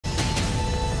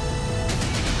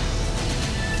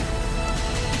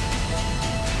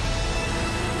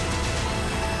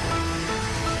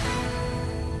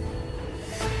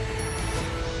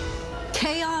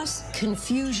Chaos,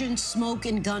 confusion, smoke,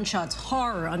 and gunshots.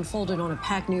 Horror unfolded on a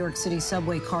packed New York City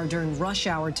subway car during rush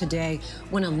hour today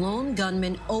when a lone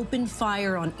gunman opened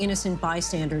fire on innocent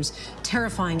bystanders.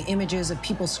 Terrifying images of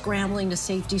people scrambling to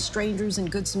safety, strangers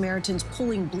and Good Samaritans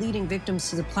pulling bleeding victims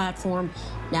to the platform.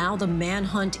 Now the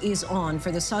manhunt is on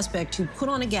for the suspect who put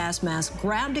on a gas mask,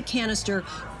 grabbed a canister,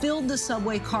 filled the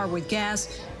subway car with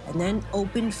gas, and then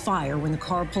opened fire when the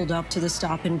car pulled up to the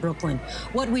stop in Brooklyn.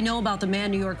 What we know about the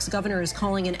man New York's governor is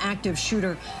calling an active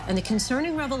shooter, and the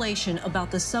concerning revelation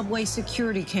about the subway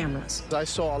security cameras. I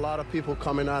saw a lot of people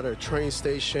coming out of the train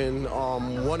station.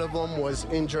 One of them was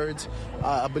injured.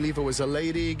 I believe it was a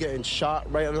lady getting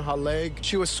shot right on her leg.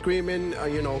 She was screaming,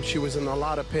 she was in a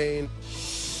lot of pain.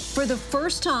 For the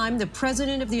first time, the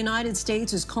President of the United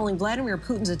States is calling Vladimir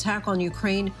Putin's attack on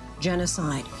Ukraine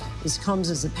genocide. This comes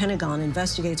as the Pentagon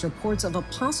investigates reports of a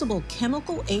possible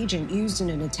chemical agent used in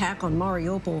an attack on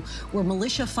Mariupol where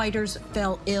militia fighters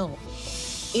fell ill.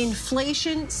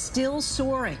 Inflation still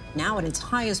soaring, now at its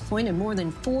highest point in more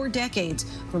than 4 decades.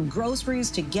 From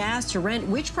groceries to gas to rent,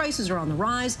 which prices are on the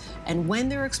rise and when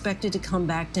they're expected to come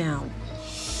back down.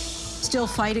 Still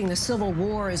fighting the Civil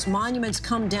War as monuments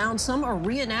come down, some are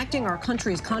reenacting our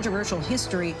country's controversial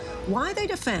history. Why they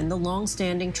defend the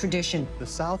long-standing tradition. The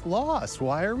South lost.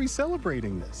 Why are we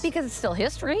celebrating this? Because it's still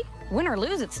history. Win or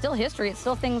lose, it's still history. It's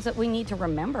still things that we need to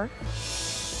remember.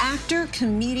 Actor,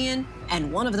 comedian,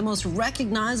 and one of the most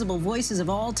recognizable voices of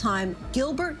all time,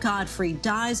 Gilbert Gottfried,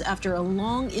 dies after a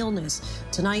long illness.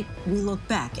 Tonight, we look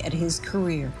back at his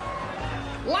career.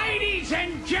 Ladies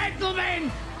and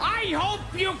gentlemen, I hope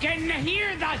you can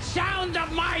hear the sound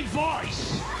of my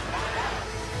voice.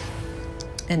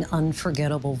 An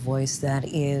unforgettable voice that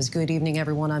is. Good evening,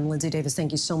 everyone. I'm Lindsay Davis.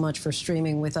 Thank you so much for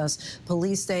streaming with us.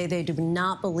 Police say they do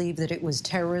not believe that it was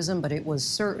terrorism, but it was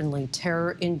certainly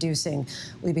terror-inducing.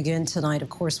 We begin tonight, of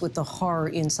course, with the horror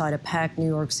inside a packed New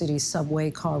York City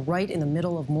subway car right in the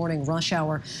middle of morning rush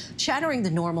hour, shattering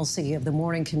the normalcy of the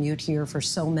morning commute here for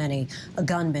so many. A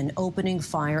gunman opening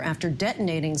fire after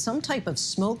detonating some type of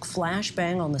smoke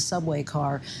flashbang on the subway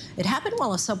car. It happened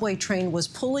while a subway train was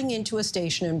pulling into a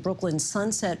station in Brooklyn's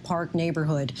Sunset Park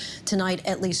neighborhood. Tonight,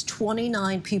 at least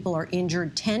 29 people are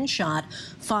injured, 10 shot.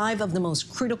 5 of the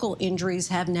most critical injuries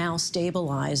have now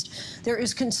stabilized. There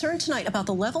is concern tonight about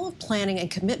the level of planning and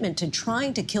commitment to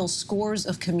trying to kill scores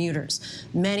of commuters.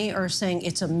 Many are saying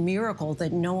it's a miracle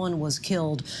that no one was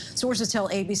killed. Sources tell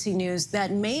ABC News that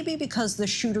may be because the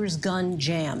shooter's gun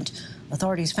jammed.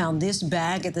 Authorities found this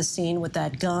bag at the scene with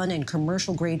that gun and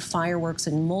commercial-grade fireworks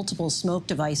and multiple smoke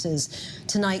devices.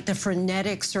 Tonight, the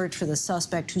frenetic search for the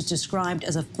suspect, who's described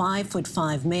as a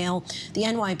 5'5" male. The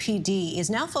NYPD is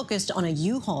now focused on a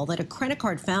U-Haul that a credit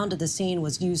card found at the scene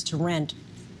was used to rent.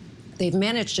 They've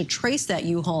managed to trace that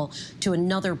U-Haul to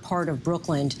another part of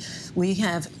Brooklyn. We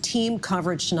have team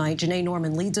coverage tonight. Janae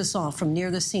Norman leads us off from near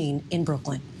the scene in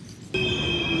Brooklyn.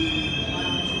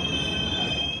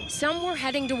 Some were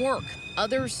heading to work,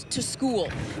 others to school.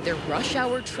 Their rush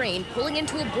hour train pulling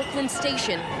into a Brooklyn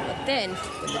station, but then,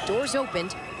 when the doors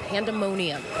opened,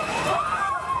 pandemonium.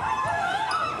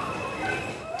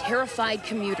 Terrified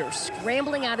commuters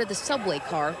scrambling out of the subway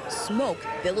car, smoke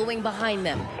billowing behind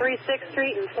them. 36th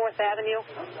Street and 4th Avenue.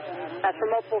 That's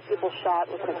where multiple people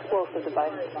shot with an explosive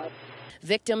device.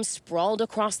 Victims sprawled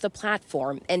across the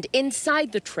platform, and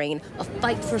inside the train, a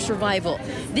fight for survival.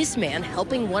 This man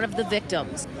helping one of the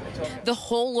victims. The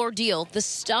whole ordeal, the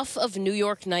stuff of New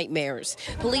York nightmares.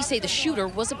 Police say the shooter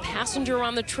was a passenger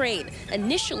on the train,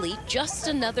 initially just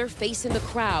another face in the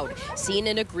crowd, seen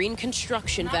in a green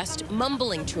construction vest,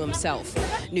 mumbling to himself.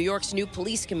 New York's new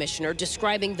police commissioner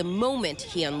describing the moment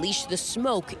he unleashed the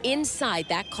smoke inside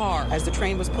that car. As the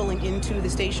train was pulling into the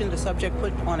station, the subject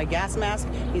put on a gas mask.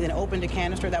 He then opened a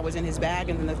canister that was in his bag,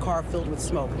 and then the car filled with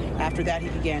smoke. After that, he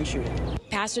began shooting.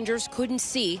 Passengers couldn't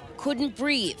see, couldn't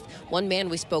breathe. One man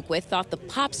we spoke with thought the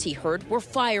pops he heard were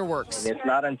fireworks. It's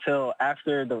not until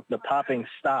after the popping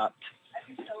stopped,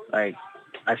 I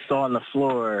saw on the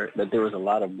floor that there was a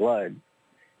lot of blood.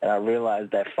 And I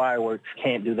realized that fireworks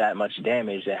can't do that much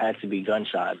damage. It had to be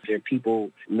gunshots. There are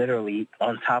people literally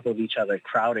on top of each other,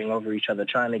 crowding over each other,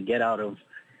 trying to get out of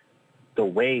the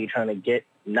way, trying to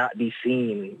not be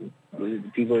seen.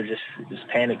 People are just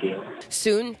panicking.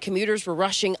 Soon, commuters were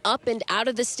rushing up and out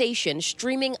of the station,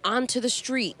 streaming onto the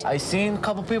street. I seen a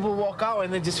couple people walk out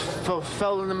and they just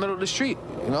fell in the middle of the street,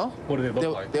 you know? What did they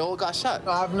look like? They all got shot.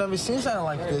 I've never seen something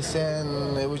like this,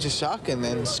 and it was just shocking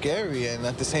and scary, and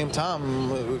at the same time,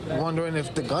 wondering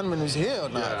if the gunman was here or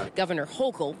not. Yeah. Governor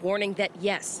Hochul warning that,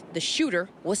 yes, the shooter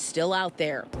was still out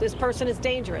there. This person is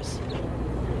dangerous.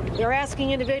 They're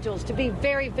asking individuals to be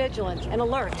very vigilant and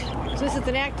alert. So this is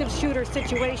an active shooter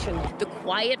situation. The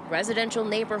quiet residential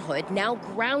neighborhood now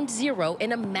ground zero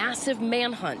in a massive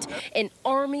manhunt. An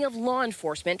army of law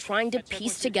enforcement trying to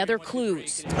piece together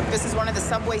clues. This is one of the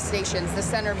subway stations, the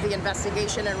center of the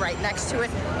investigation, and right next to it,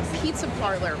 a pizza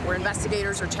parlor where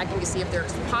investigators are checking to see if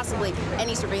there's possibly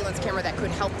any surveillance camera that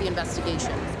could help the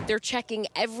investigation. They're checking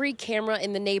every camera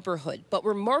in the neighborhood, but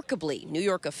remarkably, New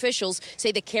York officials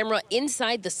say the camera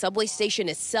inside the subway station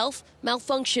itself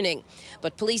malfunctioning.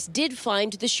 But police did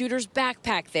find the shooter's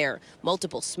backpack there,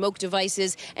 multiple smoke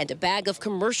devices, and a bag of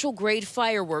commercial-grade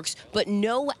fireworks, but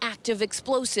no active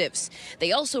explosives.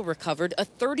 They also recovered a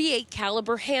 .38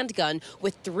 caliber handgun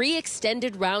with 3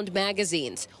 extended round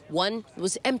magazines. One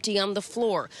was empty on the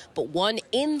floor, but one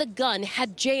in the gun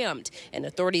had jammed, and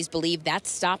authorities believe that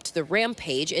stopped the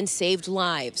rampage and saved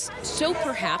lives. So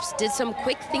perhaps did some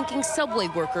quick-thinking subway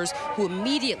workers who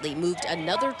immediately moved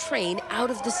another train out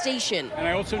of the station. And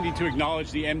I also need to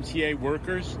acknowledge the MTA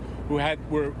workers who had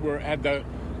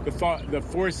the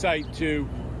foresight to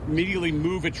immediately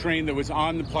move a train that was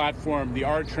on the platform, the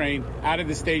R train, out of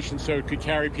the station so it could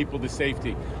carry people to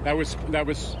safety. That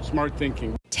was smart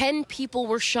thinking. 10 people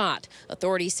were shot.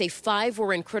 Authorities say 5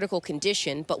 were in critical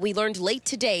condition, but we learned late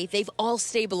today they've all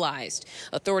stabilized.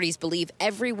 Authorities believe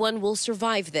everyone will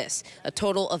survive this. A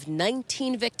total of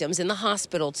 19 victims in the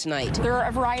hospital tonight. There are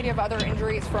a variety of other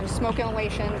injuries, from smoke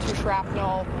inhalation to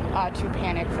shrapnel to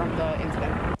panic from the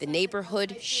incident. The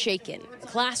neighborhood shaken.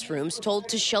 Classrooms told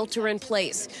to shelter in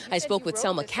place. I spoke with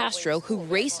Selma Castro, who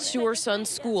raced to her son's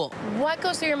school. What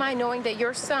goes through your mind knowing that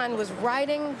your son was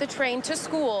riding the train to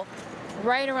school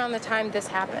right around the time this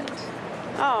happened?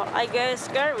 Oh, I guess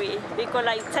scary because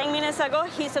like 10 minutes ago,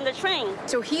 he's on the train.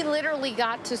 So he literally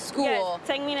got to school. Yes,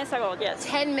 10 minutes ago, yes.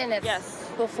 10 minutes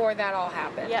before that all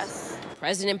happened. Yes.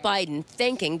 President Biden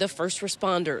thanking the first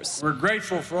responders. We're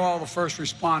grateful for all the first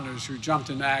responders who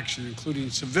jumped into action, including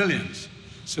civilians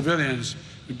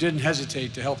who didn't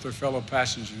hesitate to help their fellow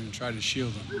passengers and try to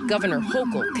shield them. Governor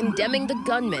Hochul condemning the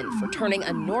gunman for turning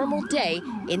a normal day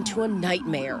into a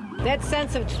nightmare. That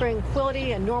sense of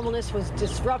tranquility and normalness was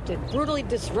disrupted, brutally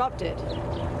disrupted,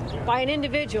 by an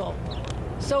individual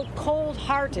so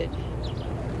cold-hearted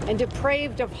and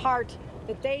depraved of heart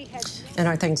that they had... And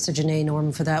our thanks to Janae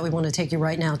Norman for that. We want to take you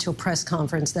right now to a press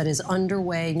conference that is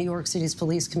underway. New York City's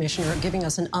police commissioner giving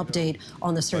us an update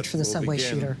on the search for the subway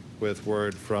shooter. With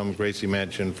word from Gracie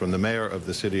Mansion from the mayor of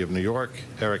the city of New York,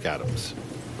 Eric Adams.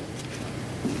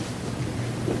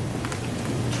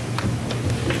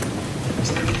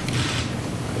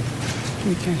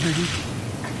 We can't hear him.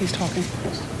 He's talking.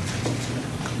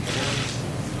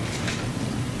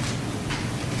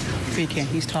 We can't.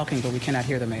 He's talking, but we cannot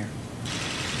hear the mayor.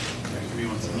 We'll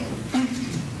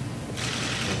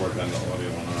work on the audio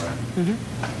one, all right?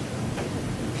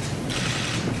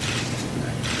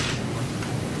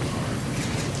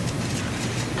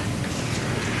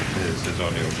 Is his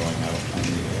audio going out on the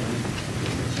air?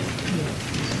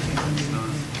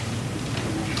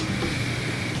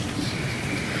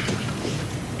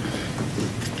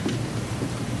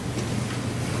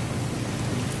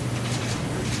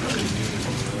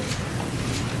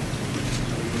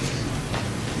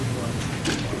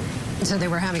 So they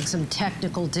were having some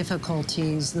technical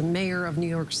difficulties. The mayor of New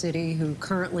York City, who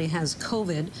currently has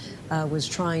COVID, was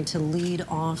trying to lead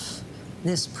off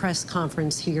this press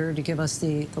conference here to give us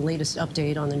the latest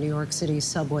update on the New York City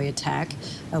subway attack.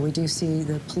 We do see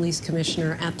the police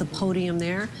commissioner at the podium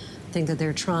there. I think that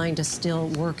they're trying to still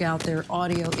work out their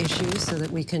audio issues so that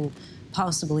we can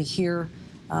possibly hear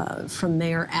from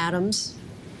Mayor Adams.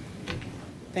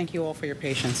 Thank you all for your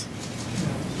patience.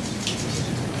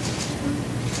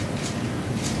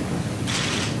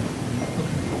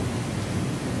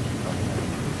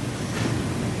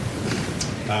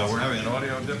 We're having an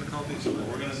audio difficulty, so what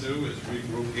we're going to do is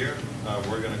regroup here.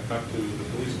 We're going to cut to the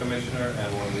police commissioner,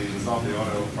 and when we resolve the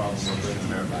audio problem, we'll bring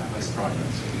the mayor back. Nice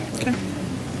progress. Okay.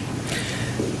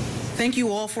 Thank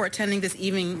you all for attending this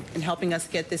evening and helping us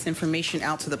get this information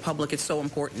out to the public. It's so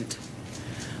important.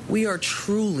 We are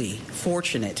truly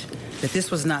fortunate that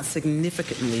this was not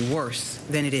significantly worse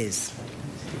than it is.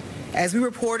 As we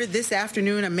reported this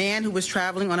afternoon, a man who was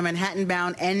traveling on a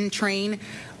Manhattan-bound N train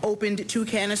opened 2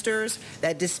 canisters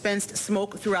that dispensed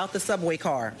smoke throughout the subway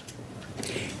car.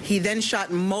 He then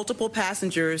shot multiple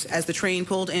passengers as the train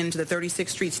pulled into the 36th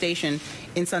Street station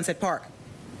in Sunset Park.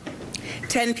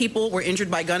 10 people were injured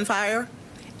by gunfire,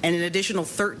 and an additional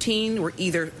 13 were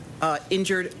either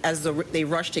injured as they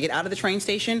rushed to get out of the train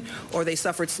station or they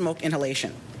suffered smoke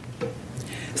inhalation.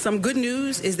 Some good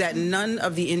news is that none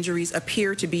of the injuries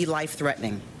appear to be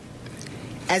life-threatening.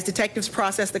 As detectives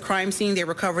processed the crime scene, they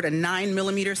recovered a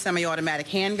 9mm semi-automatic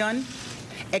handgun,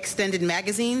 extended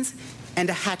magazines, and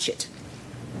a hatchet.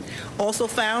 Also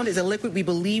found is a liquid we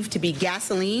believe to be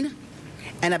gasoline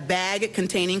and a bag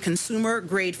containing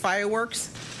consumer-grade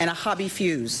fireworks and a hobby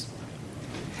fuse.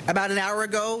 About an hour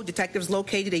ago, detectives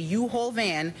located a U-Haul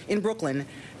van in Brooklyn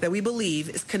that we believe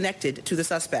is connected to the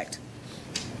suspect.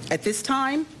 At this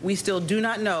time, we still do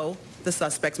not know the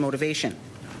suspect's motivation.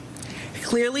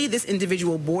 Clearly, this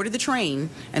individual boarded the train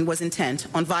and was intent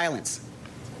on violence.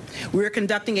 We are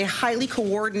conducting a highly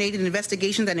coordinated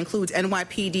investigation that includes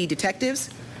NYPD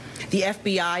detectives, the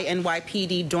FBI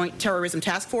NYPD Joint Terrorism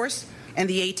Task Force, and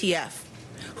the ATF,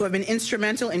 who have been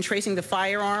instrumental in tracing the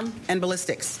firearm and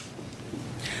ballistics.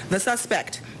 The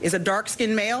suspect is a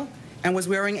dark-skinned male and was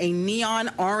wearing a neon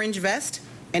orange vest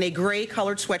and a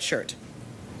gray-colored sweatshirt.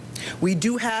 We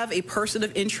do have a person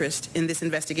of interest in this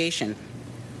investigation,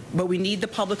 but we need the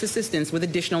public's assistance with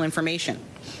additional information.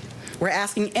 We're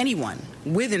asking anyone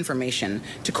with information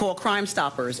to call Crime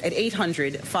Stoppers at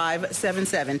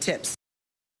 800-577-TIPS.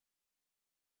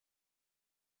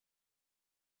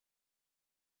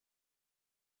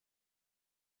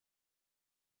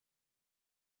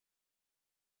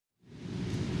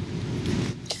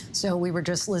 So we were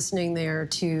just listening there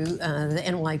to the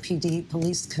NYPD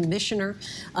police commissioner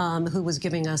who was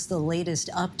giving us the latest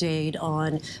update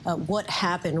on what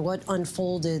happened, what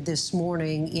unfolded this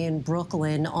morning in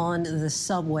Brooklyn on the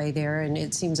subway there. And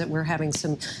it seems that we're having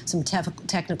some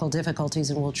technical difficulties,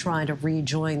 and we'll try to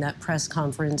rejoin that press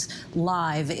conference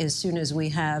live as soon as we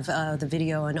have the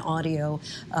video and audio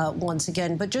once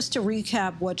again. But just to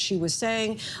recap what she was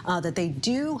saying, that they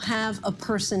do have a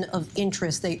person of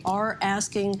interest. They are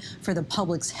asking for the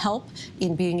public's help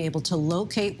in being able to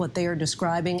locate what they are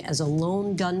describing as a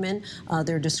lone gunman.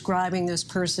 They're describing this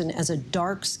person as a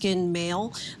dark-skinned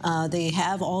male. They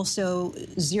have also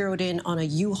zeroed in on a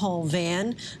U-Haul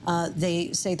van.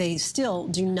 They say they still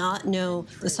do not know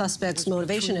the suspect's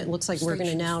motivation. It looks like we're going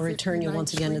to now return you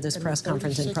once again to this press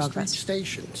conference in progress.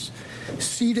 Stations.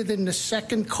 Seated in the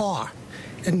second car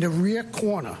in the rear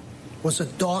corner was a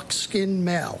dark-skinned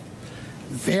male.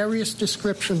 Various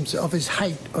descriptions of his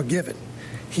height are given.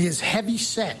 He is heavy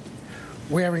set,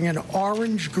 wearing an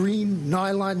orange-green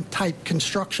nylon-type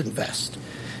construction vest.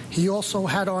 He also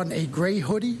had on a gray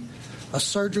hoodie, a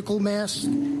surgical mask,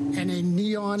 and a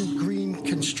neon green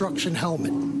construction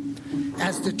helmet.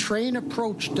 As the train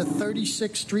approached the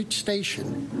 36th Street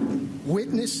station,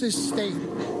 witnesses state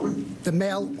the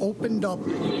male opened up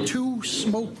 2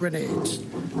 smoke grenades,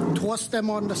 tossed them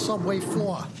on the subway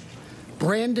floor,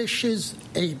 brandishes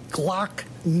a Glock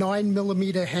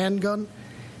 9mm handgun.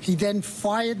 He then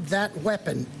fired that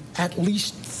weapon at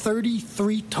least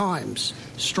 33 times,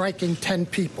 striking 10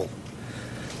 people.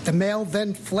 The male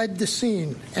then fled the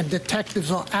scene, and detectives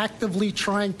are actively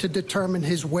trying to determine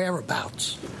his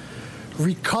whereabouts.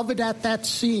 Recovered at that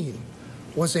scene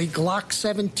was a Glock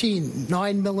 17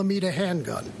 9mm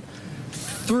handgun,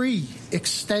 3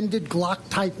 extended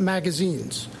Glock-type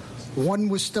magazines. 1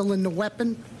 was still in the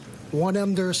weapon, 1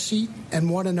 under a seat, and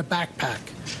 1 in a backpack.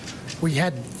 We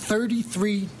had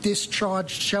 33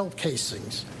 discharged shell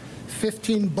casings,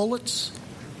 15 bullets,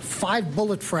 5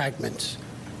 bullet fragments,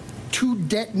 2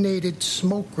 detonated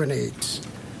smoke grenades,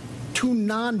 2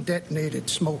 non-detonated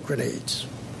smoke grenades,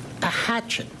 a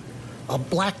hatchet, a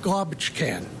black garbage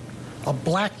can, a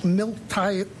black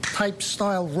milk-type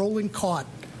style rolling cart,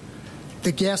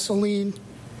 the gasoline,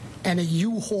 and a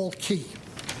U-Haul key.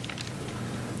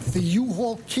 The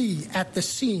U-Haul key at the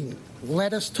scene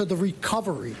led us to the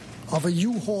recovery of a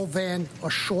U-Haul van a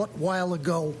short while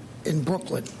ago in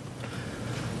Brooklyn.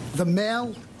 The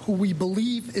male, who we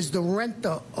believe is the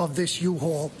renter of this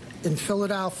U-Haul in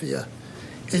Philadelphia,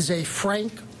 is a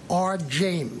Frank R.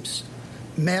 James,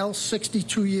 male,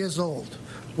 62 years old,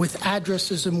 with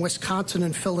addresses in Wisconsin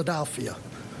and Philadelphia.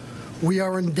 We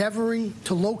are endeavoring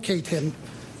to locate him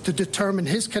to determine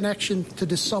his connection to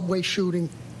the subway shooting,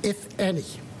 if any.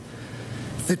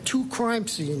 The 2 crime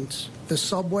scenes, the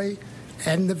subway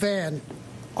and the van,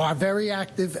 are very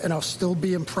active and are still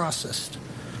being processed.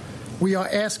 We are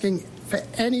asking for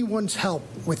anyone's help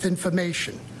with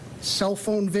information, cell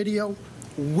phone video,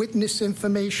 witness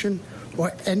information,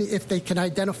 or if they can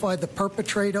identify the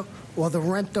perpetrator or the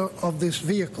renter of this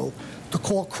vehicle, to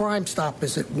call Crime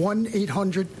Stoppers at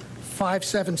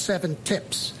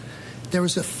 1-800-577-TIPS. There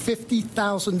is a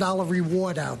 $50,000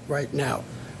 reward out right now.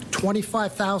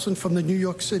 $25,000 from the New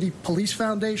York City Police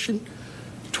Foundation,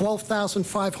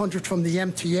 $12,500 from the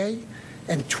MTA,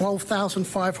 and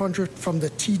 $12,500 from the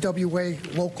TWA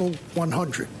Local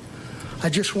 100. I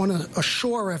just want to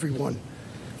assure everyone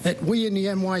that we in the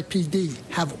NYPD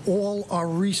have all our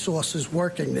resources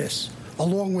working this,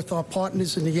 along with our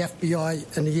partners in the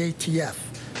FBI and the ATF,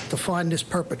 to find this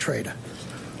perpetrator.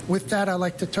 With that, I'd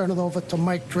like to turn it over to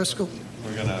Mike Driscoll.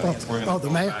 We're going to the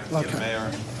mayor? back to the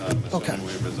mayor, assuming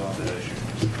we've resolved that issue.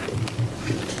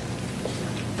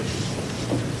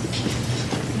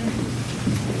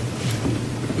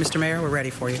 Mr. Mayor, we're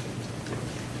ready for you.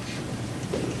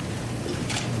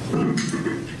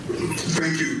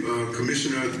 Thank you,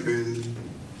 Commissioner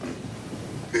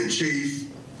and Chief.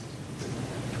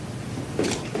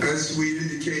 As we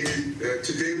indicated,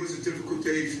 today was a difficult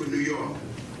day for New York.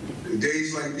 And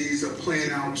days like these are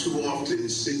playing out too often in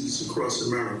cities across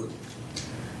America.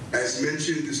 As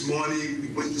mentioned this morning, we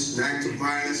witnessed an act of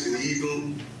violence and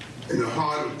evil in the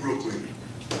heart of Brooklyn,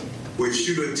 where a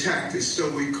shooter attacked a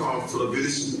subway car full of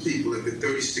innocent people at the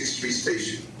 36th Street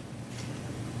station.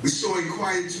 We saw a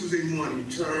quiet Tuesday morning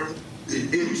turn the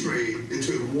M train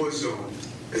into a war zone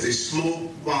as a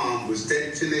smoke bomb was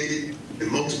detonated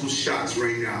and multiple shots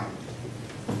rang out.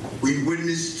 We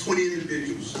witnessed 20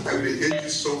 individuals have been injured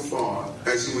so far,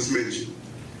 as it was mentioned.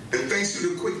 And thanks to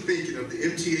the quick thinking of the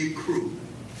MTA crew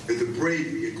and the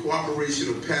bravery and cooperation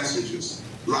of passengers,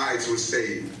 lives were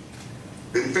saved.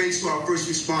 And thanks to our first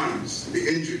responders, the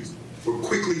injured were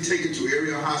quickly taken to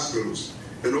area hospitals,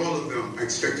 and all of them are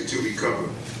expected to recover.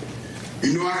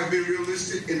 You know, I have been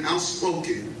realistic and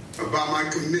outspoken about my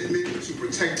commitment to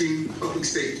protecting public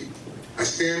safety. I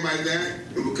stand by that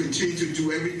and will continue to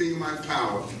do everything in my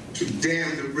power to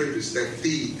dam the rivers that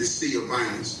feed the sea of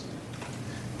violence.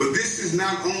 But this is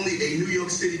not only a New York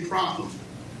City problem.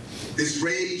 This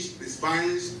rage, this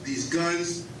violence, these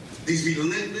guns, these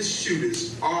relentless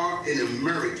shooters are an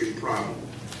American problem.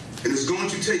 And it's going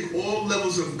to take all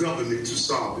levels of government to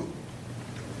solve it.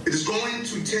 It is going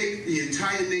to take the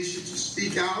entire nation to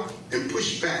speak out and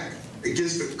push back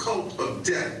against the cult of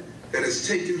death that has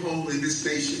taken hold in this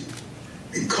nation.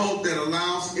 A cult that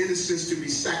allows innocents to be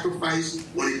sacrificed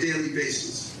on a daily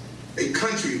basis. A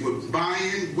country where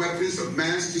buying weapons of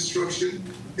mass destruction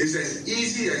is as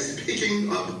easy as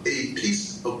picking up a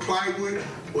piece of plywood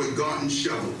or a garden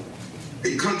shovel.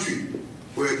 A country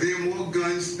where there are more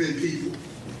guns than people.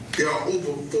 There are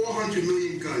over 400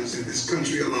 million guns in this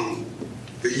country alone.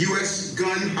 The U.S.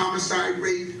 gun homicide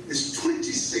rate is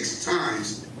 26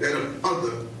 times that of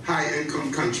other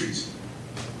high-income countries,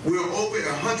 where over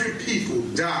 100 people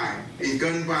die in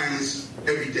gun violence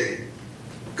every day.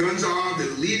 Guns are the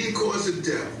leading cause of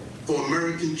death for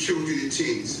American children and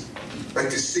teens, like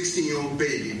the 16-year-old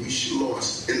baby we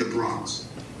lost in the Bronx.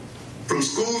 From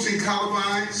schools in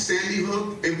Columbine, Sandy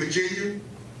Hook, and Virginia,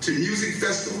 to music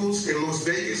festivals in Las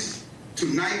Vegas, to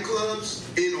nightclubs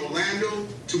in Orlando,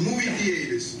 to movie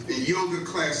theaters and yoga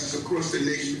classes across the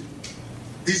nation.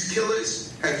 These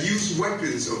killers have used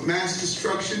weapons of mass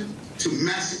destruction to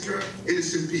massacre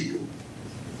innocent people.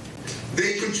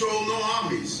 They control no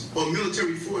armies or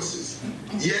military forces,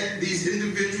 yet these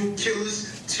individual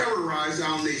killers terrorize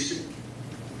our nation.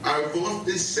 I've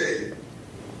often said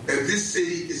that this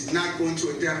city is not going to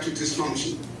adapt to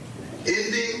dysfunction.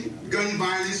 Ending gun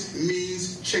violence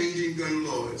means changing gun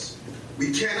laws.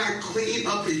 We cannot clean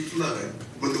up a flood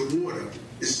when the water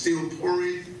is still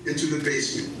pouring into the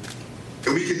basement.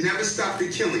 And we can never stop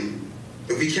the killing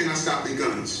if we cannot stop the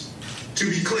guns. To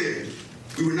be clear,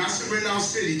 we will not surrender our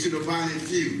city to the violent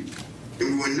few,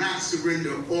 and we will not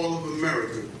surrender all of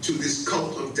America to this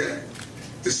cult of death.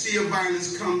 The sea of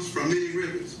violence comes from many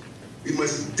rivers. We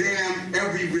must dam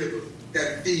every river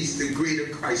that feeds the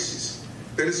greater crisis.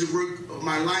 That is the work of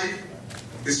my life,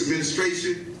 this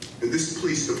administration, and this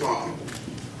police department.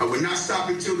 I will not stop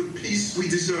until the peace we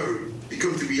deserve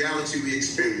becomes the reality we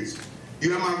experience.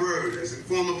 You have my word as a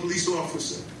former police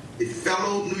officer, a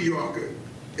fellow New Yorker,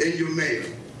 and your mayor,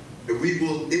 that we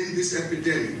will end this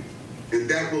epidemic, and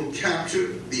that will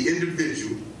capture the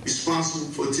individual responsible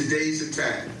for today's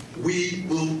attack. We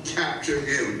will capture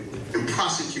him and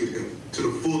prosecute him to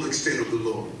the full extent of the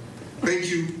law. Thank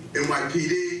you,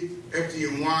 NYPD,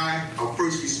 FDNY, our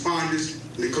first responders,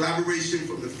 and the collaboration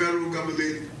from the federal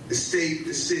government, the state,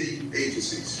 the city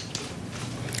agencies.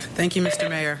 Thank you, Mr.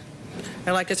 Mayor.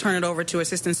 I'd like to turn it over to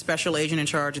Assistant Special Agent in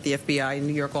Charge at the FBI in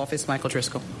New York office, Michael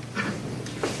Driscoll.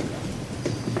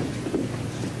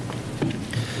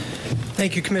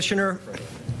 Thank you, Commissioner.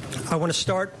 I want to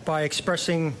start by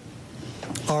expressing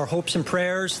our hopes and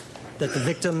prayers that the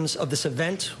victims of this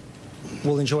event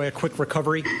will enjoy a quick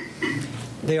recovery.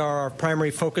 They are our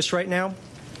primary focus right now.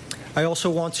 I also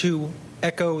want to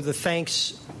echo the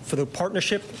thanks for the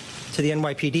partnership to the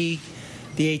NYPD,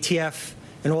 the ATF,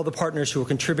 and all the partners who are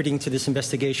contributing to this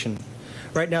investigation.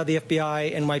 Right now, the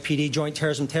FBI NYPD Joint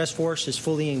Terrorism Task Force is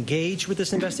fully engaged with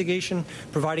this investigation,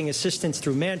 providing assistance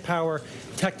through manpower,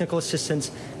 technical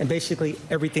assistance, and basically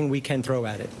everything we can throw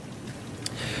at it.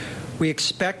 We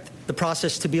expect the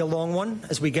process to be a long one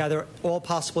as we gather all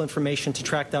possible information to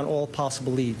track down all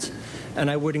possible leads.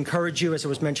 And I would encourage you, as it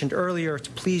was mentioned earlier,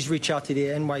 to please reach out to the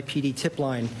NYPD tip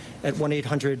line at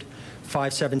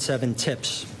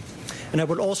 1-800-577-TIPS. And I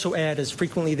would also add, as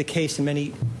frequently the case in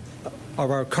many of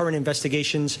our current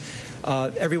investigations,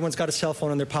 everyone's got a cell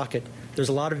phone in their pocket. There's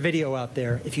a lot of video out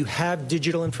there. If you have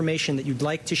digital information that you'd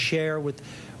like to share with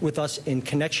us in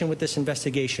connection with this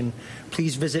investigation,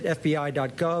 please visit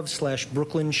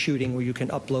fbi.gov/Brooklyn shooting, where you can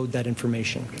upload that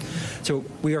information. So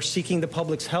we are seeking the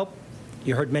public's help.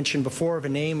 You heard mentioned before of a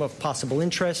name of possible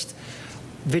interest.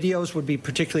 Videos would be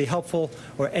particularly helpful,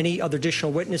 or any other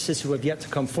additional witnesses who have yet to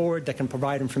come forward that can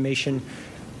provide information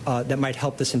that might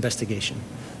help this investigation.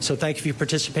 So thank you for your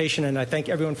participation, and I thank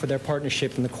everyone for their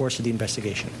partnership in the course of the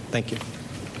investigation. Thank you.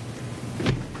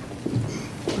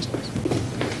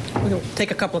 We'll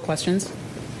take a couple of questions.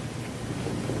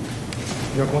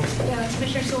 Yeah,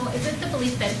 Commissioner Sewell, is it the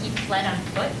belief that he fled on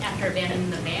foot after abandoning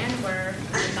the van, or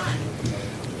not?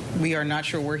 We are not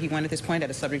sure where he went at this point. That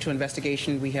is subject to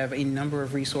investigation. We have a number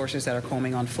of resources that are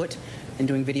combing on foot and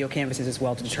doing video canvases as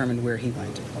well to determine where he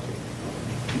went.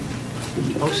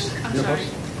 I'm sorry.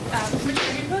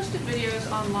 Commissioner, you posted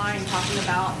videos online talking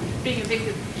about being a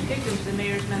victim to the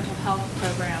mayor's mental health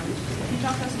program. Can you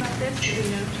talk to us about this? Do we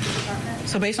know to the department?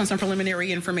 So based on some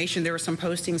preliminary information, there were some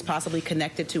postings possibly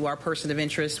connected to our person of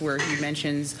interest where he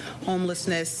mentions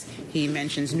homelessness, he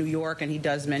mentions New York, and he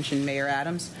does mention Mayor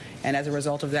Adams. And as a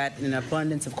result of that, in an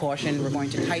abundance of caution, we're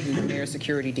going to tighten the mayor's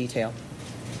security detail.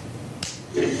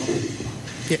 So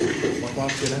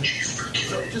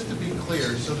just to be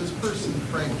clear, so this person,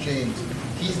 Frank James,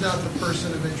 he's not the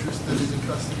person of interest that is in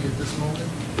custody at this moment?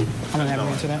 I don't have an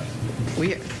answer to that.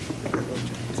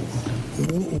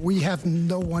 We have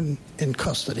no one in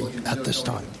custody at this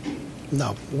time.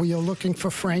 No. We are looking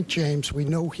for Frank James. We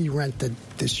know he rented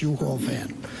this U-Haul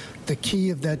van. The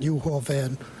key of that U-Haul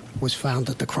van was found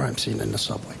at the crime scene in the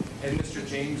subway. And Mr.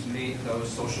 James made those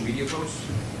social media posts?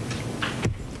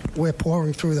 We're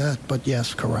pouring through that, but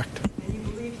yes, correct. And you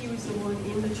believe he was the one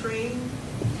in the train?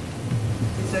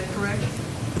 Is that correct?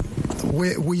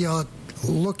 We are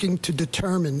looking to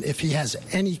determine if he has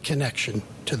any connection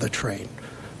to the train.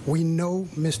 We know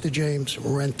Mr. James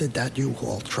rented that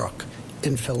U-Haul truck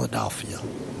in Philadelphia.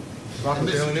 And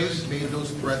Mr. James made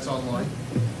those threats online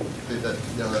that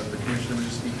the commissioner was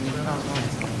just speaking about?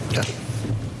 Yeah.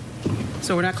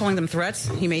 So we're not calling them threats.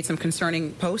 He made some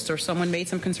concerning posts, or someone made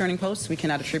some concerning posts. We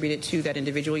cannot attribute it to that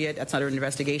individual yet. That's under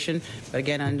investigation. But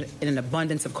again, in an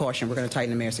abundance of caution, we're going to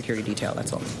tighten the mayor's security detail.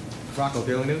 That's all. Rocco,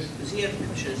 Daily News. Does he have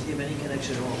any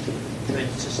connection at all to the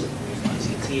transit system? Is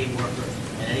he a TA worker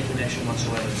and any connection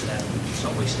whatsoever to that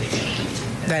subway station?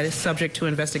 That is subject to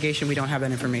investigation. We don't have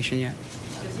that information yet.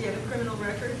 Does he have a criminal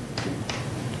record?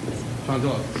 John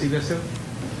Dog, CBS 2.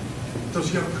 Does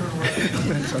he have a criminal record?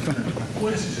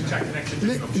 What is his exact connection to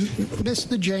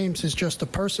Mr. James is just a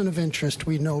person of interest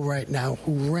we know right now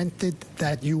who rented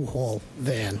that U-Haul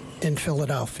van in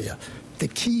Philadelphia. The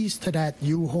keys to that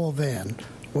U-Haul van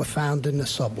were found in the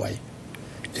subway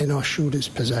in our shooter's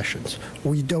possessions.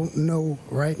 We don't know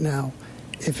right now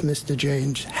if Mr.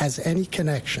 James has any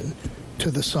connection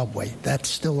to the subway. That's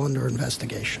still under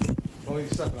investigation.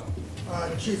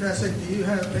 Chief Essig, do you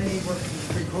have any what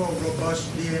we call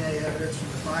robust DNA evidence from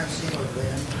the crime scene of the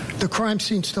van? The crime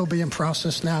scene's still being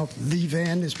processed now. The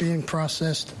van is being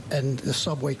processed, and the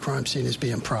subway crime scene is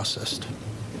being processed.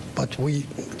 But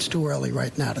it's too early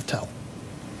right now to tell.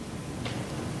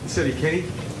 City, Katie?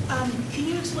 Can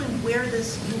you explain where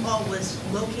this U-Haul was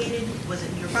located? Was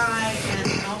it nearby? And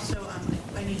also,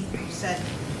 I know you said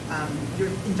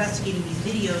you're investigating these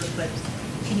videos, but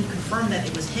can you confirm that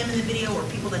it was him in the video or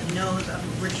people that he knows?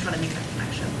 We're just trying to make that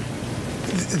connection.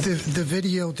 The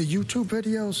video, the YouTube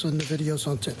videos and the videos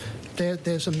on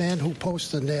there's a man who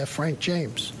posted there, Frank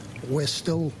James. We're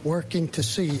still working to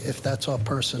see if that's our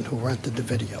person who rented the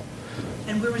video.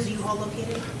 And where was the U-Haul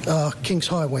located? Kings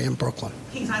Highway in Brooklyn.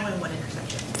 Kings Highway, what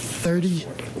intersection? 30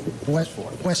 West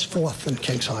 4th and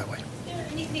Kings Highway. Is there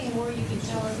anything more you can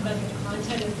tell us about the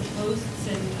content of the posts?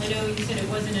 And I know you said it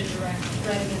wasn't a direct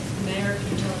threat against the mayor. Can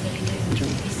you tell us anything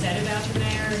he said about the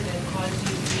mayor that caused you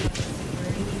to be on the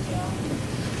security detail?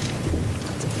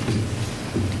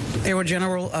 There were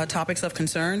general topics of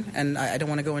concern, and I don't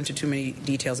want to go into too many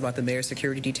details about the mayor's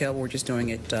security detail. We're just doing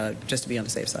it just to be on the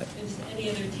safe side. And just any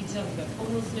other details about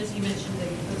homelessness? You mentioned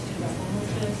that you posted about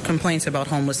homelessness. Complaints about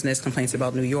homelessness, complaints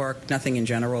about New York, nothing in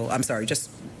general. I'm sorry, just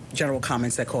general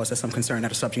comments that cause us some concern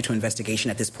that are subject to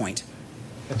investigation at this point.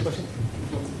 Next question.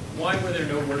 Why were there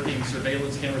no working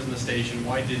surveillance cameras in the station?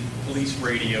 Why did police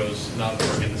radios not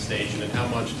work in the station? And how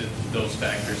much did those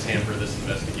factors hamper this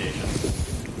investigation?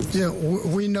 Yeah,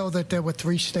 we know that there were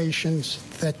 3 stations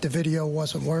that the video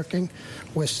wasn't working.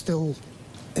 We're still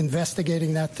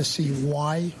investigating that to see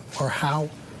why or how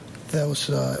those,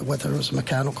 whether it was a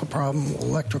mechanical problem,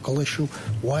 electrical issue,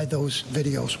 why those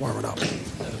videos weren't up. And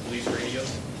the police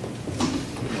radios?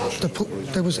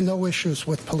 There was no issues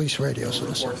with police radios. There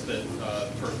were reports that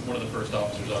one of the first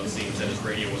officers on the scene said his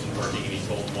radio wasn't working, and he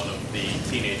told one of the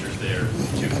teenagers there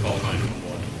to call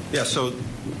 911. Yeah, so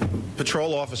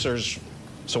patrol officers,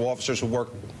 officers who work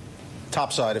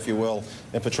topside, if you will,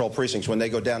 in patrol precincts, when they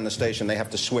go down the station, they have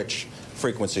to switch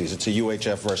frequencies. It's a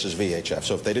UHF versus VHF.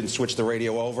 So if they didn't switch the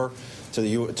radio over to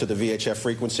the VHF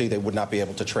frequency, they would not be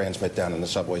able to transmit down in the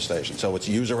subway station. So it's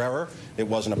user error. It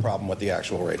wasn't a problem with the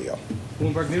actual radio.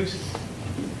 Bloomberg News.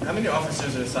 How many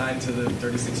officers are assigned to the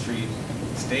 36th Street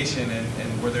station,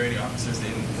 and were there any officers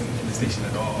in the station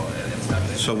at all?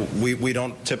 So we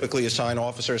don't typically assign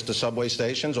officers to subway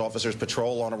stations. Officers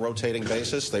patrol on a rotating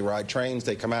basis. They ride trains.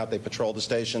 They come out. They patrol the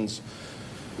stations.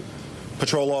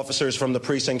 Patrol officers from the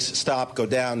precincts stop, go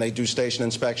down. They do station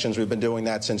inspections. We've been doing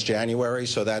that since January.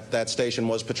 So that station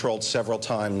was patrolled several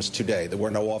times today. There were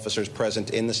no officers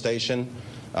present in the station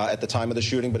at the time of the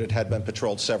shooting, but it had been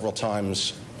patrolled several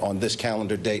times on this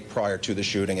calendar date prior to the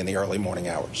shooting in the early morning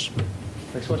hours.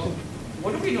 Next question.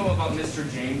 What do we know about Mr.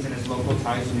 James and his local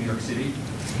ties to New York City?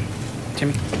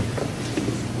 Timmy?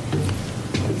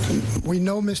 We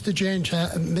know Mr.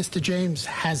 James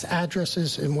has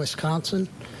addresses in Wisconsin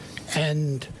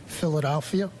and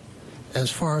Philadelphia. As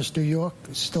far as New York,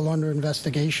 it's still under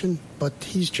investigation, but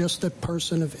he's just a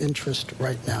person of interest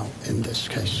right now in this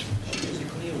case. Is it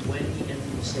clear when he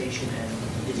entered the station,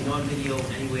 and is he on video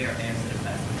anywhere after the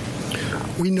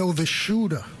fact? We know the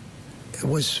shooter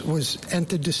was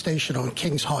entered the station on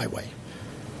Kings Highway.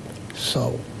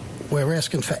 So we're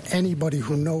asking for anybody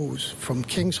who knows from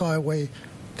Kings Highway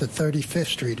to 35th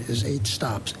Street is 8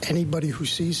 stops. Anybody who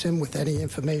sees him with any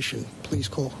information, please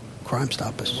call Crime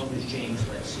Stoppers. What was James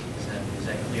last seen? Is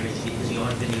that clear? Is he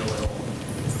on video at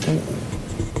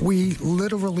all? We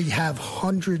literally have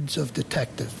hundreds of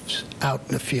detectives out in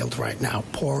the field right now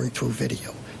pouring through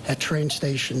video at train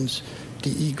stations,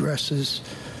 the egresses,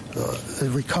 the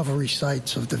recovery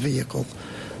sites of the vehicle.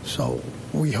 So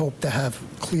we hope to have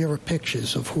clearer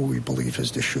pictures of who we believe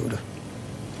is the shooter.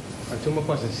 2 more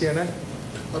questions. CNN?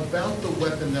 About the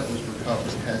weapon that was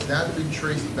recovered, has that been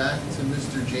traced back to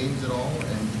Mr. James at all?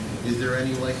 And is there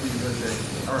any likelihood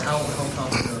that, or how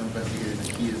confident are investigators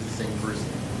that he is the same person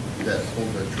that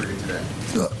pulled the trigger today?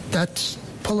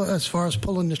 As far as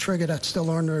pulling the trigger, that's still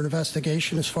under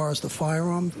investigation. As far as the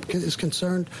firearm is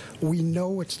concerned, we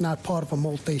know it's not part of a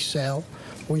multi-sale.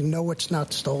 We know it's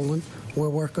not stolen. We're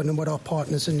working with our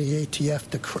partners in the ATF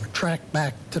to track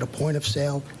back to the point of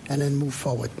sale and then move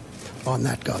forward on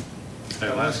that gun.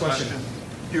 Last question.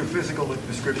 Your physical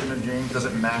description of James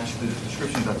doesn't match the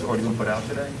description that's already been put out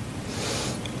today?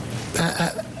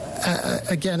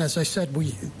 Again, as I said,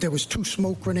 there was 2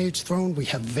 smoke grenades thrown. We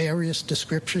have various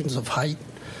descriptions of height.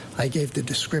 I gave the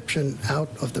description out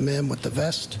of the man with the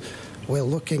vest. We're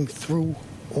looking through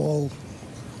all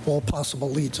possible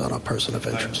leads on our person of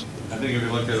interest. I think if you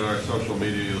look at our social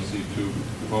media, you'll see 2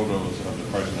 photos of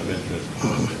the person of interest.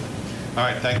 All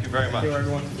right, thank you very much. Thank you,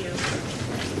 everyone.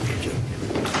 Thank you.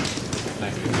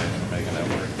 Thank you guys for making that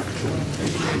work.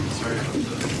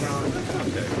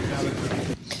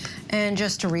 And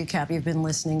just to recap, you've been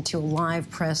listening to a live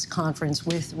press conference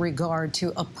with regard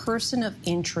to a person of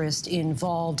interest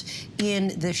involved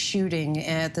in the shooting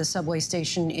at the subway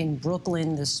station in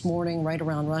Brooklyn this morning, right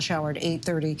around rush hour at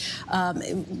 8:30.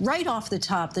 Right off the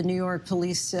top, the New York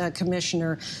Police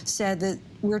Commissioner said that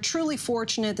we're truly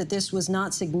fortunate that this was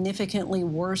not significantly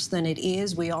worse than it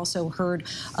is. We also heard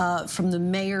from the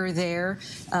mayor there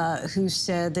who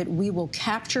said that we will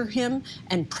capture him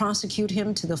and prosecute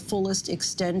him to the fullest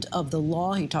extent of the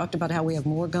law. He talked about how we have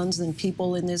more guns than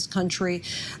people in this country.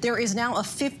 There is now a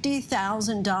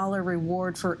 $50,000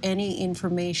 reward for any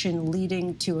information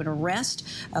leading to an arrest.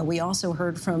 We also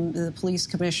heard from the police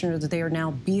commissioner that they are now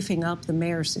beefing up the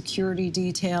mayor's security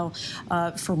detail.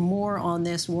 For more on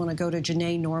this, we want to go to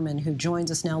Janae Norman, who joins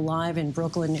us now live in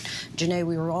Brooklyn. Janae,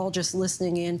 we were all just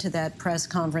listening into that press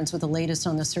conference with the latest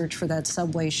on the search for that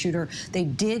subway shooter. They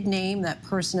did name that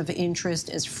person of interest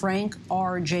as Frank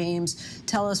R. James.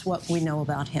 Tell us what we know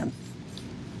about him.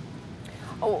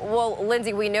 Well,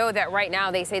 Lindsay, we know that right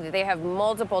now they say that they have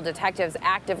multiple detectives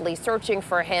actively searching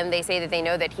for him. They say that they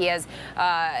know that he has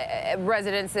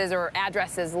residences or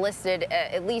addresses listed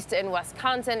at least in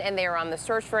Wisconsin, and they are on the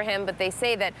search for him. But they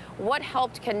say that what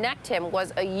helped connect him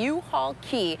was a U-Haul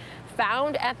key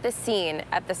found at the scene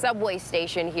at the subway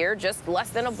station here, just less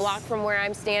than a block from where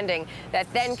I'm standing, that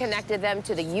then connected them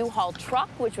to the U-Haul truck,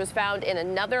 which was found in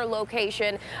another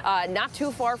location not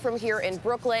too far from here in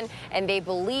Brooklyn. And they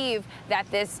believe that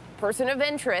this person of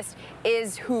interest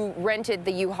is who rented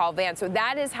the U-Haul van. So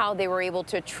that is how they were able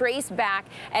to trace back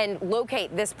and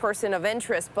locate this person of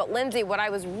interest. But Lindsay, what I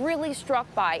was really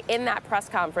struck by in that press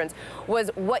conference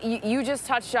was what you just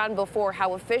touched on before,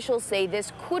 how officials say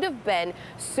this could have been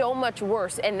so much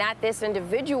worse and that this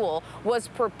individual was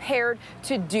prepared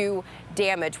to do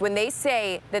damage. When they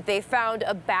say that they found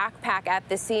a backpack at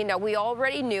the scene, now we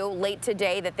already knew late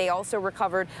today that they also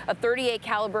recovered a .38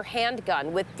 caliber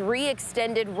handgun with 3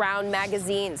 extended round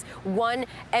magazines, 1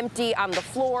 empty on the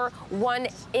floor, 1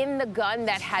 in the gun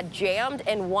that had jammed,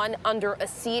 and 1 under a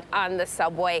seat on the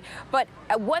subway. But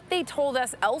what they told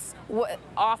us else, what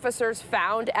officers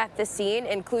found at the scene,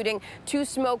 including 2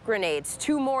 smoke grenades,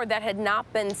 2 more that had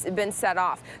not been set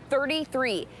off,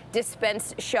 33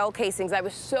 dispensed shell casings. I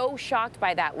was so shocked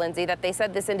by that, Lindsay, that they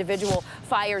said this individual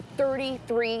fired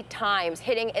 33 times,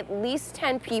 hitting at least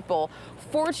 10 people.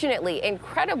 Fortunately,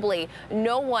 incredibly,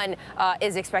 no one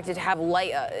is expected to have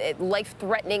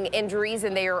life-threatening injuries,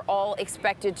 and they are all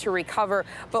expected to recover.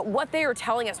 But what they are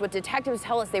telling us, what detectives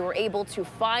tell us they were able to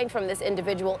find from this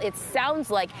individual, it sounds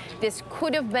like this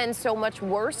could have been so much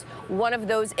worse. One of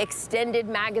those extended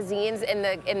magazines in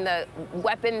the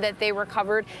weapon that they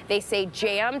recovered, they say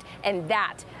jammed, and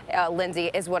that, Lindsay,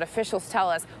 is what officials tell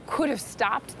us could have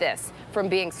stopped this from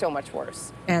being so much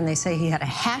worse. And they say he had a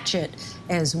hatchet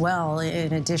as well,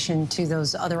 in addition to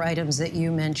those other items that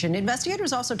you mentioned.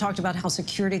 Investigators also talked about how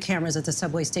security cameras at the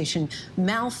subway station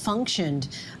malfunctioned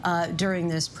during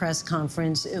this press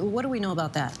conference. What do we know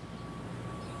about that?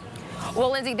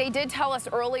 Well, Lindsay, they did tell us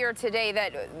earlier today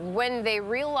that when they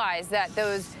realized that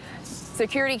those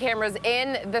security cameras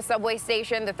in the subway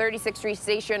station, the 36th Street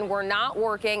station, were not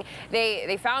working.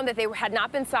 They found that they had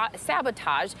not been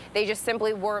sabotaged. They just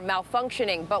simply were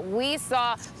malfunctioning. But we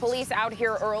saw police out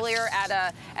here earlier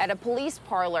at a police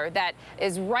parlor that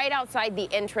is right outside the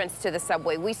entrance to the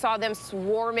subway. We saw them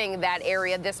swarming that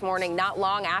area this morning, not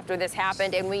long after this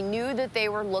happened, and we knew that they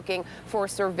were looking for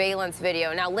surveillance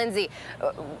video. Now, Lindsay,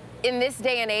 in this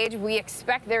day and age, we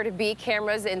expect there to be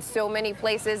cameras in so many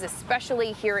places,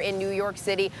 especially here in New York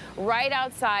City. Right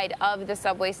outside of the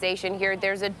subway station here,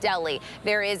 there's a deli,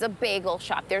 there is a bagel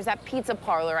shop, there's that pizza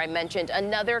parlor I mentioned,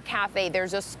 another cafe,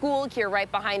 there's a school here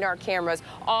right behind our cameras,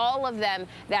 all of them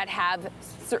that have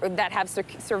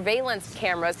surveillance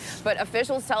cameras. But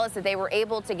officials tell us that they were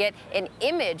able to get an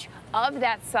image of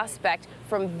that suspect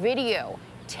from video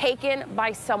taken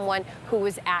by someone who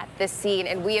was at the scene.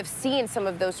 And we have seen some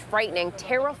of those frightening,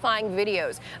 terrifying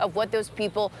videos of what those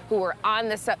people who were on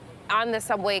the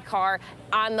subway car,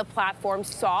 on the platform,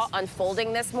 saw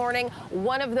unfolding this morning.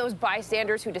 One of those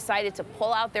bystanders who decided to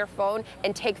pull out their phone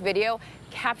and take video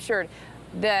captured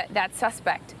that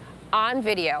suspect on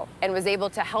video and was able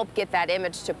to help get that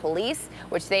image to police,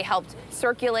 which they helped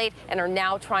circulate and are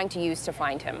now trying to use to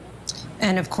find him.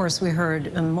 And of course, we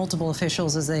heard multiple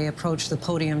officials as they approached the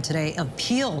podium today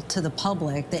appeal to the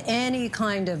public that any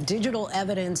kind of digital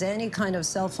evidence, any kind of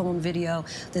cell phone video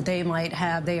that they might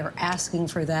have, they are asking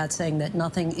for that, saying that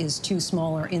nothing is too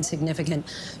small or insignificant.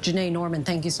 Janae Norman,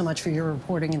 thank you so much for your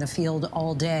reporting in the field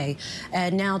all day.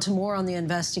 And now to more on the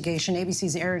investigation.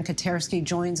 ABC's Aaron Katersky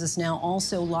joins us now,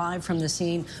 also live from the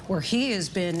scene where he has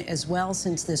been as well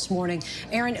since this morning.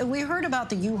 Aaron, we heard about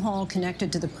the U-Haul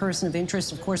connected to the person of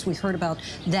interest. Of course, we heard about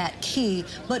that key,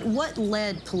 but what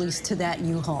led police to that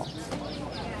U-Haul?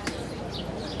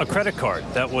 A credit card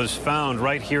that was found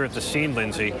right here at the scene,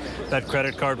 Lindsay. That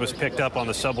credit card was picked up on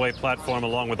the subway platform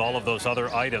along with all of those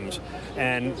other items.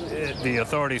 And the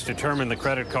authorities determined the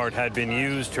credit card had been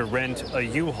used to rent a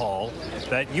U-Haul.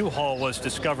 That U-Haul was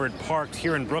discovered parked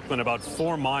here in Brooklyn about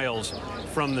 4 miles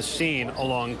from the scene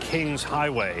along Kings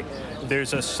Highway.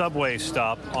 There's a subway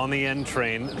stop on the N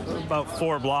train about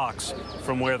 4 blocks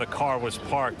from where the car was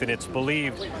parked, and it's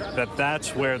believed that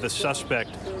that's where the suspect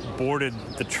boarded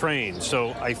the train.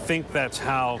 So I think that's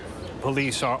how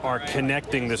police are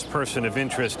connecting this person of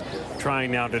interest,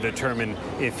 trying now to determine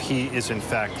if he is in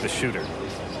fact the shooter.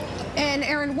 And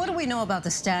Aaron, what do we know about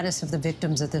the status of the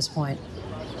victims at this point?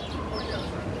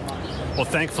 Well,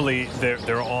 thankfully,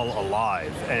 they're all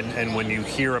alive. And when you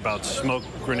hear about smoke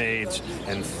grenades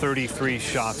and 33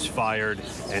 shots fired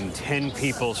and 10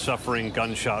 people suffering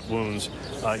gunshot wounds,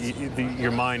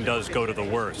 your mind does go to the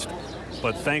worst.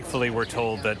 But thankfully, we're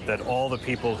told that all the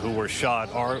people who were shot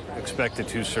are expected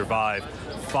to survive.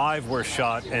 5 were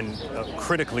shot and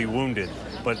critically wounded.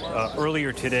 But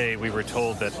earlier today, we were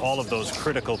told that all of those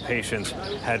critical patients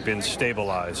had been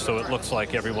stabilized. So it looks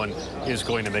like everyone is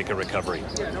going to make a recovery.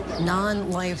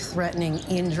 Non-life-threatening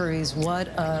injuries. What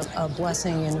a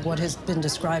blessing in what has been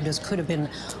described as could have been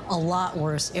a lot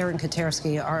worse. Aaron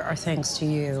Katersky, our thanks to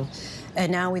you. And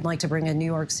now we'd like to bring in New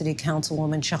York City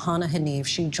Councilwoman Shahana Hanif.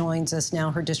 She joins us now.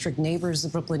 Her district neighbors, the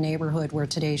Brooklyn neighborhood where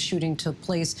today's shooting took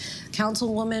place.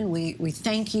 Councilwoman, we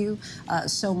thank you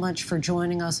so much for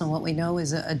joining us on what we know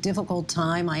is a difficult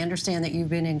time. I understand that you've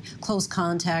been in close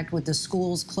contact with the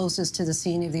schools closest to the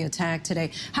scene of the attack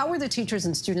today. How are the teachers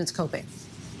and students coping?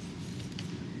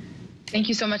 Thank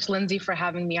you so much, Lindsay, for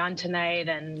having me on tonight.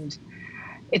 And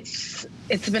it's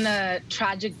been a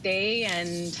tragic day,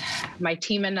 and my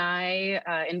team and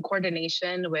I, in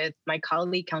coordination with my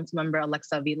colleague, Councilmember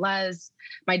Alexa Velez,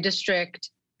 my district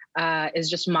is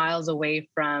just miles away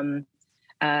from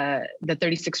the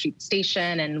 36th Street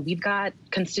station, and we've got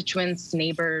constituents,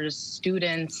 neighbors,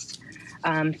 students,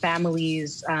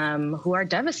 families who are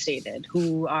devastated,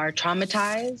 who are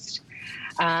traumatized.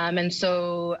 And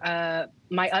so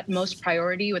my utmost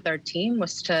priority with our team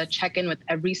was to check in with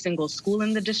every single school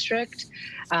in the district.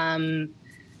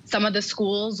 Some of the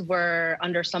schools were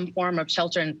under some form of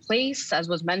shelter in place, as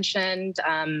was mentioned,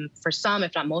 for some,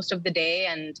 if not most of the day.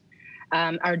 And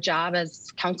our job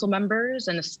as council members,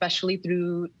 and especially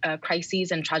through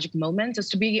crises and tragic moments, is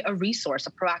to be a resource,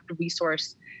 a proactive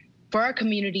resource for our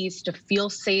communities to feel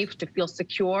safe, to feel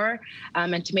secure,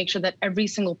 and to make sure that every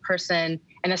single person,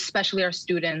 and especially our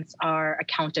students, are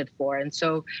accounted for. And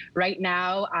so right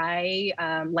now, I,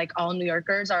 like all New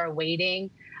Yorkers, are waiting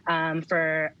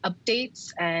for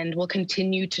updates, and we'll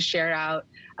continue to share out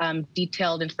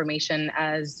detailed information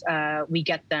as we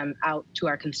get them out to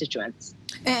our constituents.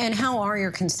 And how are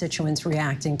your constituents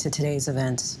reacting to today's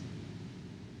events?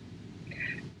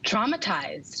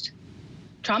 Traumatized,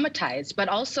 but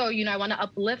also, I want to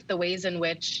uplift the ways in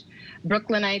which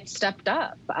Brooklynites stepped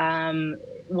up.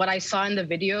 What I saw in the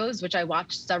videos, which I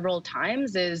watched several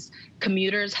times, is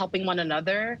commuters helping one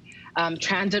another,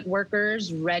 transit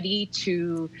workers ready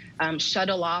to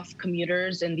shuttle off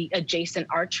commuters in the adjacent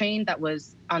R train that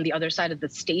was on the other side of the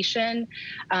station.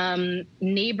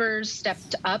 Neighbors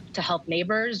stepped up to help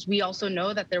neighbors. We also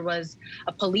know that there was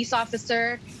a police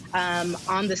officer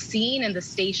on the scene in the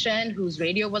station whose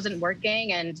radio wasn't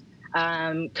working, and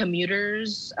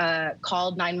commuters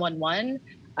called 911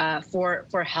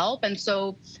 for help. And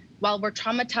so while we're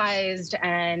traumatized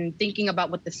and thinking about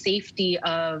what the safety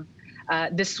of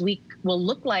this week will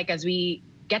look like as we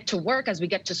get to work, as we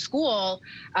get to school,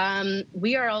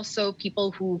 we are also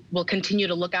people who will continue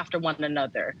to look after one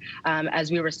another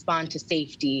as we respond to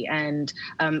safety and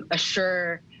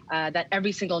assure that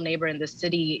every single neighbor in the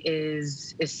city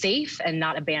is safe and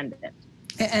not abandoned.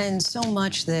 And so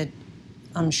much that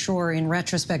I'm sure in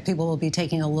retrospect, people will be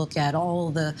taking a look at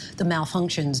all the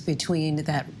malfunctions between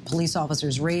that police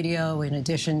officer's radio in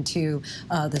addition to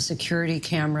the security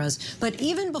cameras. But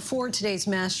even before today's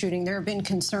mass shooting, there have been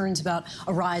concerns about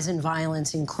a rise in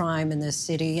violence and crime in this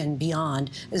city and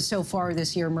beyond. So far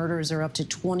this year, murders are up to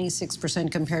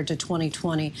 26% compared to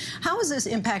 2020. How has this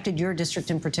impacted your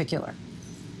district in particular?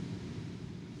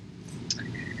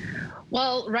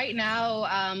 Well, right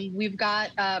now, we've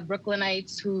got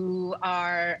Brooklynites who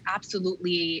are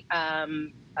absolutely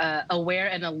aware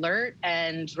and alert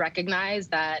and recognize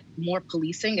that more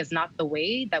policing is not the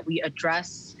way that we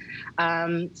address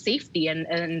safety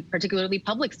and particularly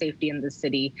public safety in the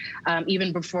city.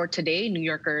 Even before today, New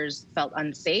Yorkers felt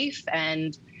unsafe.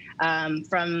 And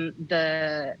from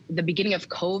the beginning of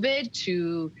COVID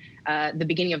to the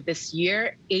beginning of this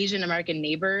year, Asian American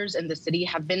neighbors in the city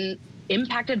have been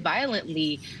impacted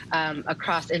violently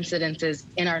across incidences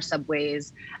in our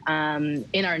subways,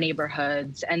 in our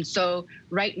neighborhoods. And so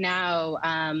right now,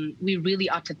 we really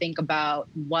ought to think about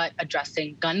what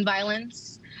addressing gun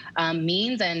violence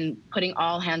means and putting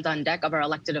all hands on deck of our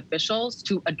elected officials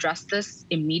to address this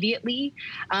immediately.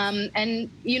 And,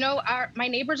 my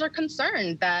neighbors are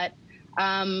concerned that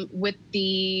with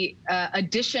the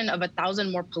addition of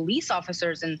 1,000 more police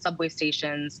officers in subway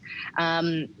stations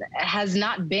has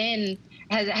not been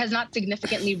has not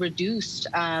significantly reduced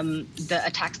the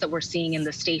attacks that we're seeing in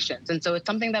the stations. And so it's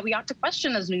something that we ought to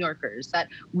question as New Yorkers, that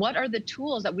what are the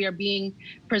tools that we are being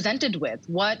presented with?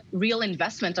 What real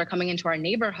investments are coming into our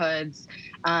neighborhoods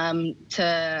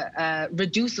to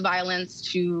reduce violence,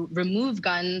 to remove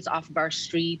guns off of our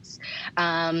streets,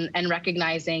 and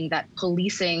recognizing that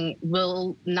policing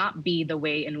will not be the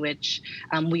way in which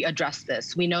we address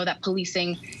this. We know that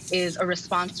policing is a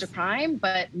response to crime,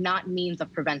 but not means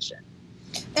of prevention.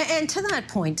 And to that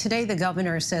point, today the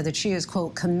governor said that she is,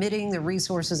 quote, committing the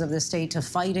resources of the state to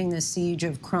fighting the siege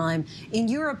of crime. In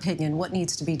your opinion, what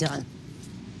needs to be done?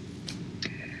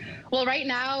 Well, right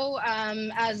now,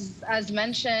 as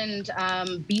mentioned,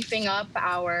 beefing up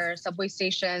our subway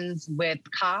stations with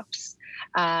cops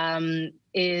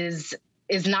is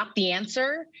not the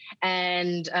answer,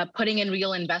 and putting in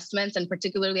real investments, and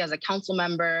particularly as a council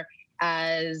member,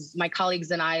 as my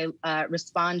colleagues and I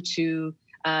respond to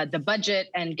the budget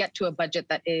and get to a budget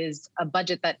that is a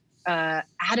budget that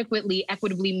adequately,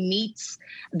 equitably meets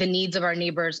the needs of our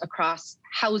neighbors across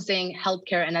housing,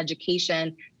 healthcare, and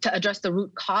education to address the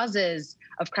root causes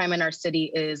of crime in our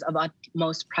city is of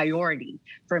utmost priority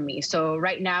for me. So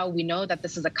right now, we know that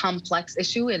this is a complex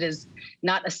issue. It is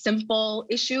not a simple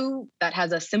issue that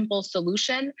has a simple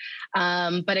solution.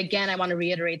 But again, I want to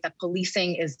reiterate that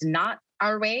policing is not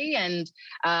our way, and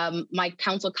my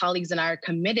council colleagues and I are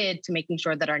committed to making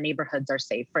sure that our neighborhoods are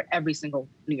safe for every single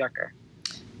New Yorker.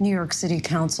 New York City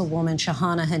Councilwoman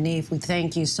Shahana Hanif, we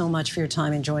thank you so much for your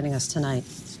time in joining us tonight.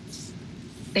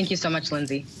 Thank you so much,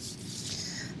 Lindsay.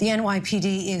 The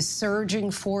NYPD is surging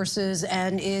forces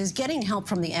and is getting help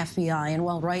from the FBI. And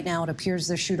while right now it appears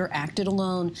the shooter acted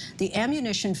alone, the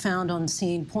ammunition found on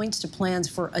scene points to plans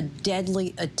for a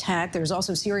deadly attack. There's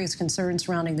also serious concern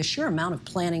surrounding the sheer amount of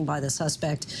planning by the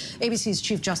suspect. ABC's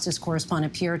Chief Justice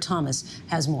correspondent Pierre Thomas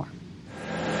has more.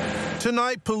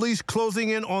 Tonight, police closing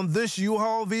in on this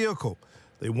U-Haul vehicle.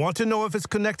 They want to know if it's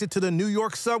connected to the New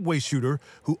York subway shooter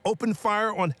who opened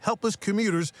fire on helpless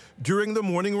commuters during the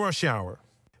morning rush hour.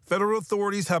 Federal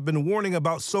authorities have been warning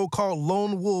about so-called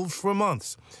lone wolves for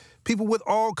months. People with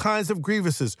all kinds of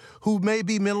grievances who may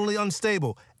be mentally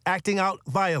unstable, acting out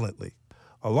violently.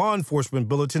 A law enforcement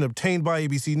bulletin obtained by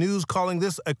ABC News calling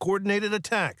this a coordinated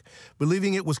attack,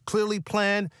 believing it was clearly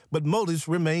planned, but motives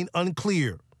remain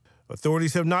unclear.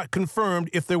 Authorities have not confirmed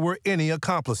if there were any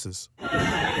accomplices.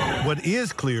 What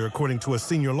is clear, according to a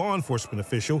senior law enforcement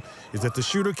official, is that the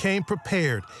shooter came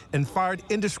prepared and fired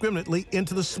indiscriminately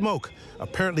into the smoke,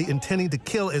 apparently intending to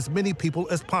kill as many people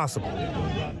as possible.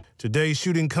 Today's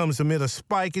shooting comes amid a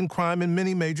spike in crime in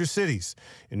many major cities.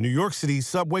 In New York City,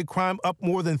 subway crime up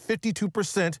more than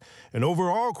 52%, and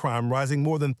overall crime rising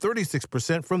more than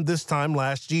 36% from this time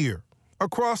last year.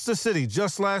 Across the city,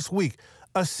 just last week,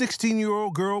 a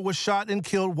 16-year-old girl was shot and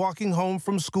killed walking home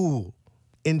from school.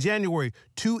 In January,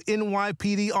 2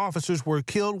 NYPD officers were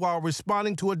killed while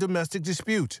responding to a domestic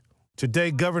dispute.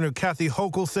 Today, Governor Kathy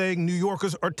Hochul saying New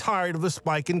Yorkers are tired of the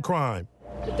spike in crime.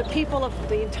 That the people of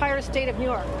the entire state of New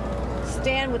York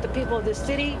stand with the people of this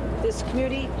city, this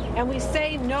community, and we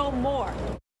say no more.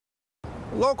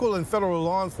 Local and federal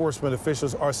law enforcement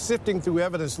officials are sifting through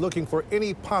evidence looking for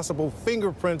any possible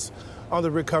fingerprints on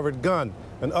the recovered gun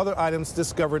and other items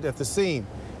discovered at the scene.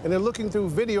 And they're looking through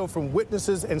video from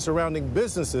witnesses and surrounding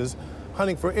businesses,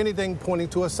 hunting for anything pointing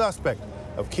to a suspect.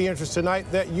 Of key interest tonight,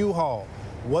 that U-Haul.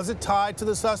 Was it tied to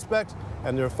the suspect?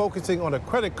 And they're focusing on a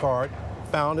credit card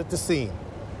found at the scene.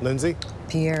 Lindsay?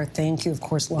 Pierre, thank you. Of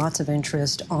course, lots of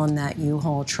interest on that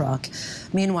U-Haul truck.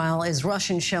 Meanwhile, as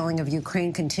Russian shelling of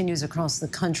Ukraine continues across the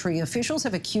country, officials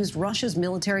have accused Russia's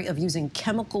military of using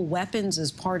chemical weapons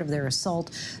as part of their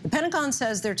assault. The Pentagon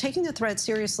says they're taking the threat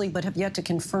seriously, but have yet to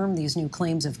confirm these new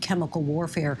claims of chemical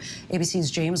warfare.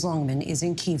 ABC's James Longman is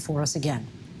in Kyiv for us again.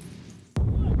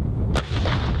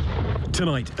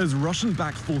 Tonight, as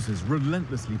Russian-backed forces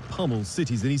relentlessly pummel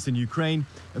cities in eastern Ukraine,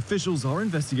 officials are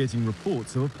investigating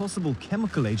reports of a possible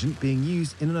chemical agent being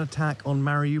used in an attack on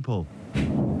Mariupol.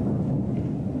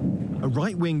 A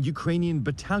right-wing Ukrainian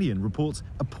battalion reports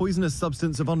a poisonous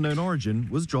substance of unknown origin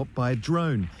was dropped by a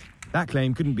drone. That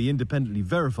claim couldn't be independently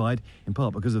verified, in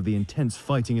part because of the intense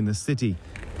fighting in the city.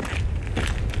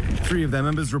 3 of their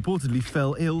members reportedly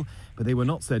fell ill, but they were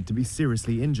not said to be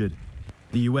seriously injured.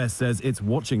 The U.S. says it's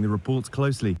watching the reports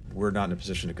closely. We're not in a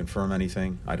position to confirm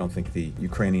anything. I don't think the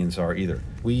Ukrainians are either.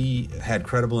 We had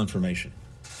credible information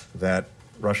that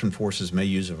Russian forces may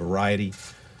use a variety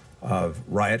of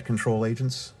riot control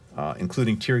agents,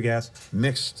 including tear gas,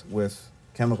 mixed with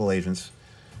chemical agents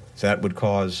that would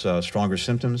cause stronger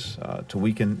symptoms, to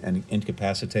weaken and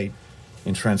incapacitate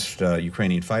entrenched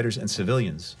Ukrainian fighters and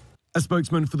civilians. A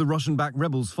spokesman for the Russian-backed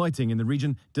rebels fighting in the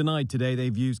region denied today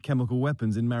they've used chemical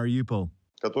weapons in Mariupol.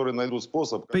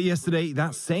 But yesterday,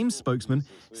 that same spokesman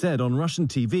said on Russian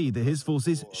TV that his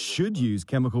forces should use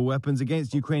chemical weapons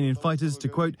against Ukrainian fighters to,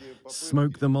 quote,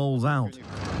 smoke the moles out.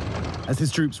 As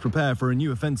his troops prepare for a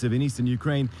new offensive in eastern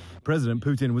Ukraine, President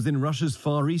Putin was in Russia's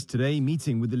Far East today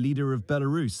meeting with the leader of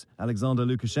Belarus, Alexander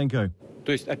Lukashenko.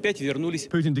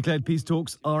 Putin declared peace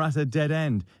talks are at a dead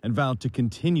end and vowed to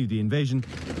continue the invasion,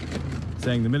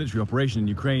 saying the military operation in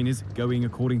Ukraine is going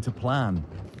according to plan.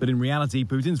 But in reality,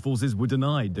 Putin's forces were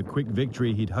denied the quick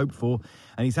victory he'd hoped for,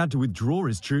 and he's had to withdraw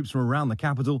his troops from around the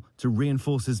capital to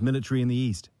reinforce his military in the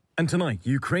east. And tonight,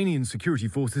 Ukrainian security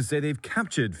forces say they've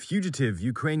captured fugitive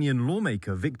Ukrainian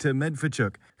lawmaker Viktor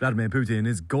Medvedchuk. Vladimir Putin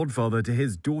is godfather to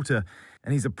his daughter,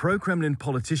 and he's a pro-Kremlin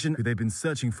politician who they've been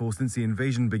searching for since the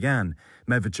invasion began.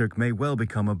 Medvedchuk may well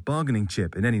become a bargaining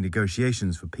chip in any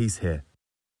negotiations for peace here.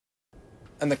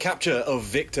 And the capture of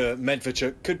Viktor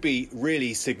Medvedchuk could be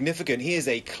really significant. He is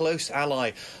a close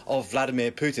ally of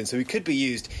Vladimir Putin, so he could be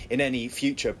used in any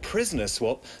future prisoner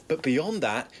swap. But beyond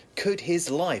that, could his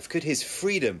life, could his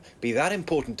freedom be that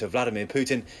important to Vladimir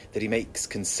Putin that he makes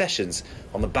concessions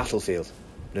on the battlefield?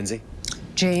 Lindsay?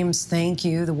 James, thank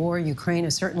you. The war in Ukraine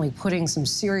is certainly putting some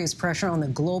serious pressure on the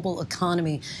global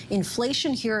economy.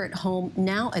 Inflation here at home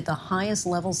now at the highest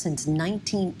level since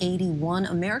 1981.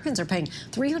 Americans are paying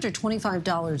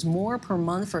 $325 more per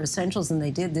month for essentials than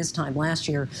they did this time last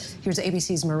year. Here's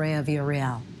ABC's Maria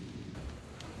Villarreal.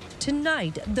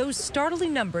 Tonight, those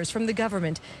startling numbers from the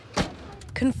government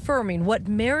confirming what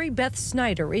Mary Beth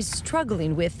Snyder is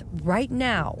struggling with right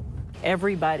now.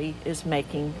 Everybody is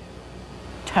making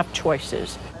tough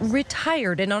choices.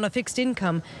 Retired and on a fixed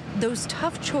income, those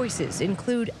tough choices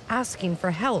include asking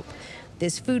for help.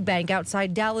 This food bank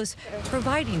outside Dallas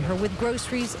providing her with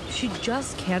groceries she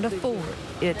just can't afford.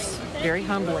 It's very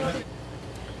humbling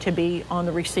to be on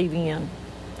the receiving end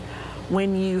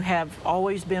when you have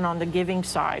always been on the giving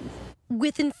side.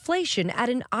 With inflation at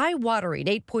an eye-watering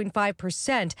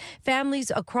 8.5%, families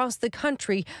across the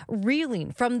country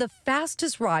reeling from the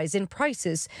fastest rise in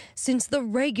prices since the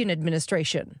Reagan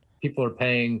administration. People are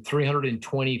paying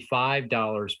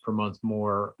 $325 per month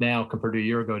more now compared to a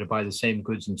year ago to buy the same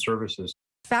goods and services.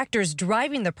 Factors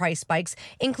driving the price spikes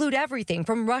include everything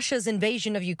from Russia's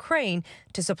invasion of Ukraine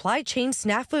to supply chain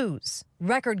snafus.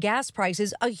 Record gas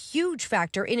prices, a huge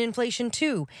factor in inflation,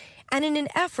 too. And in an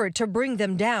effort to bring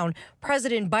them down,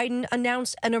 President Biden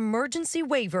announced an emergency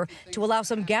waiver to allow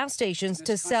some gas stations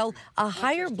to sell a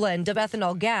higher blend of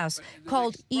ethanol gas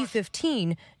called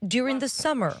E15 during the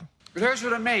summer. But here's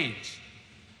what it means.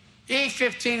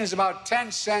 E15 is about 10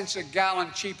 cents a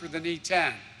gallon cheaper than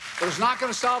E10. But it's not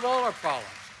going to solve all our problems,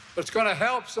 but it's going to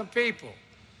help some people.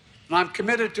 And I'm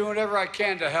committed to whatever I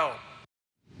can to help.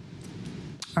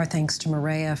 Our thanks to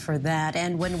Maria for that.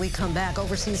 And when we come back,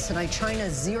 overseas tonight,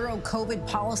 China's zero COVID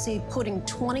policy putting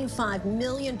 25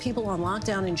 million people on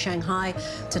lockdown in Shanghai.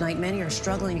 Tonight, many are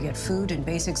struggling to get food and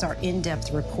basics, our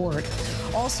in-depth report.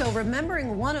 Also,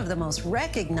 remembering one of the most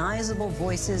recognizable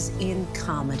voices in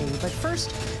comedy. But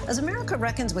first, as America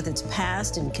reckons with its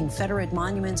past and Confederate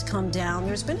monuments come down,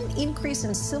 there's been an increase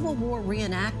in Civil War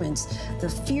reenactments. The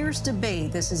fierce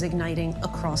debate this is igniting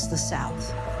across the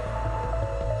South.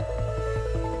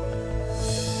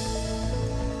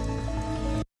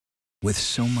 With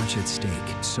so much at stake,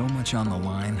 so much on the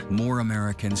line, more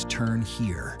Americans turn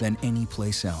here than any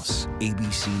place else.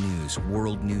 ABC News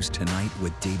World News Tonight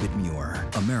with David Muir,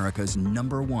 America's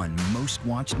 #1 most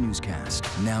watched newscast,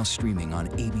 now streaming on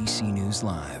ABC News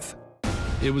Live.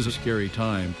 It was a scary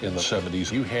time. In the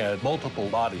 70s, you had multiple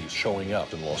bodies showing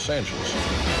up in Los Angeles.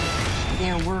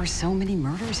 There were so many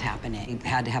murders happening. You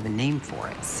had to have a name for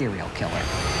it, serial killer.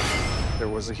 There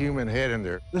was a human head in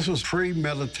there. This was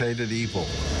premeditated evil.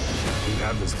 We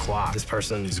have this clock. This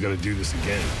person is going to do this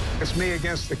again. It's me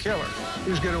against the killer.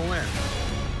 Who's going to win?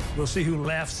 We'll see who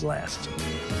laughs last.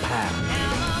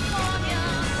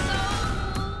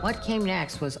 What came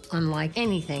next was unlike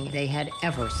anything they had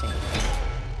ever seen.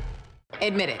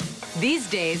 Admit it. These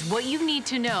days, what you need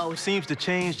to know seems to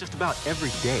change just about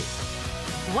every day.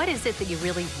 What is it that you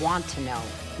really want to know,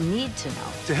 need to know?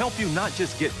 To help you not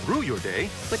just get through your day,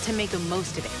 but to make the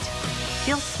most of it.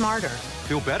 Feel smarter.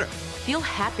 Feel better. Feel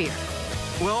happier.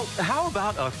 Well, how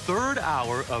about a third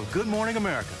hour of Good Morning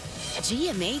America?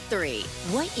 GMA 3,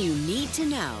 what you need to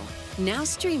know. Now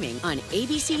streaming on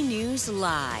ABC News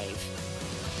Live.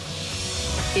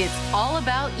 It's all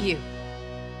about you.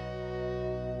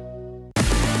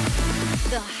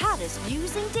 The hottest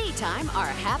views in daytime are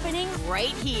happening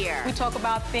right here. We talk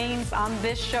about things on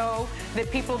this show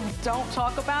that people don't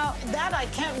talk about. That I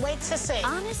can't wait to see.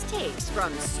 Honest takes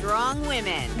from strong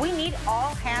women. We need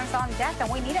all hands on deck, and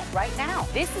we need it right now.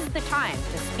 This is the time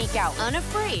to speak out.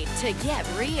 Unafraid to get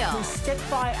real. We stick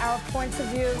by our points of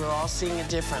view. We're all seeing it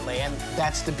differently, and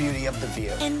that's the beauty of The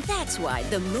View. And that's why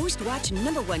the most watched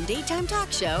 #1 daytime talk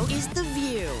show is The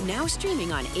View. Now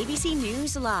streaming on ABC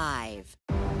News Live.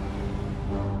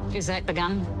 Is that the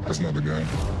gun? That's not the gun.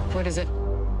 What is it?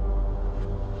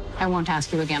 I won't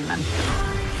ask you again then.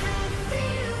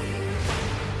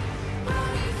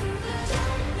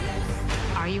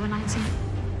 Are you a Nazi?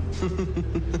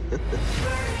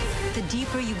 The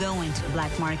deeper you go into the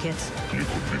black markets, you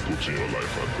could be putting your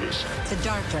life at risk. the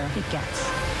darker it gets.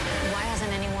 Why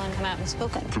hasn't anyone come out and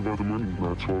spoken? It's about the money,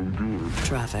 that's why we do it.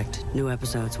 Trafficked. New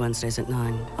episodes Wednesdays at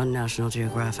 9 on National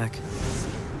Geographic.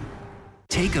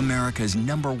 Take America's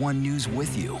 #1 news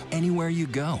with you anywhere you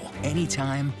go,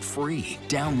 anytime, free.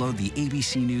 Download the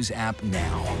ABC News app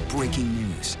now. Breaking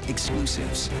news,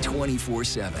 exclusives,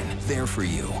 24/7. There for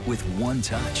you with one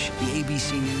touch. The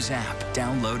ABC News app.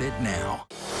 Download it now.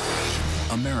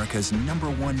 America's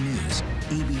 #1 news,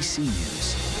 ABC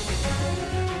News.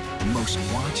 Most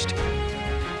watched,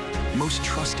 most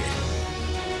trusted,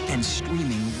 and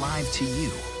streaming live to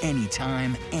you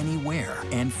anytime, anywhere,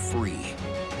 and free.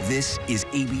 This is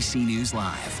ABC News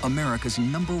Live, America's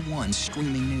 #1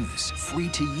 streaming news. Free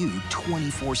to you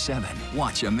 24/7.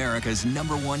 Watch America's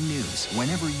 #1 news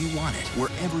whenever you want it,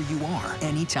 wherever you are,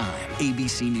 anytime.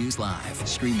 ABC News Live,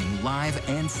 streaming live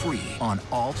and free on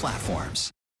all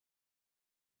platforms.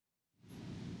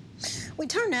 We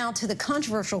turn now to the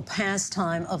controversial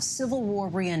pastime of Civil War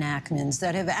reenactments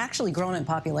that have actually grown in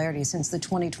popularity since the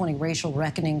 2020 racial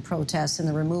reckoning protests and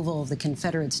the removal of the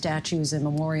Confederate statues and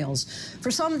memorials.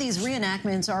 For some, these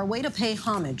reenactments are a way to pay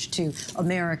homage to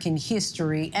American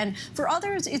history, and for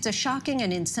others, it's a shocking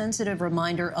and insensitive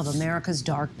reminder of America's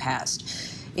dark past.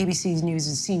 ABC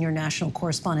News' senior national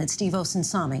correspondent Steve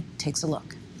Osinsami takes a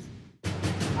look.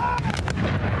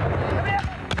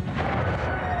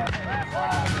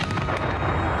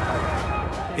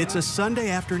 It's a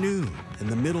Sunday afternoon in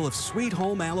the middle of Sweet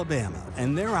Home, Alabama,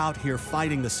 and they're out here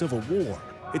fighting the Civil War.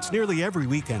 It's nearly every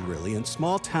weekend, really, in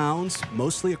small towns,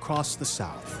 mostly across the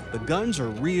South. The guns are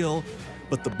real,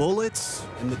 but the bullets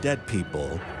and the dead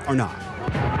people are not.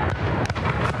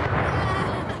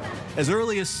 As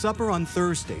early as supper on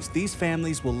Thursdays, these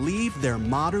families will leave their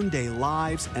modern-day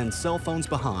lives and cell phones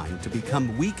behind to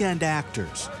become weekend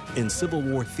actors in Civil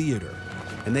War theater.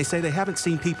 And they say they haven't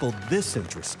seen people this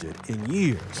interested in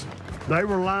years. They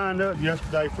were lined up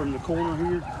yesterday from the corner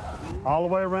here, all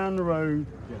the way around the road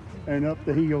and up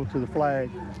the hill to the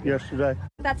flag yesterday.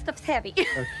 That stuff's heavy.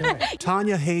 Okay.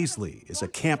 Tanya Hazley is a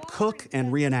camp cook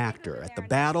and reenactor at the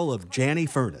Battle of Janney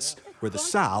Furnace, where the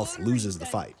South loses the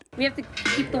fight. We have to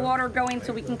keep the water going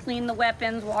so we can clean the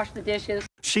weapons, wash the dishes.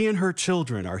 She and her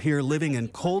children are here living in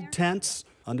cold tents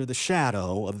under the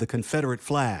shadow of the Confederate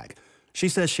flag. She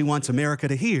says she wants America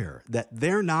to hear that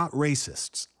they're not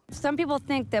racists. Some people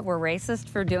think that we're racist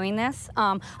for doing this.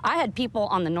 I had people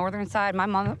on the northern side. My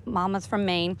mama's from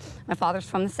Maine. My father's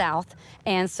from the South.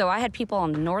 And so I had people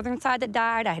on the northern side that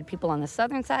died. I had people on the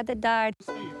southern side that died.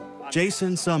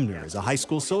 Jason Sumner is a high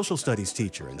school social studies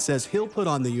teacher and says he'll put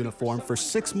on the uniform for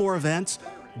 6 more events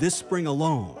this spring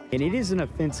alone. And it is an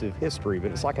offensive history,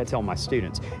 but it's like I tell my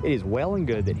students, it is well and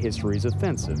good that history is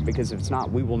offensive, because if it's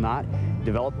not, we will not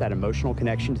develop that emotional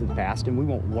connection to the past and we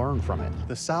won't learn from it.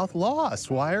 The South lost.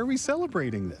 Why are we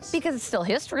celebrating this? Because it's still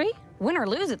history. Win or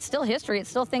lose, it's still history. It's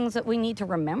still things that we need to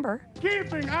remember.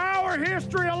 Keeping our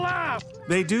history alive.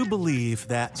 They do believe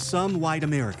that some white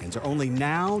Americans are only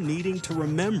now needing to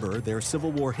remember their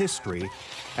Civil War history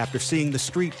after seeing the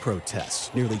street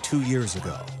protests nearly 2 years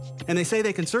ago. And they say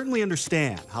they can certainly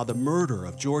understand how the murder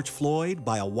of George Floyd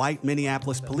by a white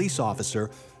Minneapolis police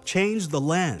officer changed the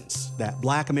lens that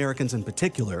black Americans in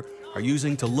particular are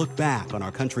using to look back on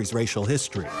our country's racial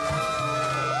history.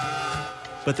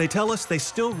 But they tell us they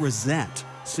still resent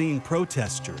seeing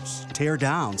protesters tear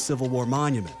down Civil War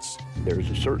monuments.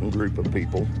 There's a certain group of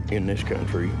people in this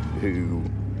country who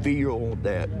feel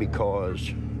that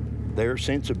because their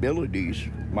sensibilities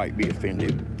might be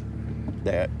offended,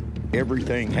 that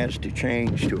everything has to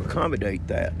change to accommodate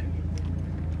that.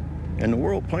 And the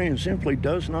world plain and simply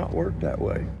does not work that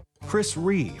way. Chris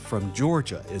Ree from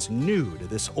Georgia is new to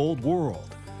this old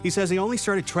world. He says he only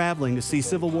started traveling to see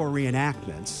Civil War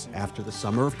reenactments after the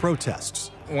summer of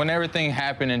protests. When everything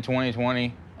happened in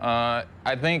 2020, I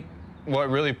think what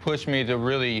really pushed me to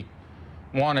really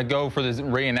want to go for the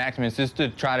reenactments is to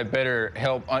try to better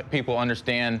help people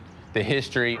understand the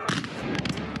history.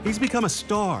 He's become a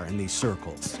star in these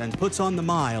circles and puts on the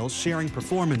miles, sharing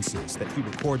performances that he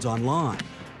records online.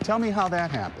 Tell me how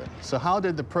that happened. So how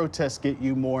did the protests get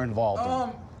you more involved in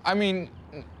it? I mean,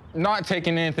 not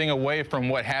taking anything away from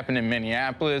what happened in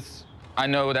Minneapolis. I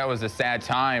know that was a sad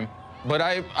time, but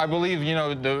I believe, you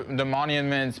know, the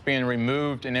monuments being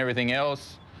removed and everything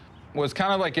else was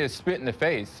kind of like a spit in the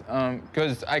face,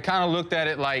 because I kind of looked at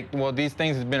it like, well, these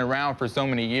things have been around for so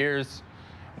many years.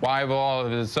 Why all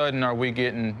of a sudden are we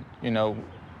getting, you know,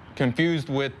 confused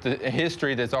with the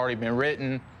history that's already been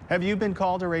written? Have you been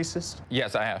called a racist?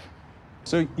 Yes, I have.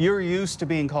 So you're used to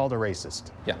being called a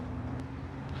racist? Yeah.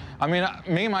 I mean,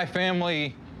 me and my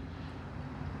family,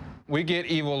 we get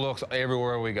evil looks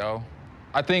everywhere we go.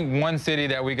 I think one city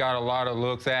that we got a lot of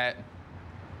looks at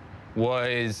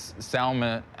was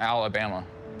Selma, Alabama.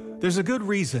 There's a good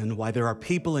reason why there are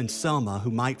people in Selma who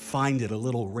might find it a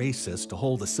little racist to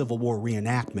hold a Civil War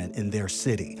reenactment in their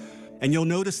city. And you'll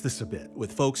notice this a bit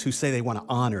with folks who say they want to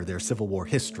honor their Civil War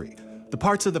history, the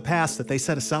parts of the past that they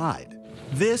set aside.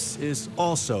 This is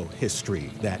also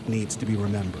history that needs to be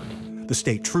remembered. The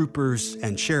state troopers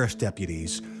and sheriff's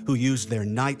deputies who used their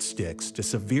nightsticks to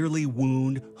severely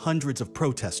wound hundreds of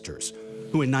protesters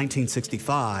who in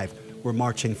 1965 were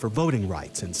marching for voting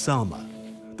rights in Selma.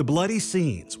 The bloody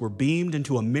scenes were beamed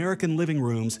into American living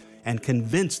rooms and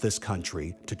convinced this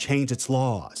country to change its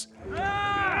laws.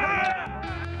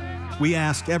 We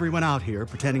asked everyone out here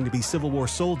pretending to be Civil War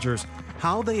soldiers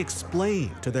how they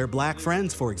explain to their black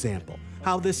friends, for example,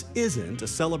 how this isn't a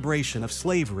celebration of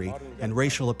slavery and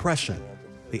racial oppression.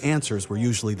 The answers were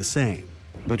usually the same.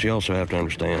 But you also have to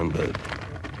understand that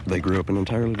they grew up in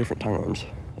entirely different times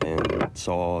and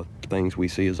saw things we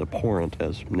see as abhorrent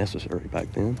as necessary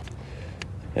back then.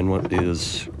 And what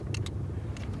is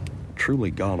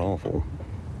truly god-awful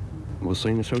was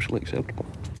seen as socially acceptable.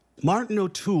 Martin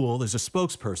O'Toole is a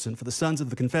spokesperson for the Sons of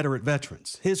the Confederate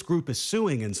Veterans. His group is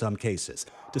suing in some cases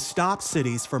to stop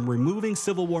cities from removing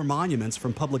Civil War monuments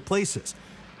from public places.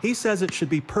 He says it should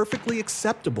be perfectly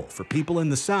acceptable for people in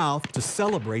the South to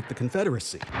celebrate the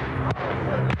Confederacy.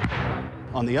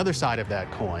 On the other side of that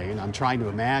coin, I'm trying to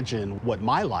imagine what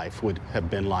my life would have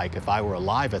been like if I were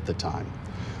alive at the time.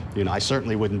 You know, I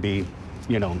certainly wouldn't be,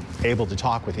 you know, able to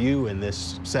talk with you in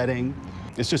this setting.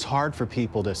 It's just hard for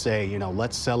people to say, you know,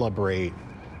 let's celebrate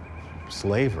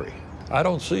slavery. I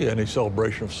don't see any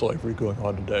celebration of slavery going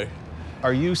on today.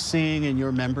 Are you seeing in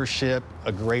your membership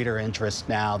a greater interest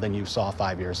now than you saw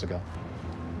 5 years ago?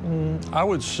 I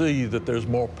would see that there's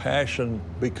more passion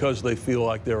because they feel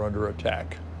like they're under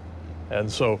attack.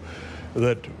 And so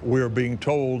that we're being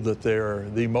told that they're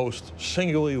the most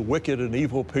singularly wicked and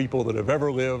evil people that have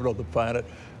ever lived on the planet.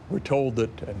 We're told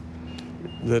that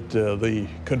the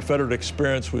Confederate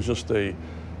experience was just a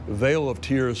veil of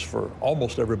tears for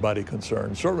almost everybody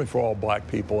concerned, certainly for all black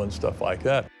people and stuff like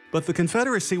that. But the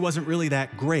Confederacy wasn't really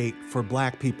that great for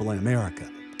black people in America.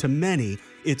 To many,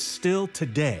 it's still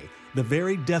today the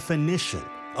very definition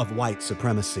of white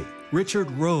supremacy.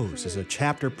 Richard Rose is a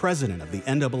chapter president of the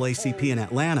NAACP in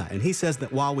Atlanta, and he says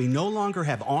that while we no longer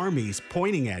have armies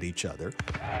pointing at each other,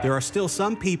 there are still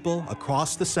some people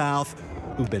across the South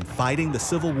who've been fighting the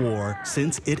Civil War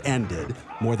since it ended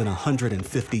more than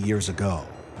 150 years ago.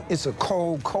 It's a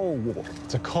cold, cold war.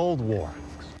 It's a cold war.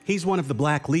 He's one of the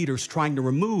black leaders trying to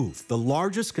remove the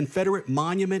largest Confederate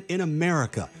monument in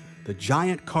America, the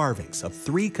giant carvings of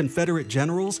 3 Confederate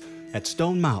generals at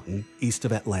Stone Mountain, east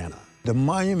of Atlanta. The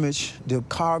monuments, the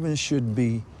carvings should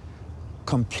be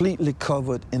completely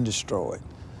covered and destroyed.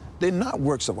 They're not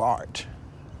works of art,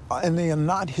 and they are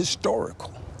not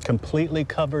historical. Completely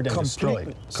covered and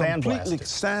destroyed. Sandblasted. Completely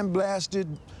sandblasted,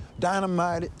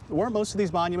 dynamited. Weren't most of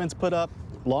these monuments put up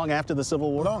long after the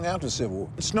Civil War? Long after the Civil War.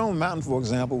 Stone Mountain, for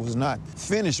example, was not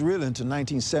finished really until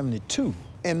 1972,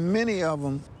 and many of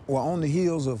them were on the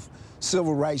heels of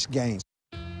civil rights gains.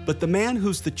 But the man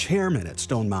who's the chairman at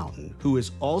Stone Mountain, who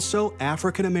is also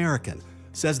African-American,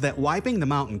 says that wiping the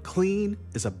mountain clean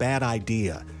is a bad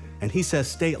idea, and he says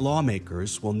state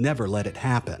lawmakers will never let it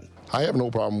happen. I have no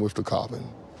problem with the carving.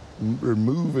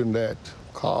 Removing that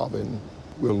carving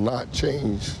will not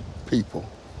change people.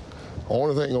 The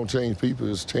only thing gonna change people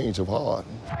is change of heart.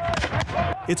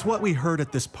 It's what we heard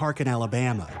at this park in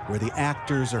Alabama, where the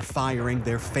actors are firing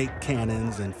their fake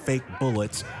cannons and fake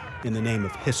bullets in the name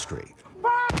of history.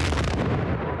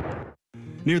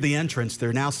 Near the entrance,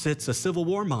 there now sits a Civil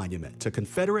War monument to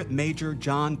Confederate Major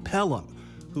John Pelham,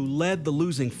 who led the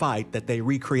losing fight that they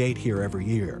recreate here every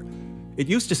year. It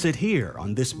used to sit here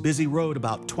on this busy road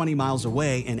about 20 miles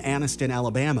away in Anniston,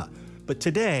 Alabama. But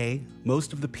today,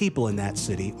 most of the people in that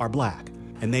city are black,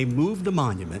 and they moved the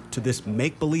monument to this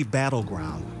make-believe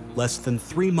battleground less than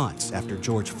 3 months after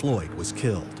George Floyd was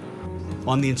killed.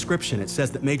 On the inscription, it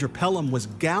says that Major Pelham was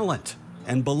gallant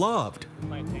and beloved.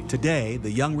 Today,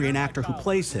 the young reenactor who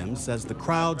plays him says the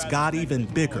crowds got even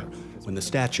bigger when the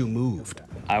statue moved.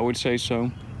 I would say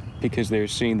so, because they're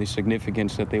seeing the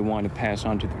significance that they want to pass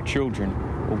on to their children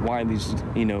of why these,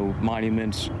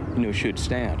 monuments, should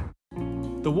stand.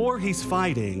 The war he's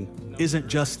fighting isn't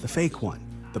just the fake one.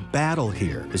 The battle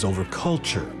here is over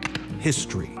culture,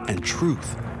 history, and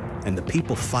truth. And the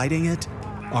people fighting it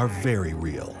are very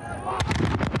real.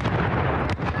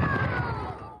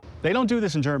 They don't do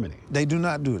this in Germany. They do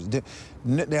not do it.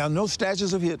 There are no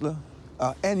statues of Hitler,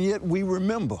 and yet we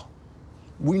remember.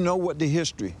 We know what the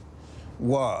history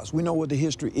was. We know what the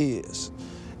history is.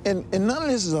 And none of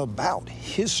this is about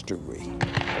history.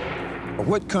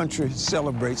 What country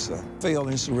celebrates a failed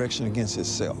insurrection against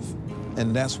itself?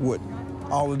 And that's what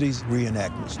all of these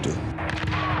reenactments do.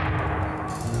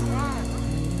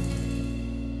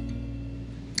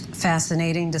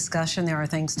 Fascinating discussion there. Our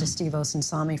thanks to Steve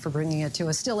Osunsami for bringing it to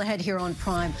us. Still ahead here on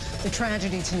Prime, the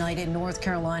tragedy tonight in North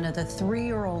Carolina. The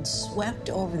 3-year-old swept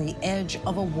over the edge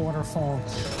of a waterfall.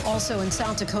 Also in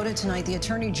South Dakota tonight, the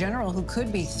Attorney General who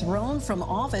could be thrown from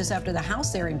office after the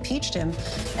House there impeached him,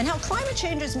 and how climate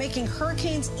change is making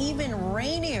hurricanes even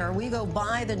rainier. We go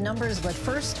by the numbers, but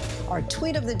first, our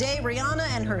tweet of the day, Rihanna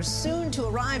and her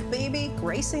soon-to-arrive baby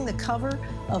gracing the cover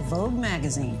of Vogue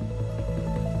magazine.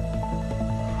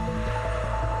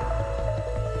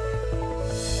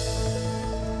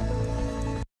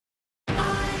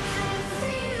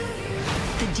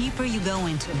 The deeper you go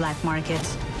into black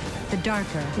markets, the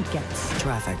darker it gets.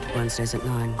 Trafficked, Wednesdays at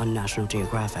 9 on National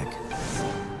Geographic.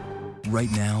 Right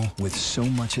now, with so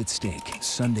much at stake,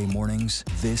 Sunday mornings,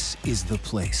 this is the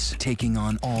place. Taking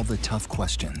on all the tough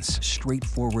questions.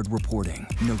 Straightforward reporting.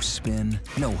 No spin,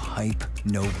 no hype,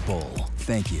 no bull.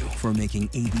 Thank you for making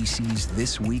ABC's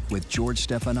This Week with George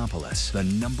Stephanopoulos the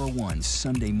 #1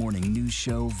 Sunday morning news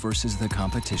show versus the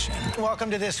competition.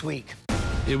 Welcome to This Week.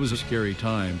 It was a scary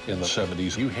time. In the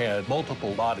 70s, you had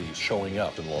multiple bodies showing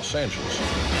up in Los Angeles.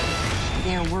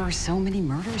 There were so many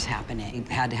murders happening. You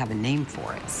had to have a name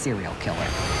for it, serial killer.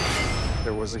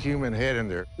 There was a human head in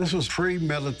there. This was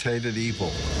premeditated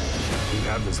evil. We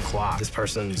have this clock. This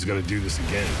person is going to do this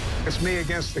again. It's me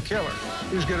against the killer.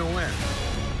 Who's going to win?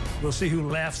 We'll see who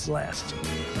laughs last.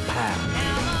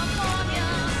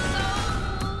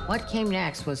 What came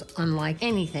next was unlike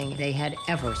anything they had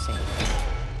ever seen.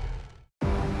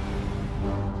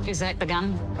 Is that the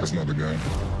gun? That's not the gun.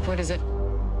 What is it?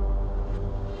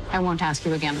 I won't ask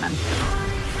you again then.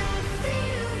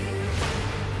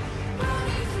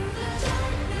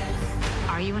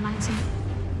 Are you a Nazi?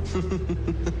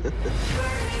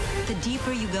 The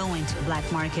deeper you go into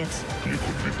black markets, You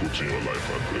put people to your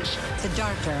life like this. the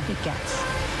darker it gets.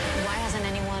 Why hasn't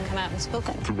anyone come out and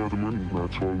spoken? It's about the money.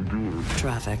 That's why we do it.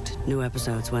 Trafficked, new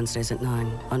episodes Wednesdays at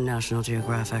 9 on National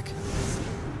Geographic.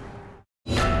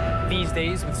 These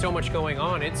days, with so much going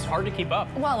on, it's hard to keep up.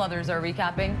 While others are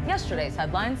recapping yesterday's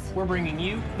headlines, We're bringing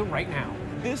you the right now.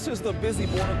 This is the busy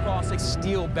border crossing.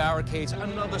 Steel barricades,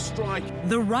 another strike.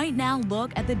 the right now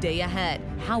look at the day ahead,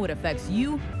 how it affects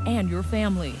you and your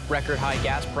family. Record high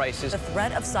gas prices. The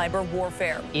threat of cyber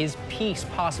warfare. Is peace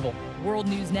possible? World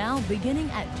News Now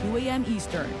beginning at 2 a.m.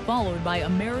 Eastern, followed by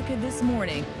America This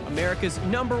Morning, America's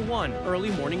 #1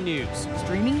 early morning news.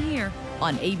 streaming here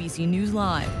on ABC News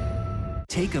Live.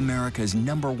 Take America's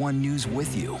 #1 news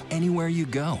with you anywhere you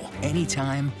go,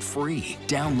 anytime, free.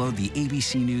 Download the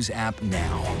ABC News app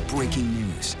now. Breaking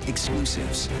news,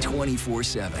 exclusives,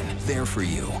 24/7. There for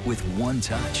you with one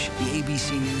touch. The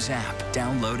ABC News app.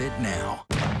 Download it now.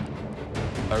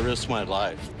 I risked my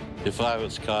life. If I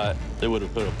was caught, they would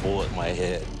have put a bullet in my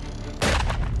head.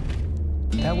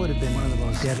 That would have been one of the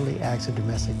most deadly acts of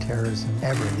domestic terrorism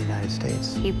ever in the United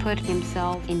States. He put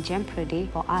himself in jeopardy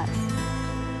for us.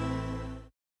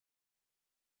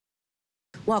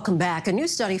 Welcome back. A new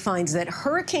study finds that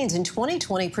hurricanes in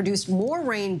 2020 produced more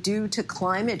rain due to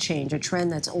climate change, a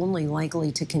trend that's only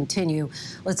likely to continue.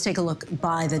 Let's take a look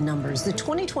by the numbers. The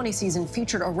 2020 season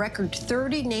featured a record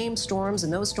 30 named storms,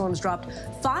 and those storms dropped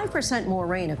 5% more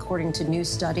rain, according to a new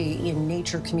study in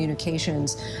Nature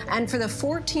Communications. And for the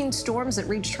 14 storms that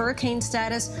reached hurricane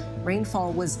status,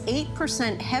 rainfall was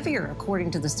 8% heavier,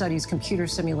 according to the study's computer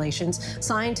simulations.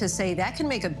 Scientists say that can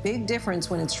make a big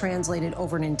difference when it's translated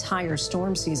over an entire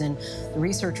storm season. The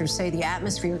researchers say the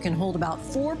atmosphere can hold about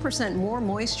 4% more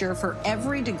moisture for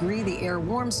every degree the air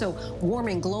warms. So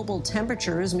warming global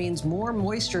temperatures means more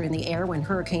moisture in the air when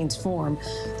hurricanes form.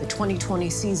 The 2020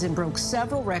 season broke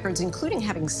several records, including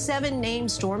having 7 named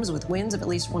storms with winds of at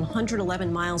least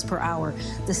 111 miles per hour.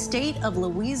 The state of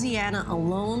Louisiana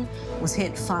alone was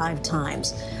hit 5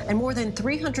 times. And more than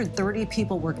 330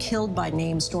 people were killed by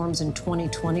named storms in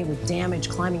 2020, with damage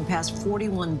climbing past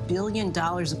 $41 billion,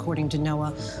 according to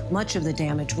NOAA. Much of the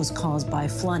damage was caused by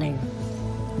flooding.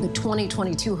 The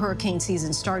 2022 hurricane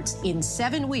season starts in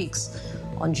 7 weeks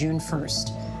on June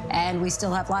 1st. And we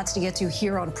still have lots to get to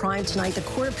here on Prime tonight. The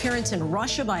court appearance in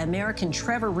Russia by American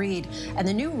Trevor Reed and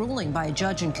the new ruling by a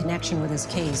judge in connection with his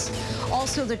case.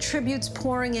 Also, the tributes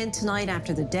pouring in tonight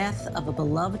after the death of a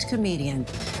beloved comedian.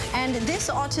 And this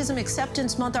Autism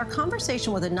Acceptance Month, our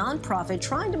conversation with a nonprofit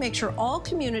trying to make sure all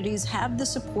communities have the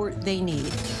support they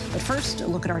need. But first, a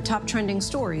look at our top trending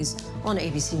stories on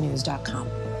abcnews.com.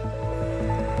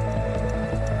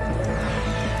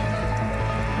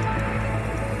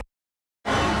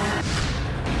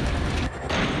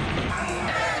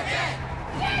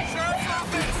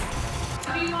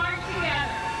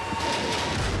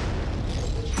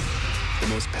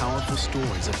 Powerful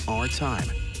stories of our time,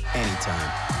 anytime.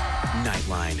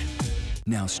 Nightline.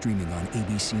 Now streaming on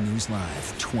ABC News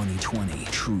Live 2020.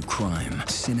 True crime,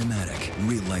 cinematic,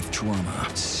 real-life drama,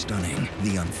 stunning,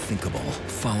 the unthinkable.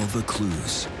 Follow the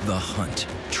clues, the hunt.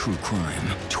 True crime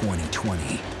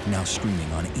 2020. Now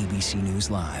streaming on ABC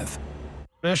News Live.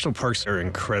 National parks are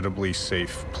incredibly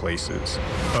safe places.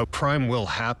 A crime will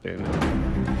happen.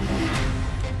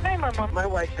 My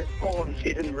wife had fallen.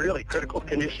 She's in really critical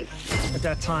condition. At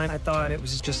that time, I thought it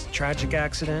was just a tragic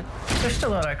accident. There's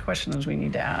still a lot of questions we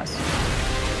need to ask.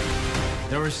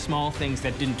 There were small things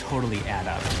that didn't totally add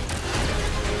up.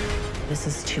 This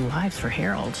is 2 lives for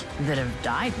Harold that have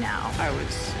died now. I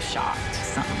was shocked.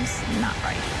 Something's not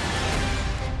right.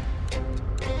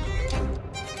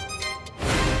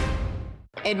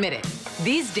 Admit it.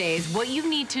 These days, what you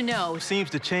need to know seems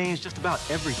to change just about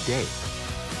every day.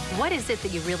 What is it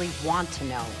that you really want to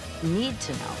know, need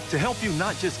to know? To help you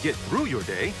not just get through your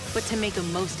day, but to make the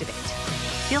most of it.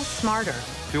 Feel smarter.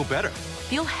 Feel better.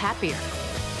 Feel happier.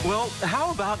 Well, how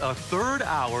about a 3rd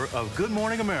hour of Good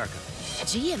Morning America?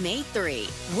 GMA 3,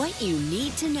 what you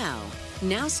need to know.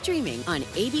 Now streaming on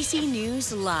ABC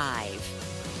News Live.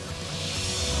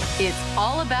 It's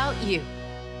all about you.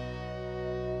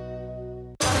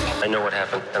 I know what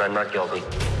happened, and I'm not guilty.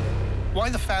 Why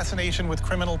the fascination with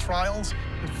criminal trials?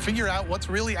 Figure out what's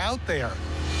really out there.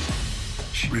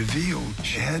 She revealed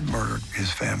she had murdered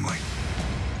his family.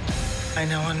 I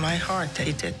know in my heart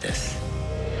they did this.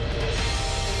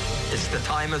 It's the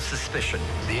time of suspicion.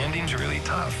 The ending's really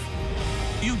tough.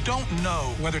 You don't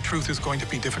know whether truth is going to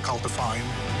be difficult to find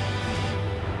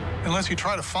unless you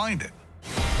try to find it.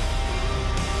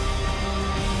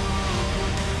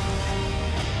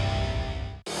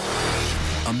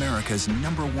 America's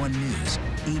 #1 news,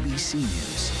 ABC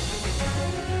News.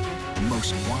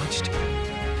 Most watched,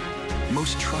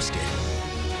 most trusted,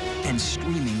 and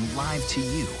streaming live to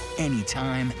you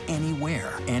anytime,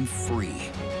 anywhere, and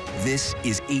free. This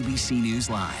is ABC News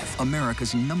Live,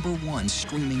 America's #1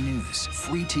 streaming news,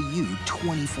 free to you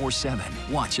 24/7.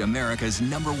 Watch America's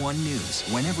 #1 news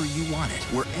whenever you want it,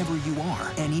 wherever you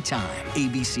are, anytime.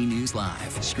 ABC News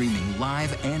Live, streaming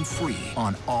live and free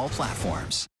on all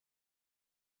platforms.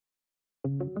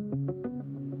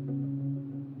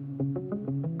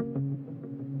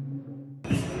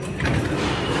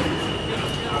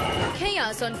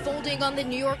 Chaos unfolding on the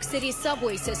New York City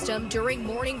subway system during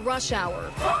morning rush hour.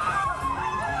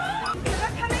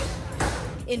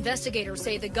 Investigators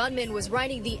say the gunman was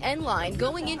riding the N line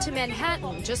going into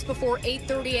Manhattan just before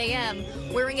 8:30 a.m.,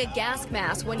 wearing a gas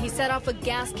mask when he set off a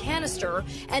gas canister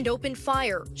and opened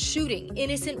fire, shooting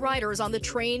innocent riders on the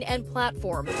train and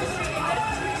platform.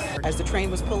 As the train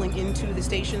was pulling into the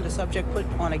station, the subject put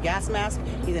on a gas mask.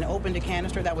 He then opened a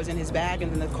canister that was in his bag,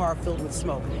 and then the car filled with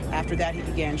smoke. After that, he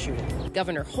began shooting.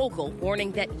 Governor Hochul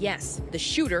warning that, yes, the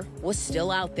shooter was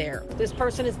still out there. This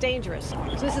person is dangerous.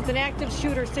 So this is an active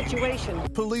shooter situation.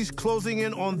 Police closing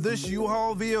in on this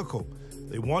U-Haul vehicle.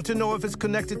 They want to know if it's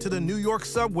connected to the New York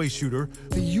subway shooter.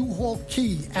 The U-Haul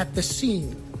key at the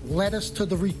scene led us to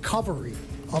the recovery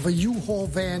of a U-Haul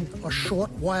van a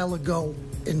short while ago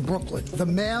in Brooklyn. The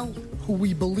male, who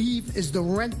we believe is the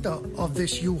renter of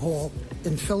this U-Haul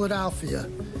in Philadelphia,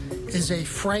 is a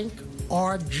Frank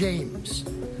R. James,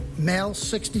 male,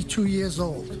 62 years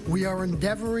old. We are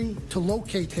endeavoring to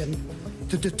locate him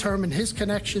to determine his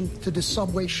connection to the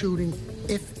subway shooting,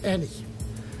 if any.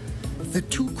 The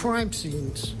 2 crime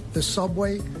scenes, the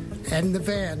subway and the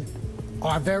van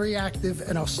are very active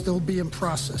and are still being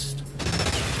processed.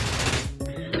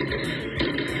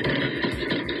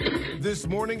 This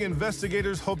morning,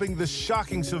 investigators hoping the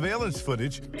shocking surveillance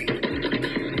footage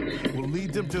will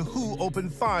lead them to who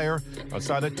opened fire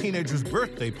outside a teenager's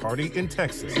birthday party in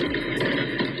Texas.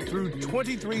 Through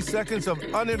 23 seconds of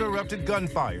uninterrupted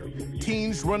gunfire,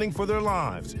 teens running for their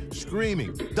lives,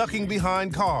 screaming, ducking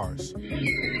behind cars,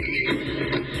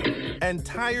 and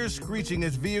tires screeching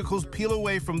as vehicles peel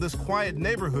away from this quiet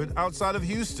neighborhood outside of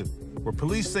Houston, where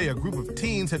police say a group of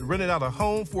teens had rented out a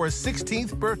home for a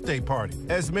 16th birthday party.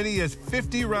 As many as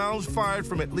 50 rounds fired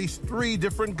from at least 3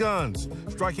 different guns,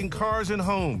 striking cars and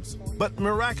homes, but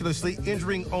miraculously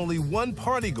injuring only one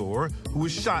partygoer who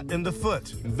was shot in the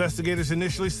foot. Investigators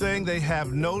initially saying they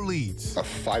have no leads. A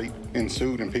fight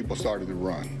ensued and people started to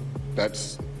run.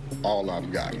 That's all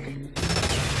I've gotten.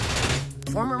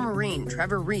 Former Marine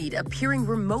Trevor Reed appearing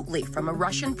remotely from a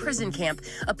Russian prison camp,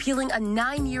 appealing a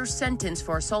 9-year sentence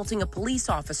for assaulting a police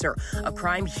officer, a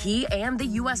crime he and the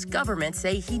U.S. government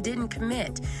say he didn't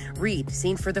commit. Reed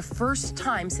seen for the first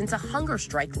time since a hunger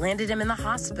strike landed him in the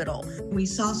hospital. We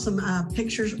saw some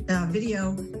pictures,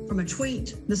 video from a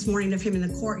tweet this morning of him in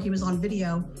the court. He was on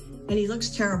video, and he looks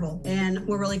terrible. And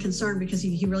we're really concerned because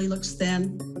he really looks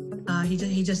thin.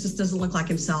 He just doesn't look like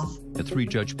himself. The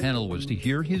 3-judge panel was to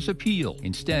hear his appeal.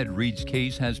 Instead, Reed's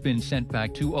case has been sent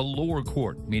back to a lower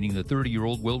court, meaning the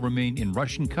 30-year-old will remain in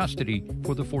Russian custody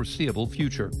for the foreseeable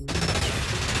future.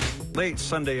 Late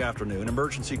Sunday afternoon,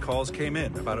 emergency calls came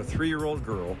in about a 3-year-old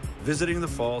girl visiting the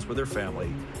falls with her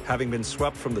family, having been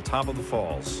swept from the top of the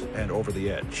falls and over the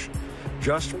edge.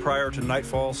 Just prior to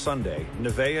nightfall Sunday,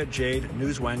 Nevaeh Jade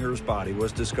Newswanger's body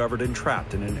was discovered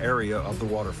entrapped in an area of the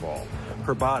waterfall.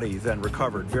 Her body then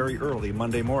recovered very early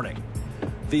Monday morning.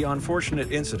 The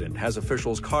unfortunate incident has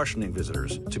officials cautioning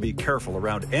visitors to be careful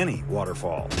around any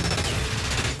waterfall.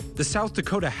 The South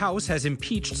Dakota House has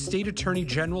impeached State Attorney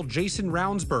General Jason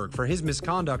Ravnsborg for his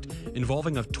misconduct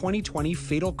involving a 2020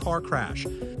 fatal car crash.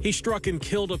 He struck and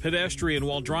killed a pedestrian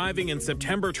while driving in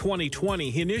September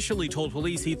 2020. He initially told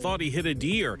police he thought he hit a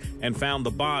deer and found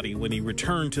the body when he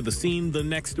returned to the scene the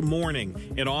next morning.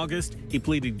 In August, he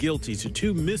pleaded guilty to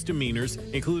 2 misdemeanors,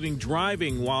 including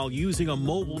driving while using a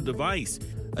mobile device.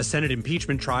 A Senate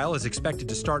impeachment trial is expected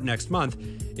to start next month.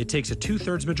 It takes a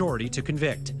 2/3 majority to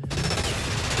convict.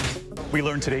 We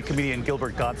learned today comedian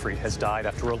Gilbert Gottfried has died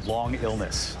after a long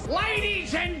illness.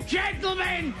 Ladies and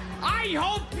gentlemen, I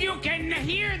hope you can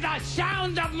hear the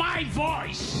sound of my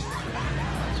voice.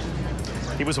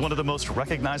 He was one of the most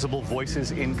recognizable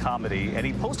voices in comedy, and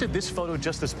he posted this photo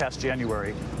just this past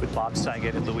January with Bob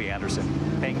Saget and Louis Anderson,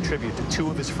 paying tribute to 2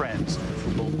 of his friends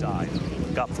who both died.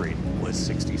 Gottfried was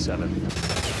 67.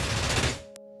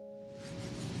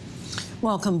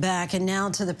 Welcome back. And now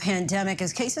to the pandemic.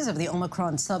 As cases of the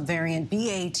Omicron subvariant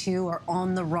BA2 are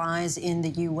on the rise in the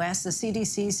U.S., the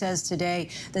CDC says today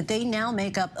that they now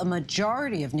make up a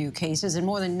majority of new cases and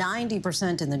more than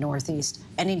 90% in the Northeast.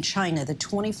 And in China, the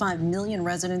 25 million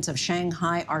residents of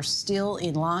Shanghai are still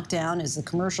in lockdown as the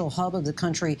commercial hub of the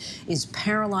country is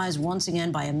paralyzed once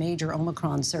again by a major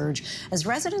Omicron surge. As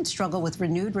residents struggle with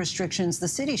renewed restrictions, the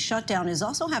city's shutdown is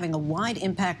also having a wide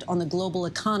impact on the global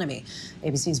economy.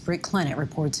 ABC's Britt Clennett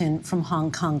reports in from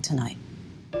Hong Kong tonight.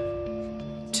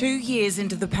 2 years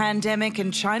into the pandemic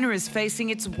and China is facing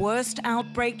its worst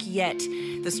outbreak yet.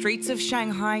 The streets of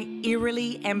Shanghai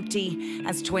eerily empty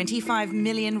as 25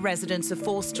 million residents are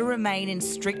forced to remain in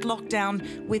strict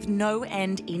lockdown with no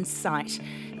end in sight.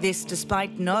 This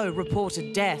despite no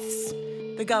reported deaths.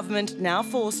 The government now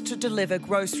forced to deliver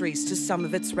groceries to some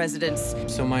of its residents.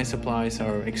 So my supplies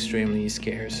are extremely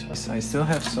scarce. I still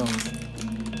have some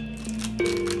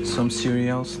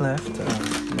cereals left,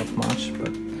 not much,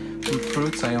 but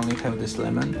fruits I only have this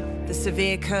lemon. The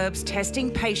severe curbs testing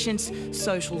patients'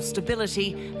 social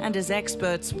stability and, as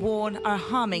experts warn, are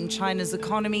harming China's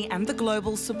economy and the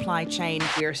global supply chain.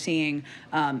 We are seeing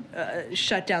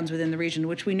shutdowns within the region,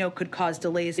 which we know could cause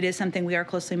delays. It is something we are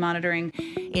closely monitoring.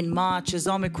 In March, as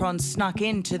Omicron snuck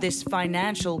into this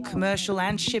financial, commercial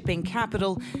and shipping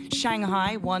capital,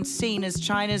 Shanghai, once seen as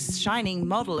China's shining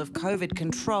model of COVID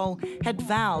control, had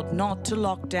vowed not to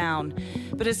lock down.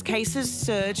 But as cases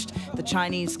surged, the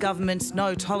Chinese government's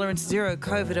no-tolerance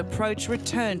zero-COVID approach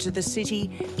returned to the city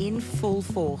in full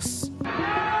force.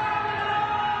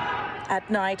 At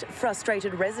night,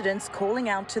 frustrated residents calling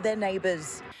out to their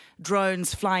neighbours.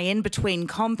 Drones fly in between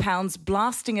compounds,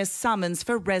 blasting a summons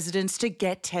for residents to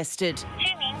get tested.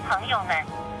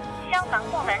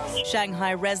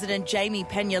 Shanghai resident Jamie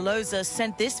Peñalosa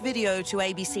sent this video to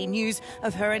ABC News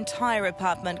of her entire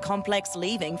apartment complex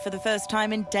leaving for the first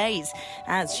time in days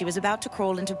as she was about to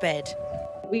crawl into bed.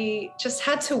 We just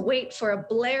had to wait for a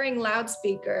blaring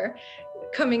loudspeaker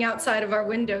coming outside of our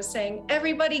window saying,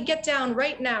 "Everybody get down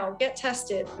right now, get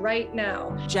tested right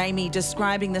now." Jamie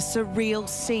describing the surreal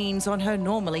scenes on her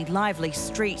normally lively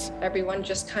street. Everyone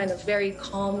just kind of very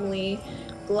calmly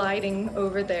gliding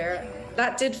over there.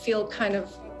 That did feel kind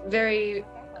of very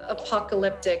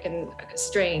apocalyptic and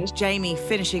strange. Jamie,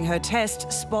 finishing her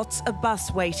test, spots a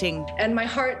bus waiting. And my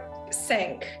heart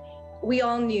sank. We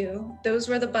all knew those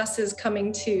were the buses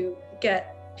coming to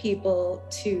get people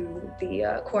to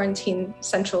the quarantine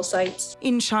central sites.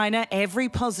 In China, every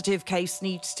positive case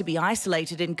needs to be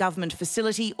isolated in government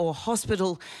facility or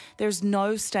hospital. There's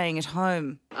no staying at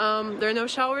home. There are no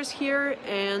showers here,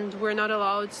 and we're not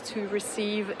allowed to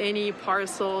receive any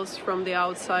parcels from the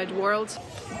outside world.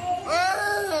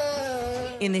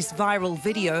 In this viral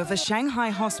video of a Shanghai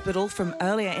hospital from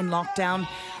earlier in lockdown,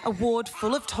 a ward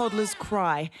full of toddlers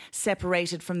cry,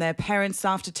 separated from their parents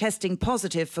after testing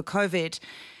positive for COVID.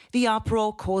 The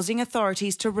uproar causing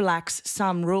authorities to relax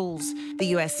some rules. The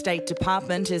US State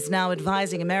Department is now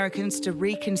advising Americans to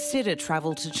reconsider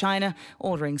travel to China,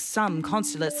 ordering some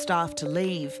consulate staff to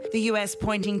leave. The US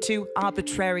pointing to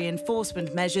arbitrary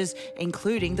enforcement measures,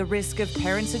 including the risk of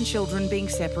parents and children being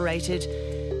separated.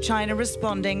 China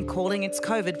responding, calling its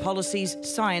COVID policies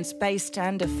science-based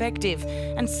and effective,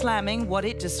 and slamming what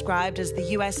it described as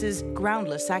the US's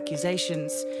groundless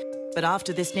accusations. But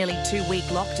after this nearly 2-week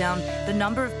lockdown, the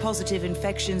number of positive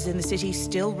infections in the city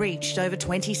still reached over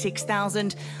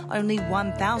 26,000, only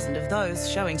 1,000 of those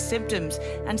showing symptoms,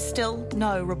 and still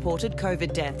no reported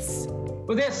COVID deaths.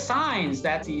 Well, there's signs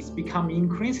that it's becoming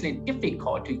increasingly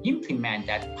difficult to implement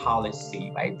that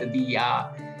policy, right? The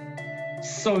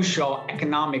social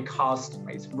economic cost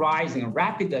is rising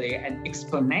rapidly and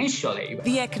exponentially.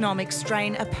 The economic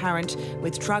strain apparent,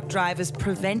 with truck drivers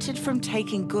prevented from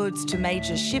taking goods to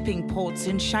major shipping ports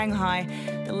in Shanghai,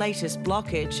 the latest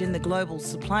blockage in the global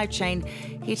supply chain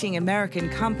hitting American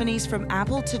companies from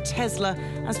Apple to Tesla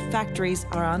as factories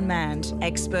are unmanned.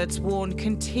 Experts warn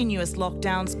continuous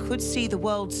lockdowns could see the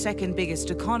world's second biggest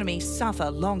economy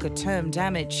suffer longer-term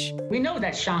damage. We know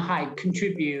that Shanghai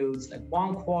contributes like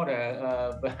 1/4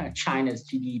 of China's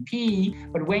GDP,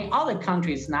 but when other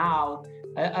countries now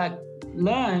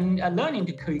learning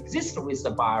to coexist with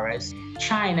the virus,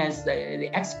 China's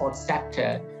the export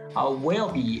sector will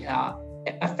be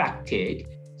affected.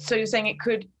 So you're saying it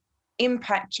could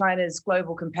impact China's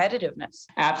global competitiveness?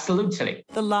 Absolutely.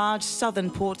 The large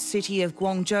southern port city of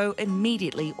Guangzhou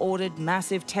immediately ordered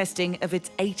massive testing of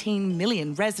its 18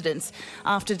 million residents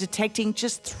after detecting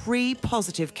just 3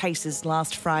 positive cases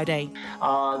last Friday.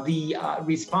 The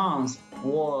response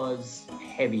was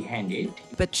heavy-handed.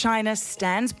 But China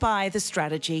stands by the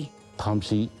strategy.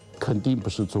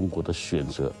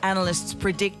 Analysts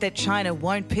predict that China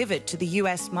won't pivot to the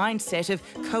US mindset of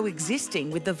coexisting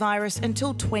with the virus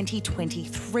until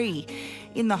 2023,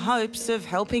 in the hopes of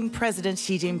helping President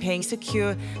Xi Jinping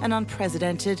secure an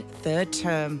unprecedented third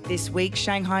term. This week,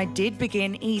 Shanghai did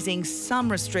begin easing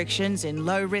some restrictions in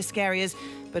low-risk areas,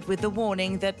 but with the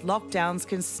warning that lockdowns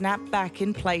can snap back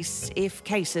in place if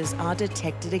cases are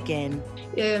detected again.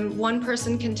 One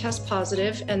person can test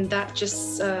positive, and that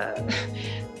just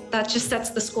sets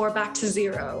the score back to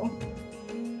 0.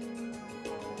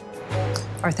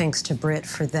 Our thanks to Britt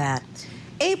for that.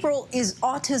 April is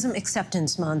Autism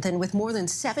Acceptance Month, and with more than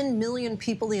 7 million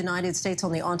people in the United States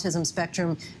on the autism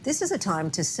spectrum, this is a time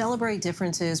to celebrate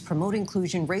differences, promote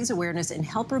inclusion, raise awareness, and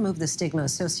help remove the stigma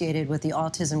associated with the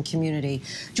autism community.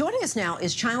 Joining us now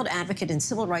is child advocate and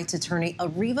civil rights attorney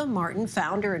Ariva Martin,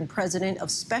 founder and president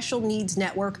of Special Needs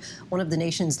Network, one of the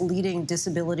nation's leading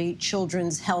disability,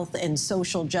 children's health, and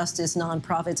social justice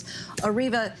nonprofits.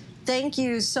 Ariva, thank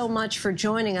you so much for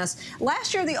joining us.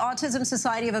 Last year, the Autism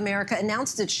Society of America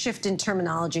announced its shift in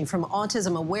terminology from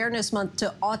Autism Awareness Month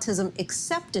to Autism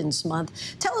Acceptance Month.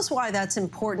 Tell us why that's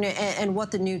important and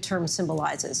what the new term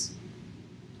symbolizes.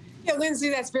 Yeah, Lindsay,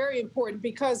 that's very important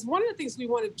because one of the things we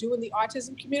want to do in the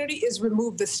autism community is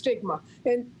remove the stigma.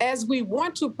 And as we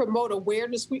want to promote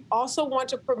awareness, we also want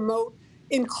to promote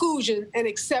inclusion and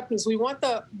acceptance. We want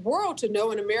the world to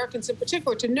know, and Americans in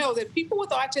particular, to know that people with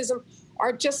autism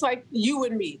are just like you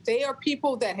and me. They are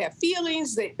people that have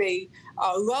feelings. They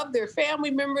love their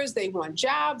family members. They want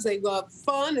jobs. They love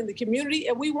fun in the community.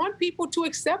 And we want people to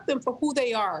accept them for who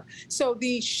they are. So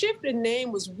the shift in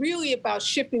name was really about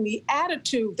shifting the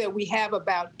attitude that we have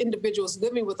about individuals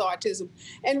living with autism,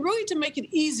 and really to make it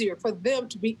easier for them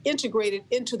to be integrated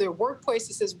into their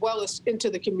workplaces as well as into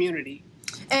the community.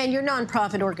 And your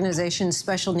nonprofit organization,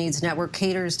 Special Needs Network,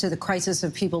 caters to the crisis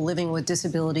of people living with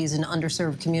disabilities in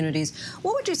underserved communities.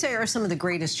 What would you say are some of the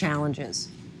greatest challenges?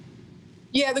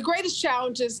 Yeah, the greatest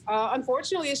challenges,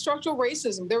 unfortunately, is structural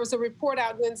racism. There was a report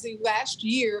out, Lindsay, last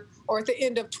year or at the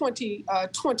end of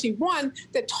 2021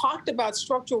 that talked about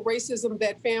structural racism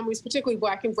that families, particularly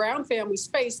Black and brown families,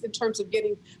 face in terms of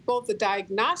getting both the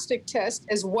diagnostic test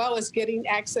as well as getting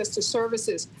access to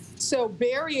services. So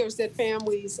barriers that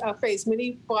families face,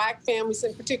 many Black families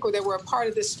in particular that were a part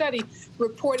of this study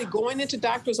reported going into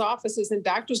doctors' offices and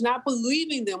doctors not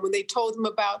believing them when they told them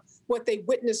about what they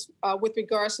witnessed with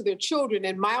regards to their children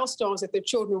and milestones that their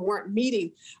children weren't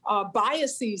meeting,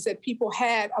 biases that people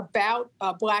had about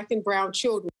Black and brown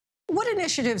children. What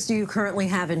initiatives do you currently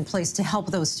have in place to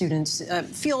help those students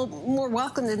feel more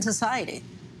welcomed in society?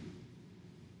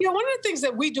 You know, one of the things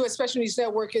that we do at Special Needs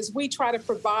Network is we try to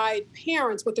provide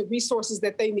parents with the resources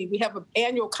that they need. We have an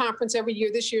annual conference every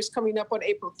year. This year's coming up on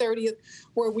April 30th,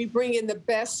 where we bring in the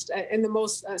best and the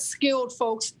most skilled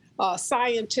folks,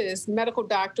 scientists, medical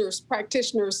doctors,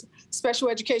 practitioners, special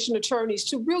education attorneys,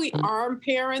 to really arm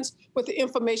parents with the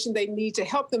information they need to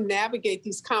help them navigate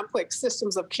these complex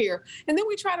systems of care. And then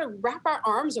we try to wrap our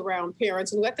arms around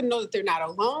parents and let them know that they're not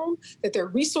alone, that there are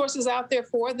resources out there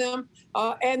for them,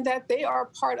 and that they are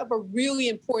part of a really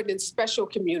important and special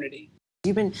community.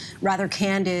 You've been rather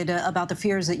candid about the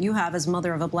fears that you have as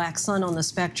mother of a Black son on the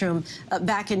spectrum.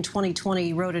 Back in 2020,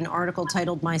 you wrote an article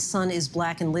titled, "My Son is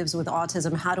Black and Lives with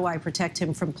Autism. How do I protect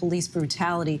him from police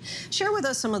brutality?" Share with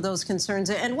us some of those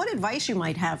concerns and what advice you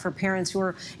might have for parents who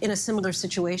are in a similar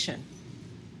situation.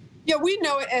 Yeah, we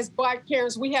know it as Black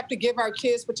parents, we have to give our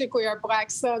kids, particularly our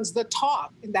Black sons, the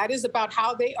talk. And that is about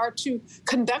how they are to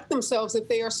conduct themselves if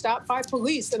they are stopped by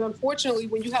police. And unfortunately,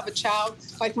 when you have a child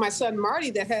like my son,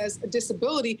 Marty, that has a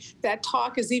disability, that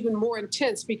talk is even more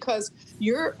intense because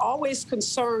you're always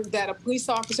concerned that a police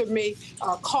officer may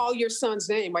call your son's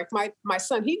name. Like my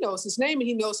son, he knows his name and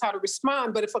he knows how to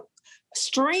respond. But if a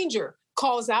stranger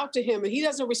calls out to him and he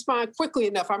doesn't respond quickly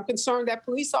enough, I'm concerned that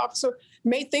police officer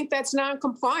may think that's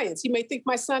non-compliance. He may think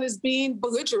my son is being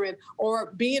belligerent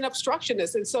or being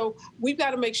obstructionist. And so we've got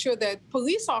to make sure that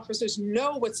police officers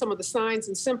know what some of the signs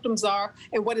and symptoms are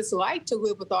and what it's like to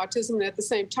live with autism. And at the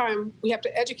same time, we have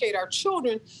to educate our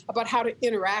children about how to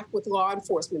interact with law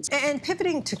enforcement. And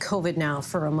pivoting to COVID now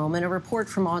for a moment, a report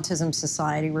from Autism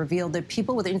Society revealed that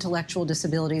people with intellectual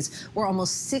disabilities were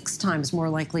almost 6 times more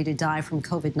likely to die from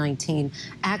COVID-19.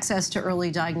 Access to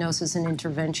early diagnosis and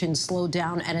intervention slowed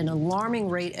down at an alarming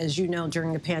rate, as you know,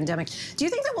 during the pandemic. Do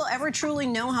you think that we'll ever truly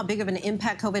know how big of an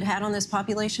impact COVID had on this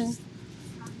population?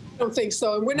 I don't think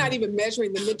so. And we're not even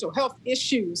measuring the mental health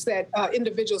issues that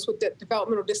individuals with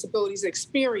developmental disabilities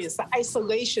experience, the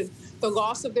isolation, the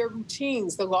loss of their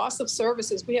routines, the loss of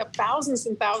services. We have thousands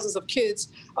and thousands of kids,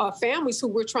 families who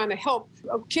we're trying to help.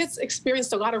 Kids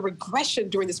experienced a lot of regression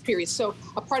during this period. So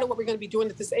a part of what we're going to be doing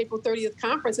at this April 30th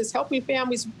conference is helping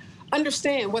families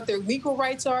understand what their legal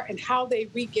rights are and how they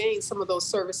regain some of those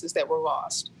services that were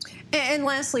lost. And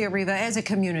lastly, Ariva, as a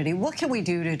community, what can we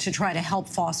do to try to help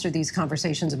foster these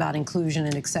conversations about inclusion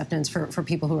and acceptance for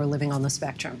people who are living on the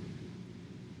spectrum?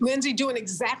 Lindsay, doing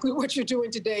exactly what you're doing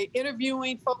today,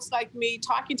 interviewing folks like me,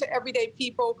 talking to everyday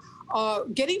people,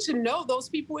 getting to know those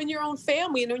people in your own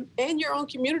family and your own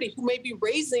community who may be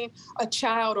raising a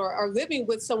child or are living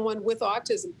with someone with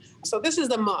autism. So this is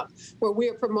the month where we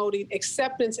are promoting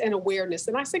acceptance and awareness.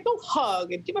 And I say go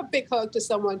hug and give a big hug to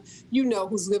someone you know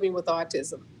who's living with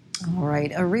autism. All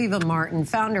right. Ariva Martin,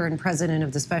 founder and president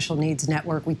of the Special Needs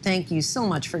Network, we thank you so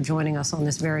much for joining us on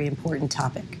this very important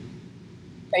topic.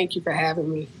 Thank you for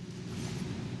having me.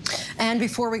 And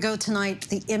before we go tonight,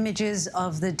 the images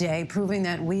of the day proving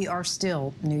that we are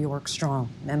still New York strong.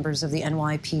 Members of the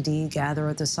NYPD gather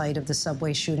at the site of the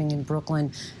subway shooting in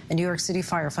Brooklyn, and New York City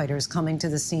firefighters coming to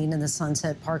the scene in the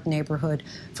Sunset Park neighborhood.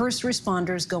 First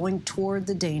responders going toward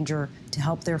the danger to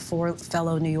help their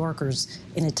fellow New Yorkers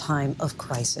in a time of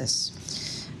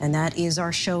crisis. And that is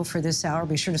our show for this hour.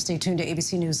 Be sure to stay tuned to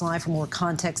ABC News Live for more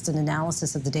context and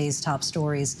analysis of the day's top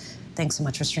stories. Thanks so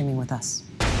much for streaming with us.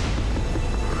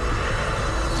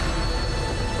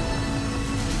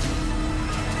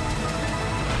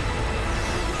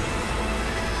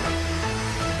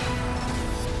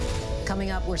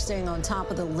 Coming up, we're staying on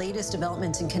top of the latest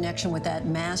developments in connection with that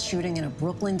mass shooting in a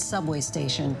Brooklyn subway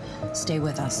station. Stay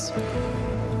with us.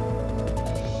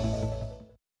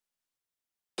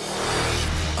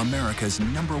 America's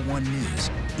 #1 news,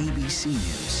 ABC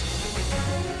News.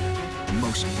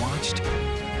 Most watched,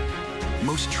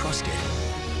 most trusted,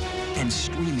 and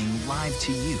streaming live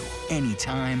to you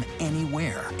anytime,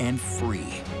 anywhere, and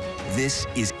free. This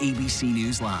is ABC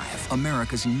News Live,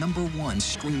 America's #1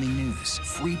 streaming news,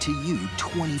 free to you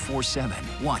 24/7.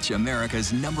 Watch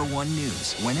America's #1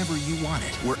 news whenever you want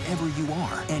it, wherever you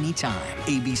are, anytime.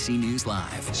 ABC News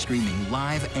Live, streaming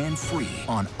live and free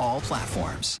on all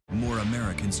platforms. More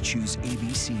Americans choose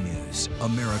ABC News,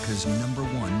 America's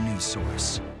 #1 news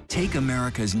source. Take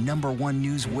America's #1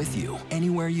 news with you,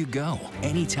 anywhere you go,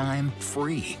 anytime,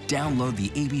 free. Download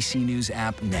the ABC News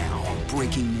app now.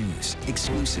 Breaking news,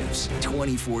 exclusives,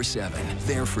 24/7.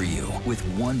 There for you with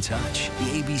one touch.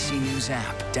 The ABC News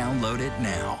app. Download it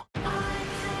now.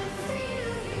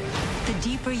 The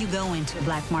deeper you go into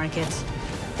black markets,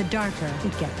 the darker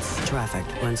it gets. Traffic,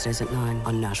 Wednesdays at 9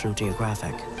 on National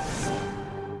Geographic.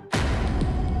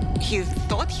 He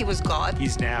thought he was God.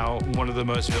 He's now one of the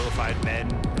most vilified men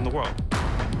in the world.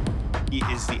 He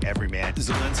is the everyman.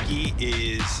 Zelensky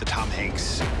is the Tom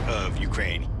Hanks of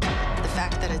Ukraine. The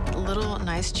fact that a little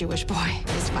nice Jewish boy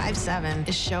is 5'7"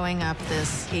 is showing up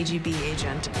this KGB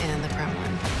agent in the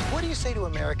Kremlin. What do you say to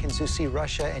Americans who see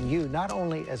Russia and you not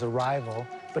only as a rival,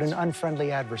 but an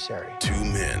unfriendly adversary? Two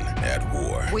men at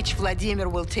war. Which Vladimir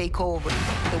will take over.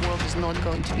 The world is not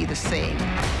going to be the same.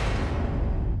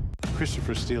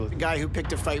 Christopher Steele, the guy who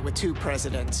picked a fight with 2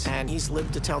 presidents, and he's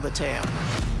lived to tell the tale.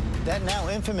 That now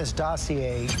infamous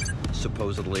dossier.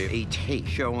 Supposedly a tape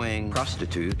showing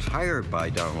prostitutes hired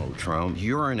by Donald Trump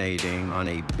urinating on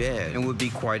a bed, and would be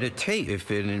quite a tape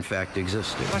if it in fact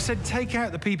existed. I said take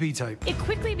out the PP tape. It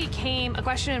quickly became a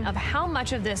question of how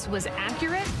much of this was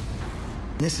accurate.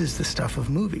 This is the stuff of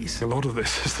movies. A lot of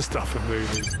this is the stuff of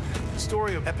movies.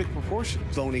 Story of epic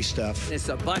proportions. Phony stuff. It's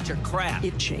a bunch of crap.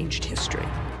 It changed history.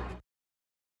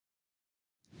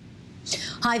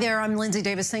 Hi there, I'm Lindsay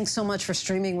Davis. Thanks so much for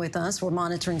streaming with us. We're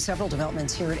monitoring several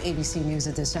developments here at ABC News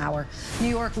at this hour. New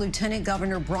York Lieutenant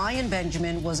Governor Brian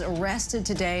Benjamin was arrested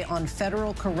today on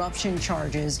federal corruption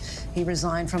charges. He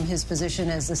resigned from his position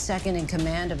as the second in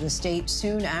command of the state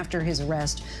soon after his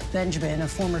arrest. Benjamin, a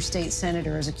former state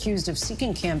senator, is accused of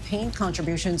seeking campaign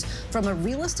contributions from a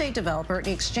real estate developer in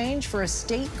exchange for a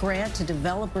state grant to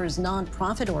developers'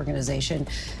 nonprofit organization.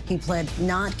 He pled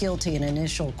not guilty in an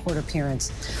initial court appearance.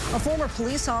 A former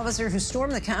police officer who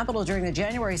stormed the Capitol during the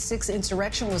January 6th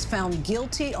insurrection was found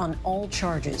guilty on all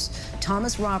charges.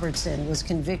 Thomas Robertson was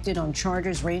convicted on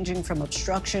charges ranging from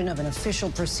obstruction of an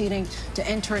official proceeding to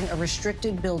entering a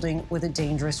restricted building with a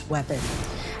dangerous weapon.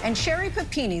 And Sherry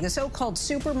Papini, the so-called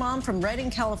supermom from Redding,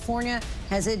 California,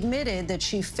 has admitted that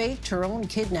she faked her own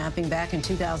kidnapping back in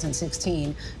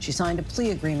 2016. She signed a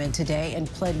plea agreement today and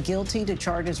pled guilty to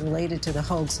charges related to the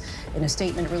hoax. In a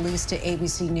statement released to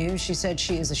ABC News, she said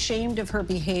she is ashamed of her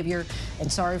behavior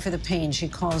and sorry for the pain she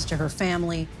caused to her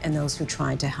family and those who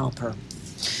tried to help her.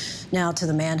 Now to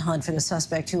the manhunt for the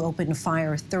suspect who opened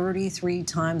fire 33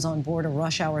 times on board a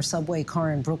rush hour subway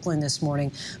car in Brooklyn this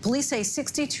morning. Police say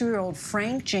 62-year-old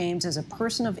Frank James is a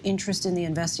person of interest in the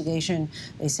investigation.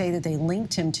 They say that they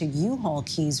linked him to U-Haul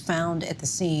keys found at the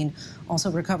scene.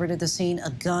 Also recovered at the scene a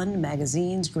gun,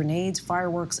 magazines, grenades,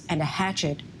 fireworks, and a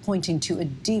hatchet pointing to a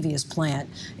devious plan.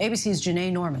 ABC's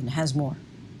Janae Norman has more.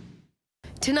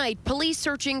 Tonight, police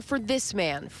searching for this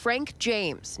man, Frank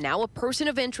James, now a person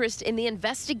of interest in the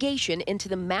investigation into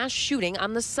the mass shooting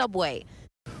on the subway.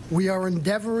 We are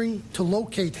endeavoring to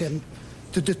locate him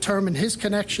to determine his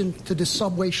connection to the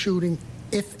subway shooting,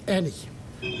 if any.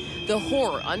 The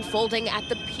horror unfolding at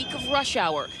the peak of rush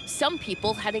hour. Some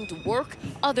people heading to work,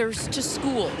 others to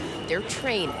school. Their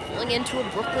train pulling into a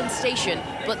Brooklyn station,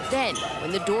 but then,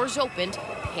 when the doors opened,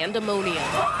 pandemonium.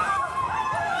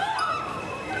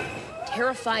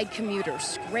 Terrified commuters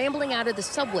scrambling out of the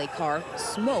subway car,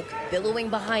 smoke billowing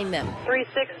behind them.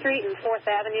 36th Street and 4th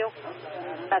Avenue.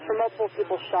 That's where multiple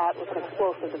people shot with an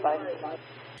explosive device.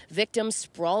 Victims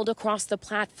sprawled across the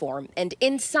platform, and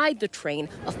inside the train,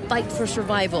 a fight for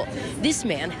survival. This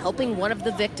man helping one of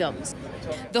the victims.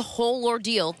 The whole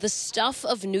ordeal, the stuff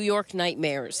of New York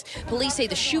nightmares. Police say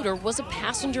the shooter was a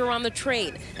passenger on the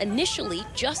train, initially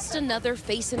just another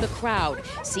face in the crowd,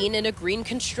 seen in a green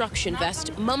construction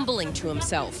vest, mumbling to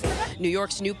himself. New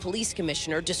York's new police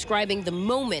commissioner describing the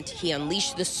moment he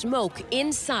unleashed the smoke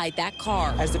inside that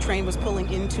car. As the train was pulling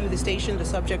into the station, the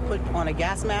subject put on a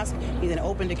gas mask. He then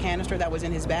opened a canister that was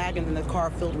in his bag, and then the car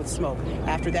filled with smoke.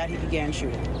 After that, he began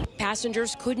shooting.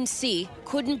 Passengers couldn't see,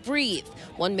 couldn't breathe.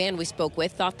 One man we spoke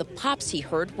with thought the pops he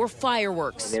heard were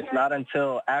fireworks. It's not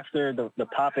until after the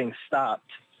popping stopped,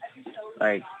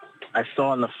 like, I saw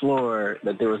on the floor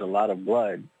that there was a lot of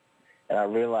blood. And I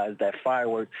realized that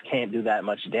fireworks can't do that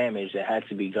much damage. It had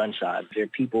to be gunshots. There are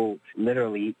people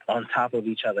literally on top of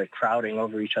each other, crowding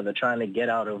over each other, trying to get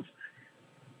out of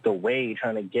the way,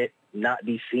 trying to not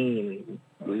be seen.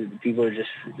 People are just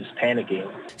panicking.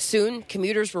 Soon,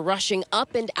 commuters were rushing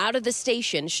up and out of the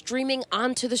station, streaming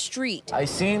onto the street. I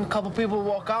seen a couple people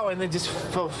walk out and they just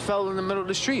fell in the middle of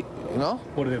the street, you know?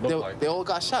 What did they look like? They all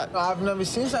got shot. I've never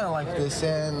seen something like this,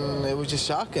 and it was just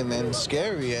shocking and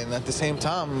scary, and at the same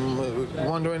time,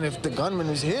 wondering if the gunman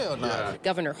is here or not. Yeah.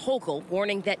 Governor Hochul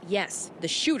warning that, yes, the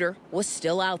shooter was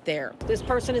still out there. This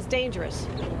person is dangerous.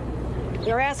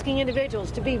 They're asking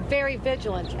individuals to be very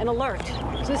vigilant and alert.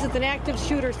 So this is an active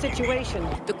shooter situation.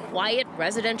 The quiet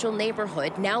residential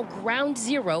neighborhood now ground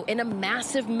zero in a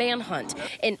massive manhunt.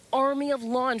 An army of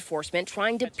law enforcement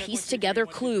trying to piece together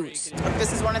clues.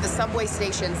 This is one of the subway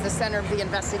stations, the center of the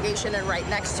investigation, and right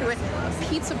next to it, a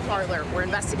pizza parlor where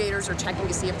investigators are checking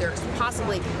to see if there's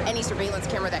possibly any surveillance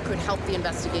camera that could help the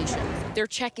investigation. They're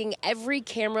checking every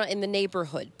camera in the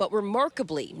neighborhood, but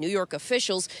remarkably, New York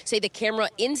officials say the camera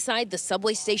inside the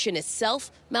subway station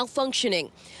itself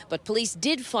malfunctioning. But police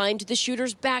did find the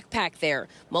shooter's backpack there,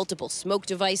 multiple smoke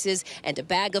devices, and a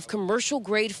bag of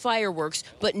commercial-grade fireworks,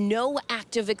 but no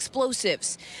active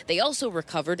explosives. They also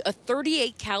recovered a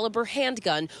 .38 caliber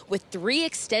handgun with 3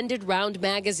 extended round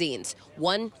magazines.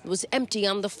 One was empty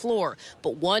on the floor,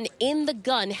 but one in the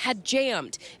gun had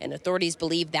jammed, and authorities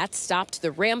believe that stopped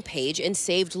the rampage and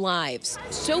saved lives.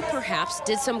 So perhaps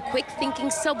did some quick-thinking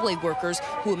subway workers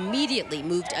who immediately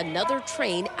moved another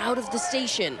train out of the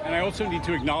station. And I also need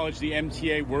to acknowledge the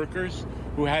MTA workers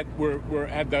who had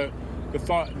the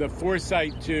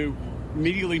foresight to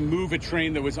immediately move a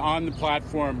train that was on the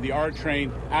platform, the R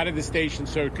train, out of the station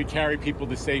so it could carry people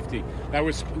to safety. That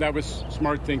was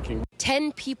smart thinking.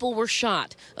 10 people were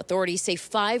shot. Authorities say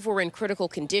 5 were in critical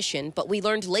condition, but we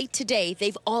learned late today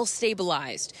they've all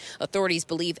stabilized. Authorities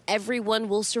believe everyone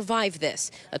will survive this.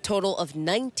 A total of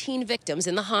 19 victims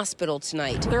in the hospital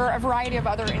tonight. There are a variety of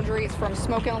other injuries, from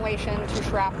smoke inhalation to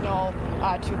shrapnel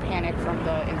to panic from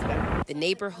the incident. The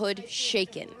neighborhood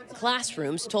shaken.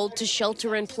 Classrooms told to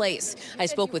shelter in place. I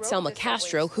spoke with Selma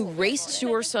Castro, who raced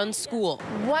to her son's school.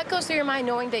 What goes through your mind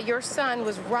knowing that your son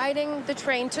was riding the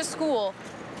train to school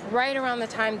right around the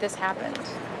time this happened?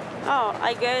 Oh,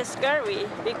 I get scary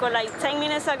because like 10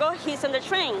 minutes ago, he's on the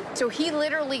train. So he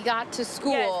literally got to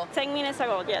school? Yes, 10 minutes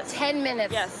ago, yes. 10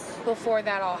 minutes before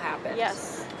that all happened?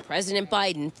 Yes. President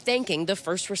Biden thanking the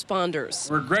first responders.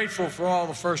 We're grateful for all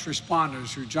the first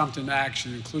responders who jumped into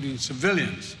action, including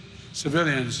civilians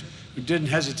who didn't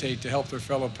hesitate to help their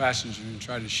fellow passengers and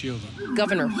try to shield them.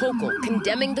 Governor Hochul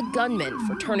condemning the gunman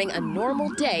for turning a normal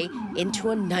day into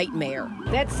a nightmare.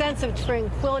 That sense of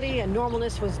tranquility and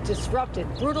normalness was disrupted,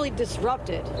 brutally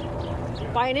disrupted,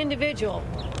 by an individual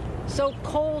so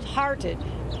cold-hearted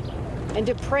and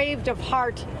depraved of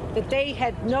heart that they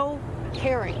had no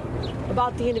caring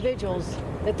about the individuals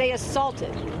that they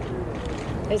assaulted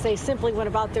as they simply went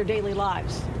about their daily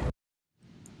lives.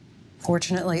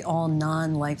 Fortunately, all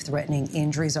non-life-threatening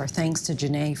injuries are thanks to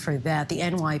Janae for that. The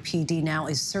NYPD now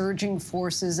is surging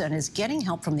forces and is getting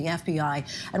help from the FBI.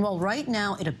 And while right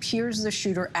now it appears the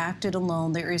shooter acted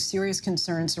alone, there is serious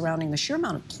concern surrounding the sheer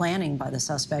amount of planning by the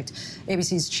suspect.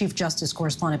 ABC's Chief Justice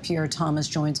correspondent Pierre Thomas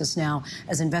joins us now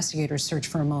as investigators search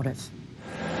for a motive.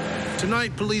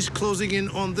 Tonight, police closing in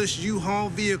on this U-Haul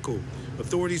vehicle.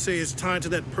 Authorities say it's tied to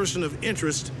that person of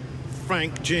interest,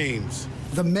 Frank James.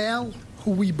 The male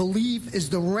who we believe is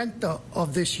the renter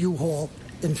of this U-Haul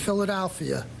in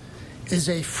Philadelphia is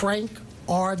a Frank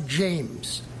R.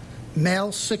 James,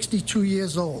 male, 62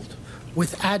 years old,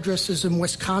 with addresses in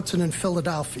Wisconsin and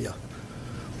Philadelphia.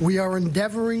 We are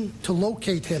endeavoring to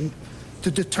locate him to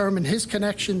determine his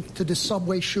connection to the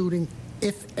subway shooting,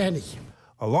 if any.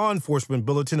 A law enforcement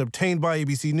bulletin obtained by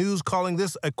ABC News calling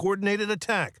this a coordinated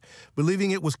attack,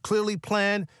 believing it was clearly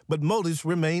planned, but motives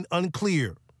remain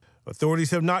unclear. Authorities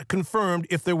have not confirmed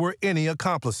if there were any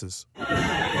accomplices.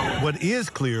 What is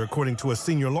clear, according to a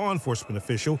senior law enforcement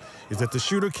official, is that the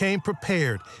shooter came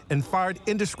prepared and fired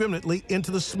indiscriminately into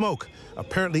the smoke,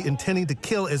 apparently intending to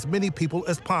kill as many people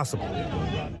as possible.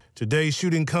 Today's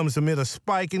shooting comes amid a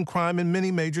spike in crime in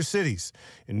many major cities.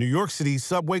 In New York City,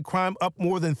 subway crime up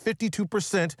more than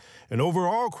 52%, and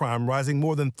overall crime rising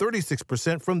more than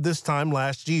 36% from this time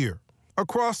last year.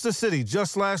 Across the city,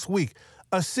 just last week,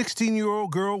 a 16-year-old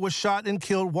girl was shot and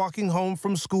killed walking home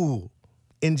from school.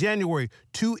 In January,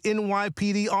 2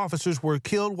 NYPD officers were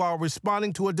killed while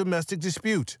responding to a domestic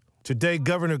dispute. Today,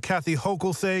 Governor Kathy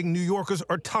Hochul saying New Yorkers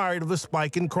are tired of the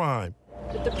spike in crime.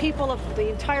 The people of the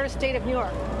entire state of New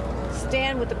York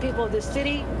stand with the people of this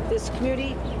city, this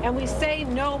community, and we say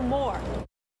no more.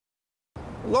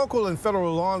 Local and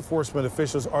federal law enforcement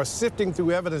officials are sifting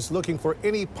through evidence looking for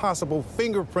any possible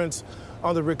fingerprints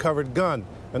on the recovered gun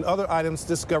and other items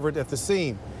discovered at the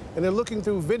scene. And they're looking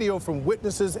through video from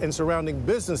witnesses and surrounding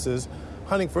businesses,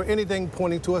 hunting for anything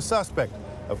pointing to a suspect.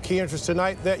 Of key interest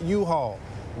tonight, that U-Haul.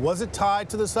 Was it tied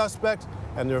to the suspect?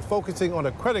 And they're focusing on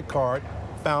a credit card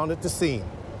found at the scene.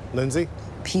 Lindsay?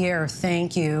 Pierre,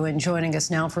 thank you. And joining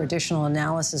us now for additional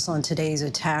analysis on today's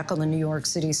attack on the New York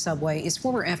City subway is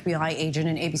former FBI agent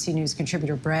and ABC News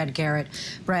contributor Brad Garrett.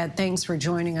 Brad, thanks for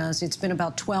joining us. It's been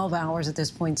about 12 hours at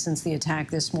this point since the attack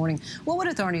this morning. What would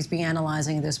authorities be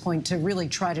analyzing at this point to really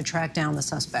try to track down the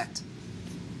suspect?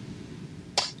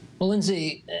 Well,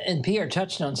 Lindsay and Pierre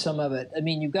touched on some of it. I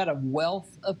mean, you've got a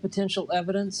wealth of potential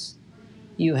evidence.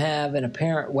 You have an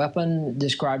apparent weapon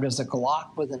described as a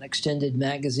Glock with an extended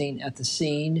magazine at the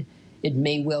scene. It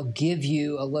may well give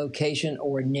you a location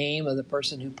or a name of the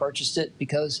person who purchased it,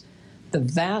 because the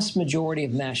vast majority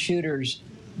of mass shooters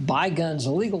buy guns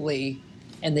illegally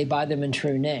and they buy them in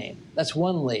true name. That's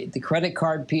one lead. The credit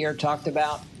card Pierre talked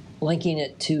about, linking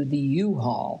it to the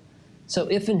U-Haul. So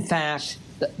if in fact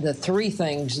the three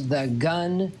things, the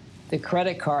gun, the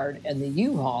credit card, and the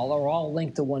U-Haul are all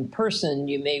linked to one person,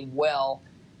 you may well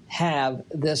have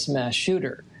this mass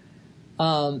shooter.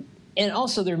 And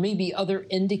also there may be other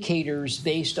indicators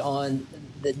based on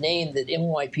the name that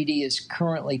NYPD is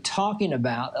currently talking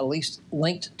about, at least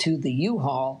linked to the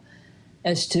U-Haul,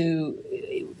 as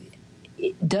to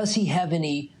does he have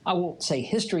any, I won't say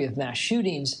history of mass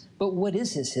shootings, but what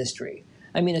is his history?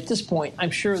 I mean, at this point,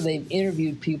 I'm sure they've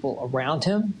interviewed people around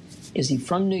him. Is he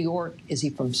from New York? Is he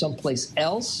from someplace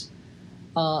else?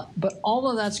 But all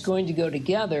of that's going to go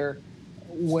together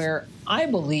where I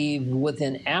believe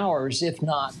within hours, if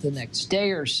not the next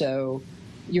day or so,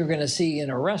 you're going to see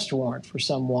an arrest warrant for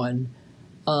someone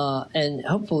and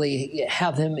hopefully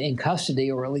have him in custody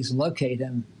or at least locate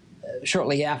him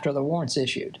shortly after the warrant's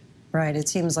issued. Right. It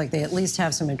seems like they at least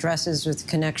have some addresses with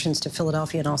connections to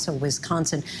Philadelphia and also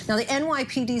Wisconsin. Now, the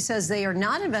NYPD says they are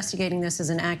not investigating this as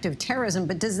an act of terrorism,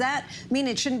 but does that mean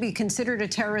it shouldn't be considered a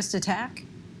terrorist attack?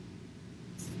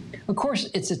 Of course,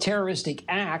 it's a terroristic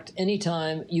act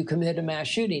anytime you commit a mass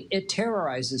shooting. It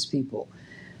terrorizes people.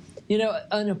 You know,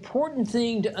 an important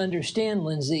thing to understand,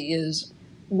 Lindsay, is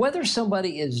whether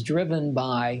somebody is driven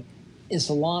by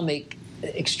Islamic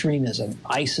extremism,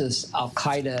 ISIS,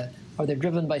 Al-Qaeda, or they're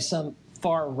driven by some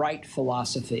far-right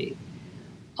philosophy.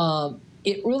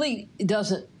 It really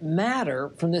doesn't matter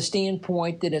from the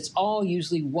standpoint that it's all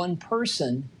usually one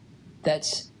person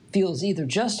that feels either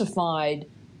justified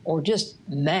or just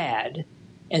mad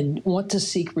and want to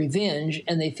seek revenge,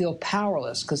 and they feel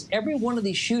powerless. Because every one of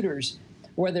these shooters,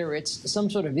 whether it's some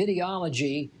sort of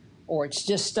ideology or it's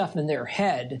just stuff in their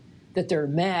head, that they're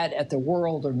mad at the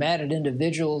world or mad at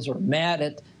individuals or mad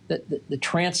at the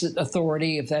transit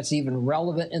authority, if that's even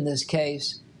relevant in this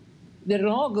case, that it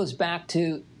all goes back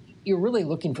to you're really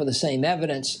looking for the same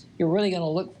evidence. You're really going to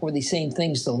look for the same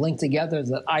things to link together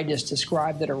that I just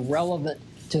described that are relevant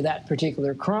to that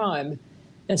particular crime.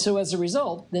 And so as a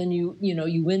result, then you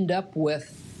end up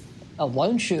with a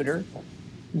lone shooter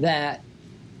that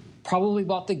probably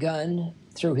bought the gun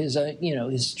through his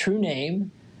his true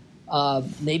name,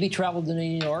 maybe traveled to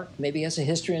New York, maybe has a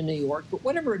history in New York, but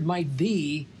whatever it might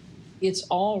be, it's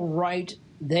all right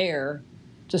there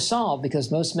to solve, because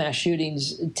most mass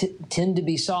shootings tend to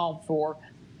be solved for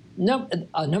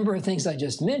a number of things I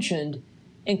just mentioned,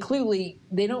 and clearly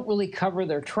they don't really cover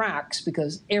their tracks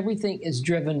because everything is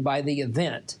driven by the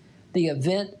event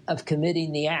of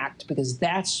committing the act, because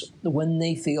that's when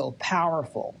they feel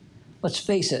powerful. Let's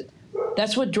face it,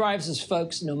 that's what drives us,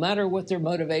 folks, no matter what their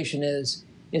motivation is.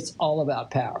 It's all about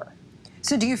power.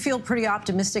 So do you feel pretty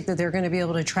optimistic that they're going to be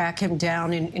able to track him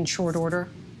down in short order?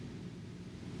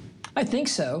 I think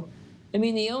so. I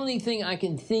mean, the only thing I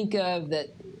can think of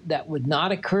that would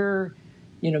not occur,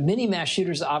 many mass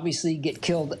shooters obviously get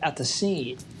killed at the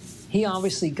scene. He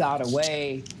obviously got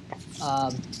away.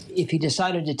 If he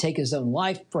decided to take his own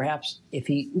life, perhaps if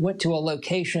he went to a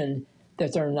location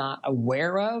that they're not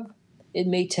aware of, it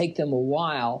may take them a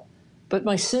while. But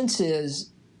my sense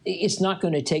is it's not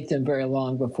going to take them very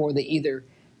long before they either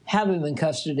have him in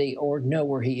custody or know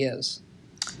where he is.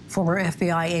 Former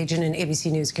FBI agent and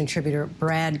ABC News contributor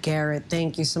Brad Garrett,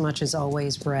 thank you so much as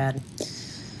always, Brad.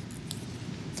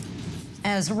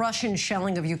 As Russian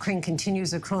shelling of Ukraine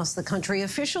continues across the country,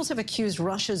 officials have accused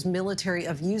Russia's military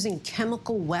of using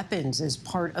chemical weapons as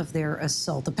part of their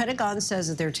assault. The Pentagon says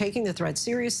that they're taking the threat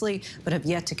seriously, but have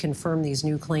yet to confirm these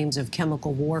new claims of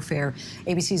chemical warfare.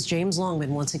 ABC's James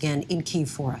Longman once again in Kyiv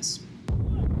for us.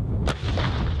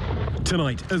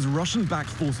 Tonight, as Russian-backed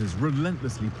forces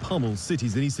relentlessly pummel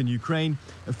cities in eastern Ukraine,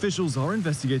 officials are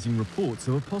investigating reports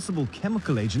of a possible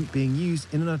chemical agent being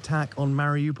used in an attack on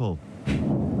Mariupol.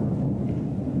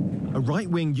 A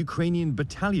right-wing Ukrainian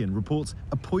battalion reports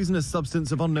a poisonous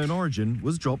substance of unknown origin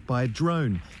was dropped by a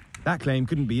drone. That claim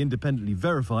couldn't be independently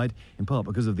verified, in part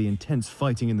because of the intense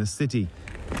fighting in the city.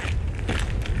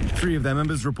 3 of their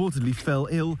members reportedly fell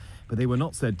ill, but they were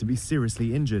not said to be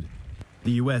seriously injured.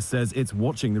 The US says it's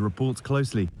watching the reports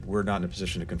closely. We're not in a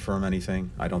position to confirm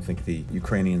anything. I don't think the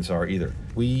Ukrainians are either.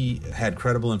 We had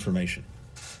credible information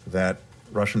that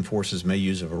Russian forces may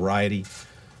use a variety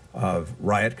of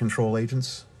riot control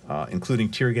agents, including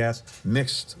tear gas,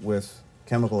 mixed with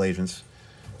chemical agents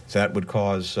that would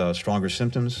cause stronger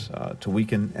symptoms, to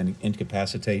weaken and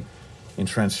incapacitate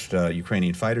entrenched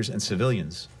Ukrainian fighters and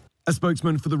civilians. A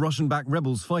spokesman for the Russian-backed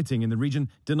rebels fighting in the region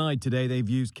denied today they've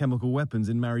used chemical weapons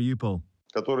in Mariupol.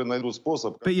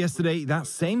 But yesterday, that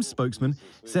same spokesman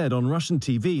said on Russian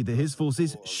TV that his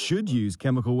forces should use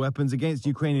chemical weapons against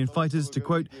Ukrainian fighters to,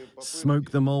 quote,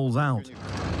 smoke the moles out.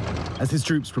 As his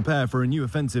troops prepare for a new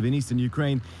offensive in eastern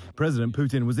Ukraine, President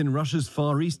Putin was in Russia's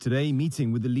Far East today,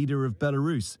 meeting with the leader of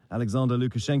Belarus, Alexander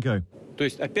Lukashenko.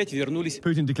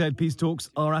 Putin declared peace talks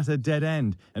are at a dead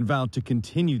end and vowed to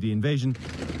continue the invasion,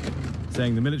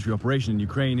 saying the military operation in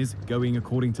Ukraine is going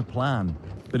according to plan.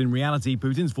 But in reality,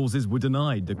 Putin's forces were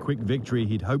denied the quick victory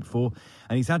he'd hoped for,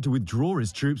 and he's had to withdraw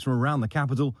his troops from around the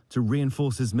capital to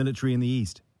reinforce his military in the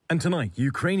east. And tonight,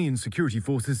 Ukrainian security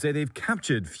forces say they've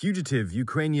captured fugitive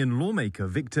Ukrainian lawmaker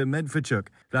Viktor Medvedchuk.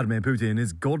 Vladimir Putin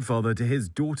is godfather to his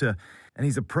daughter, and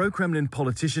he's a pro-Kremlin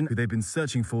politician who they've been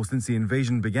searching for since the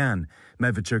invasion began.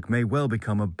 Medvedchuk may well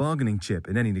become a bargaining chip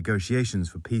in any negotiations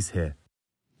for peace here.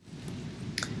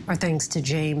 Our thanks to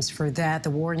James for that. The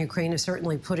war in Ukraine is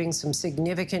certainly putting some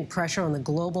significant pressure on the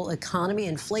global economy.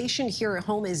 Inflation here at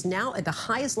home is now at the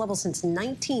highest level since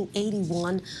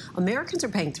 1981. Americans are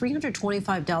paying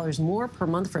 $325 more per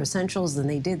month for essentials than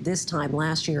they did this time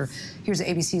last year. Here's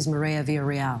ABC's Maria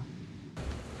Villarreal.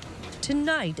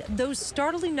 Tonight, those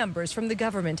startling numbers from the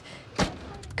government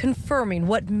confirming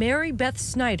what Mary Beth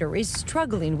Snyder is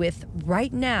struggling with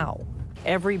right now.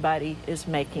 Everybody is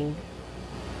making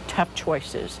tough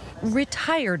choices.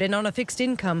 Retired and on a fixed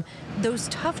income, those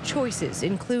tough choices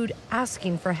include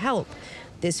asking for help.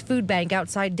 This food bank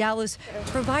outside Dallas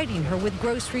providing her with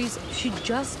groceries she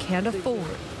just can't afford.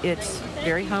 It's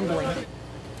very humbling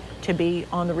to be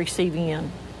on the receiving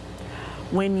end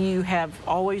when you have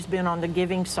always been on the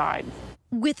giving side.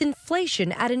 With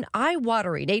inflation at an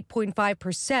eye-watering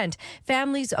 8.5%,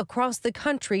 families across the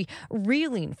country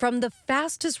reeling from the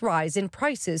fastest rise in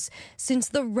prices since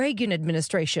the Reagan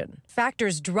administration.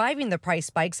 Factors driving the price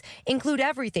spikes include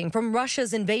everything from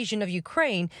Russia's invasion of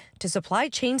Ukraine to supply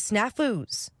chain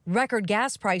snafus. Record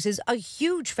gas prices a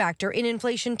huge factor in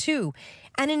inflation, too.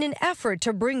 And in an effort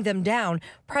to bring them down,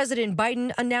 President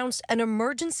Biden announced an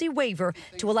emergency waiver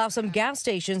to allow some gas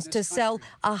stations to sell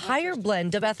a higher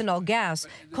blend of ethanol gas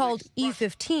called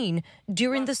E15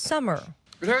 during the summer.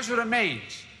 But here's what it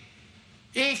means.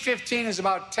 E15 is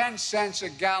about 10 cents a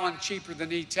gallon cheaper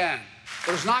than E10.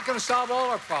 But it's not going to solve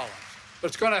all our problems, but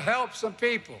it's going to help some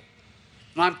people.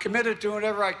 And I'm committed to doing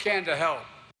whatever I can to help.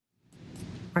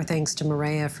 Our thanks to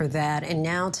Maria for that. And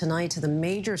now tonight to the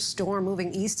major storm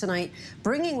moving east tonight,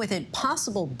 bringing with it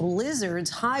possible blizzards,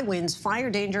 high winds, fire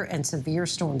danger, and severe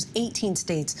storms. 18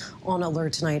 states on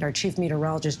alert tonight. Our chief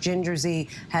meteorologist, Ginger Z,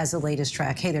 has the latest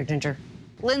track. Hey there, Ginger.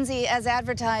 Lindsay, as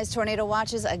advertised, tornado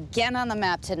watches again on the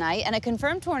map tonight, and a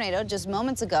confirmed tornado just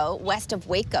moments ago west of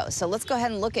Waco. So let's go ahead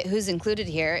and look at who's included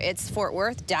here. It's Fort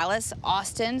Worth, Dallas,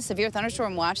 Austin, severe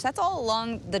thunderstorm watch. That's all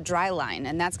along the dry line,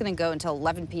 and that's going to go until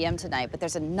 11 p.m. tonight. But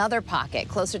there's another pocket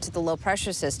closer to the low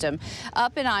pressure system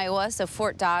up in Iowa, so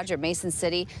Fort Dodge or Mason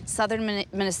City, southern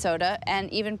Minnesota,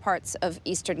 and even parts of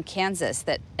eastern Kansas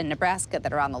and Nebraska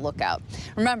that are on the lookout.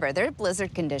 Remember, there are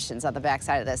blizzard conditions on the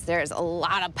backside of this. There is a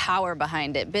lot of power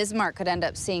behind it. Bismarck could end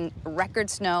up seeing record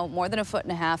snow, more than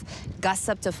 1.5 feet, gusts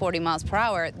up to 40 miles per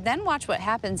hour. Then watch what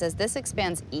happens as this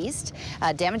expands east,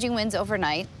 damaging winds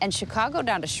overnight, and Chicago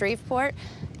down to Shreveport.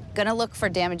 Going to look for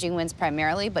damaging winds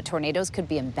primarily, but tornadoes could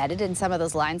be embedded in some of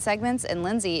those line segments. And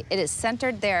Lindsay, it is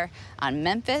centered there on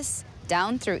Memphis,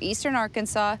 down through eastern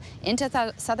Arkansas,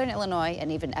 into southern Illinois,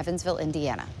 and even Evansville,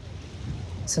 Indiana.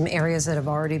 Some areas that have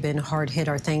already been hard hit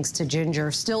are thanks to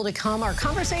Ginger. Still to come, our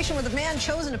conversation with the man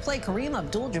chosen to play Kareem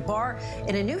Abdul-Jabbar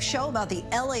in a new show about the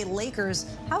LA Lakers,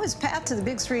 how his path to the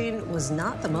big screen was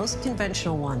not the most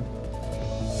conventional one.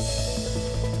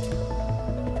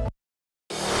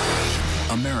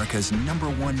 America's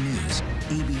 #1 news,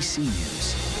 ABC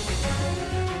News.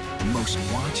 Most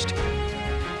watched,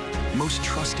 most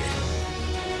trusted,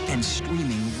 and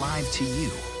streaming live to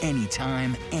you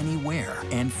anytime, anywhere,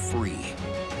 and free.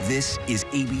 This is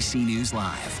ABC News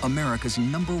Live, America's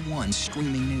 #1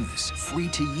 streaming news, free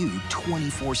to you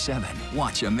 24/7.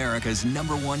 Watch America's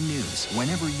 #1 news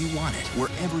whenever you want it,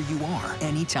 wherever you are,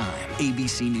 anytime.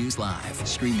 ABC News Live,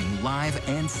 streaming live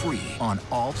and free on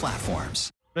all platforms.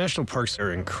 National parks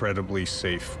are incredibly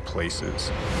safe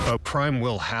places. A crime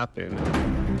will happen.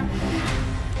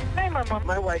 Hey, Mama.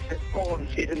 My wife has fallen.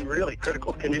 She's in really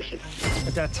critical condition.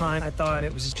 At that time, I thought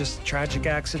it was just a tragic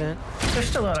accident. There's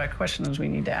still a lot of questions we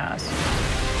need to ask.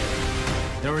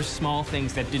 There were small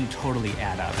things that didn't totally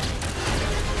add up.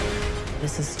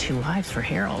 This is 2 lives for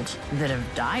Harold that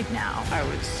have died now. I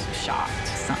was shocked.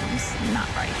 Something's not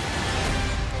right.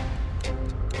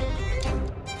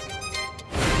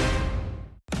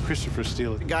 Christopher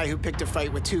Steele. The guy who picked a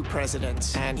fight with 2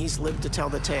 presidents, and he's lived to tell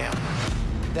the tale.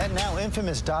 That now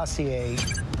infamous dossier.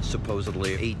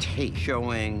 Supposedly a tape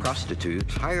showing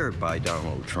prostitutes hired by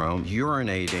Donald Trump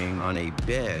urinating on a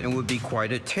bed, and would be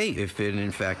quite a tape if it in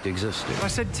fact existed. I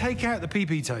said take out the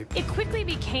PP tape. It quickly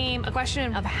became a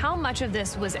question of how much of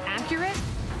this was accurate.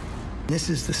 This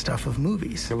is the stuff of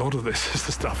movies. A lot of this is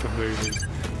the stuff of movies.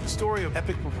 Story of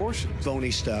epic proportions.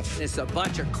 Phony stuff. It's a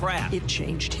bunch of crap. It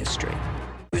changed history.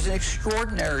 It was an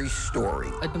extraordinary story.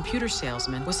 A computer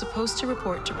salesman was supposed to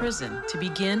report to prison to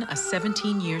begin a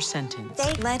 17-year sentence.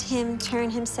 They let him turn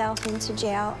himself into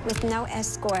jail with no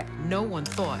escort. No one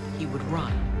thought he would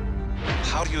run.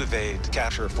 How do you evade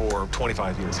capture for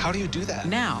 25 years? How do you do that?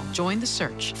 Now, join the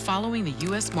search, following the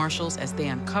U.S. Marshals as they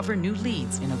uncover new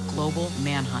leads in a global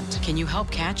manhunt. Can you help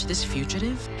catch this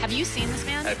fugitive? Have you seen this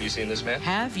man? Have you seen this man?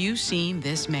 Have you seen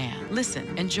this man? Listen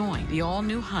and join the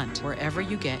all-new hunt wherever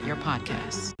you get your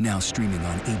podcasts. Now streaming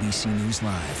on ABC News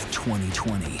Live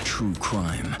 2020. True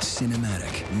crime,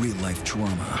 cinematic, real-life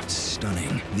drama,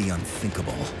 stunning, the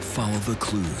unthinkable. Follow the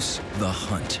clues. The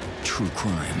Hunt. True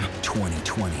crime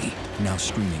 2020. Now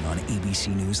streaming on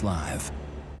ABC News Live.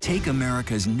 Take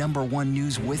America's #1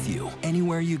 news with you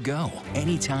anywhere you go,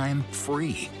 anytime,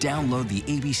 free. Download the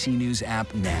ABC News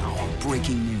app now.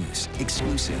 Breaking news,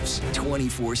 exclusives,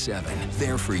 24/7.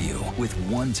 There for you with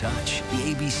one touch.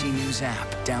 The ABC News app.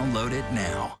 Download it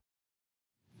now.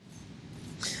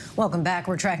 Welcome back.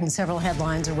 We're tracking several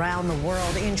headlines around the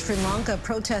world. In Sri Lanka,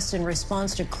 protests in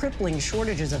response to crippling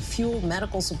shortages of fuel,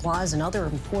 medical supplies, and other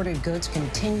imported goods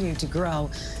continue to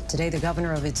grow. Today, the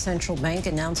governor of its central bank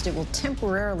announced it will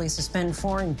temporarily suspend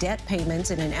foreign debt payments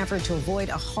in an effort to avoid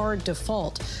a hard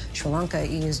default. Sri Lanka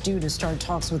is due to start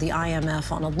talks with the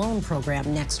IMF on a loan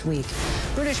program next week.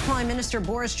 British Prime Minister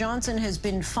Boris Johnson has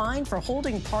been fined for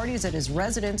holding parties at his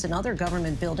residence and other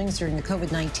government buildings during the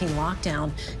COVID-19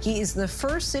 lockdown. He is the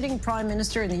first sitting prime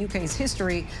minister in the UK's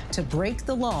history to break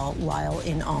the law while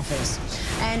in office.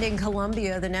 And in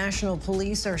Colombia, the National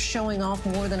Police are showing off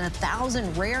more than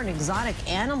 1,000 rare and exotic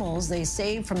animals they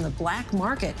saved from the black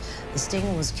market. The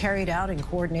sting was carried out in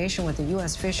coordination with the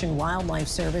U.S. Fish and Wildlife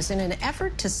Service in an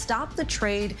effort to stop the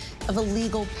trade of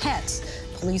illegal pets.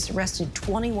 Police arrested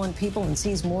 21 people and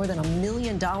seized more than $1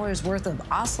 million worth of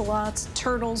ocelots,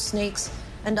 turtles, snakes,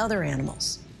 and other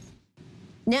animals.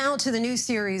 Now to the new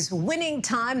series, Winning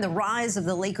Time, The Rise of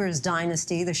the Lakers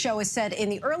Dynasty. The show is set in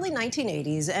the early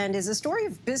 1980s and is a story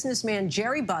of businessman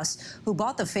Jerry Buss, who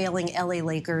bought the failing LA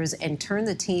Lakers and turned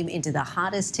the team into the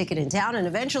hottest ticket in town and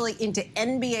eventually into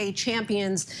NBA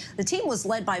champions. The team was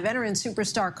led by veteran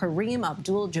superstar Kareem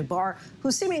Abdul-Jabbar,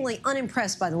 who's seemingly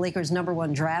unimpressed by the Lakers'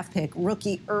 #1 draft pick,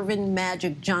 rookie Irvin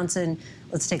Magic Johnson.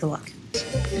 Let's take a look.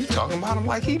 You talking about him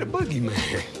like he the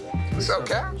boogeyman. What's up,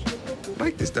 Cal?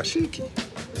 Like this dashiki.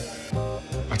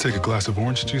 I take a glass of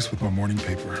orange juice with my morning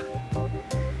paper.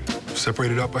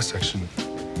 Separated out by section.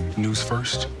 News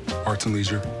first, arts and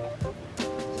leisure,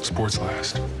 sports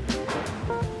last.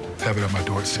 Have it at my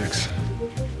door at 6.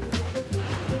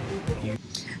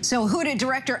 So who did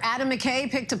director Adam McKay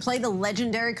pick to play the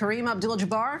legendary Kareem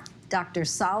Abdul-Jabbar? Dr.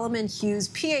 Solomon Hughes,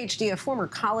 Ph.D., a former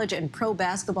college and pro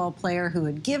basketball player who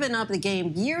had given up the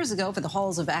game years ago for the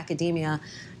halls of academia.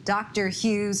 Dr.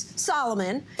 Hughes,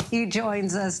 Solomon, he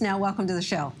joins us now. Welcome to the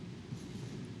show.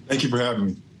 Thank you for having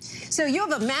me. So you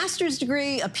have a master's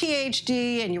degree, a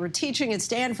Ph.D., and you were teaching at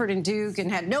Stanford and Duke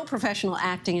and had no professional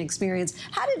acting experience.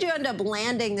 How did you end up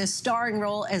landing this starring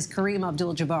role as Kareem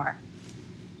Abdul-Jabbar?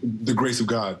 the grace of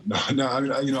God. No, I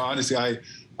mean, you know, honestly,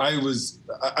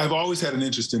 I've always had an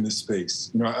interest in this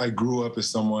space. You know, I grew up as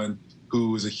someone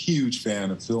who was a huge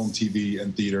fan of film, TV,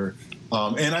 and theater.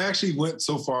 And I actually went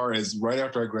so far as right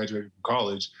after I graduated from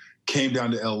college, came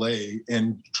down to LA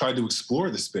and tried to explore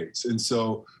the space. And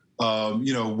so,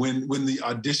 you know, when the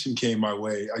audition came my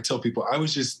way, I tell people I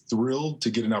was just thrilled to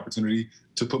get an opportunity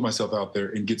to put myself out there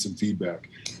and get some feedback.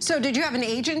 So did you have an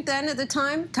agent then at the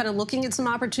time, kind of looking at some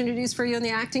opportunities for you in the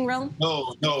acting realm?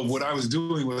 No. What I was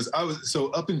doing was so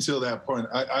up until that point,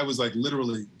 I was like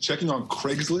literally checking on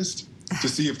Craigslist to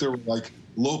see if there were like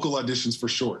local auditions for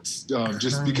shorts,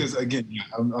 just because, again,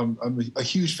 I'm a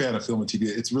huge fan of film and TV.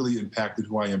 It's really impacted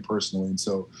who I am personally. And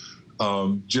so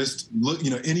just look,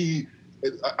 you know,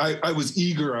 I was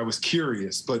eager, I was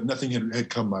curious, but nothing had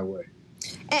come my way.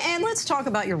 And let's talk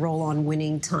about your role on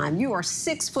Winning Time. You are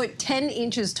 6 foot 10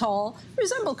 inches tall,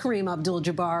 resemble Kareem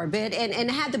Abdul-Jabbar a bit,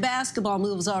 and had the basketball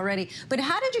moves already. But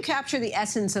how did you capture the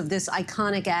essence of this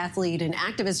iconic athlete and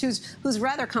activist who's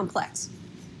rather complex?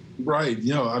 Right.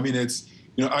 You know, I mean,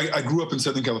 you know, I grew up in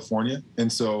Southern California,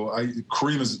 and so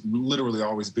Kareem has literally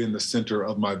always been the center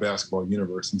of my basketball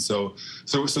universe. And so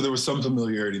there was some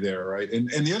familiarity there, right? And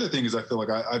the other thing is I feel like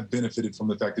I've benefited from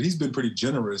the fact that he's been pretty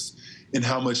generous in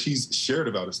how much he's shared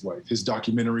about his life, his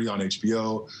documentary on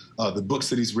HBO, the books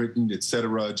that he's written, et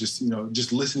cetera, just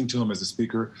listening to him as a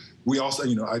speaker. We also,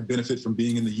 you know, I benefit from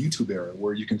being in the YouTube era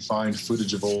where you can find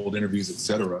footage of old interviews, et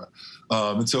cetera.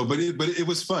 And so, but it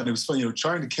was fun. It was fun, you know,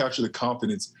 trying to capture the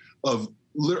confidence of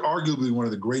arguably one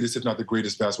of the greatest, if not the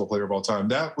greatest basketball player of all time.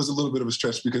 That was a little bit of a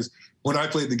stretch because when I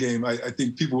played the game, I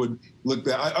think people would look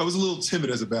back. I was a little timid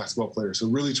as a basketball player, so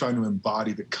really trying to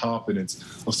embody the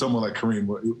confidence of someone like Kareem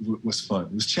was fun.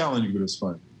 It was challenging, but it was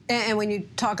fun. And when you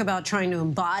talk about trying to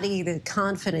embody the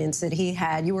confidence that he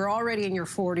had, you were already in your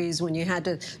 40s when you had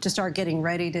to start getting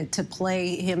ready to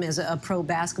play him as a pro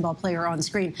basketball player on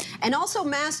screen. And also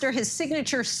master his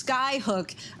signature sky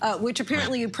hook, which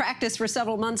apparently you practiced for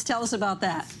several months. Tell us about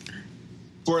that.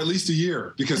 For at least a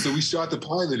year, because so we shot the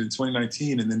pilot in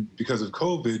 2019, and then because of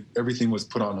COVID, everything was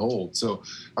put on hold. So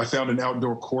I found an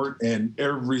outdoor court, and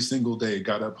every single day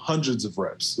got up hundreds of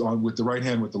reps with the right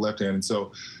hand, with the left hand. And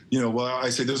so, you know, well, I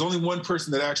say there's only one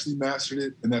person that actually mastered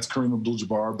it, and that's Kareem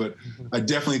Abdul-Jabbar. But I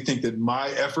definitely think that my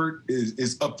effort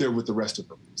is up there with the rest of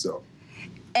them. So.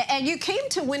 And you came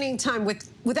to Winning Time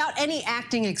without any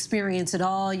acting experience at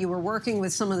all. You were working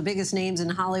with some of the biggest names in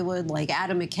Hollywood, like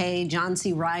Adam McKay, John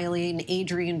C. Reilly, and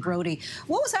Adrian Brody.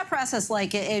 What was that process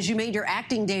like as you made your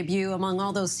acting debut among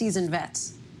all those seasoned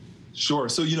vets? Sure.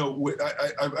 So, you know,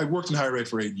 I worked in higher ed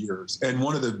for 8 years, and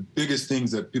one of the biggest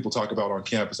things that people talk about on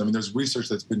campus, I mean, there's research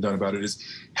that's been done about it, is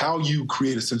how you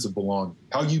create a sense of belonging,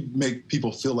 how you make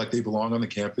people feel like they belong on the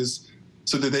campus,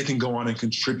 so that they can go on and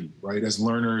contribute, right, as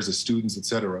learners, as students, et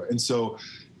cetera. And so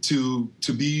to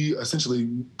be essentially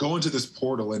go into this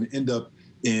portal and end up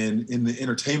in the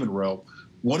entertainment realm,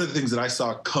 one of the things that I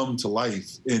saw come to life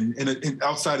in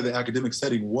outside of the academic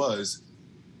setting was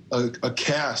a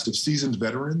cast of seasoned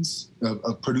veterans,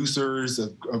 of producers,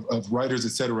 of writers,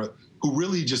 et cetera, who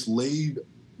really just laid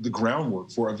the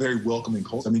groundwork for a very welcoming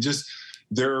culture. I mean, just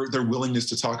their willingness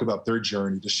to talk about their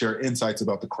journey, to share insights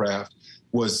about the craft,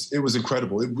 was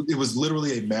incredible. It was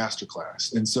literally a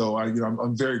masterclass, and so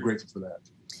I'm very grateful for that.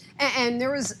 And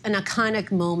there was an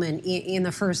iconic moment in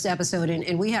the first episode,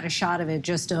 and we had a shot of it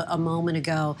just a moment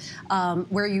ago,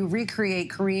 where you recreate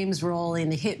Kareem's role in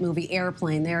the hit movie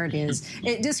Airplane. There it is.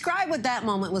 Describe what that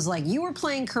moment was like. You were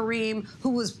playing Kareem,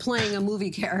 who was playing a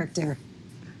movie character.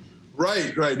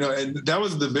 Right. No, and that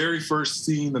was the very first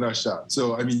scene that I shot.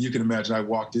 So, I mean, you can imagine I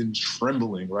walked in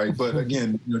trembling, right? But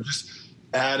again, you know, just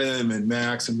Adam and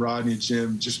Max and Rodney and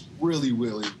Jim just really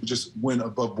just went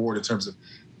above board in terms of,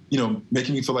 you know,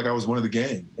 making me feel like I was one of the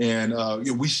gang. And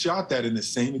you know, we shot that in the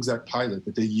same exact pilot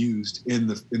that they used in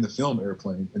the film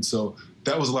Airplane. And so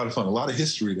that was a lot of fun, a lot of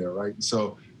history there, right? And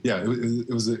so yeah,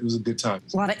 it was a good time.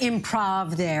 A lot of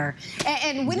improv there.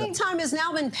 And Winning Time has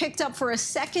now been picked up for a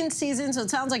second season, so it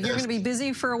sounds like you're going to be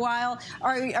busy for a while.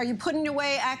 Are you putting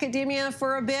away academia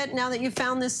for a bit now that you've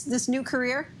found this new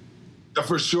career?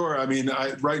 For sure. I mean,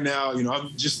 right now, you know,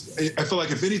 I feel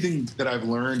like if anything that I've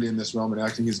learned in this realm in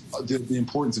acting is the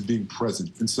importance of being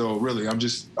present. And so really,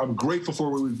 I'm grateful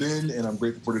for where we've been, and I'm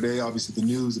grateful for today, obviously the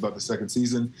news about the second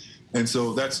season. And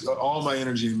so that's all my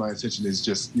energy and my attention is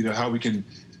just, you know, how we can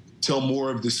tell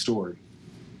more of this story.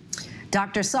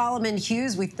 Dr. Solomon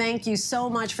Hughes, we thank you so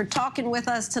much for talking with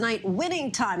us tonight. Winning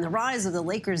Time, The Rise of the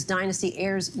Lakers Dynasty,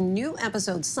 airs new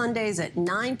episodes Sundays at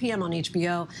 9 p.m. on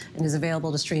HBO and is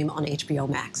available to stream on HBO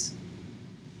Max.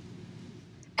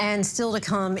 And still to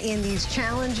come in these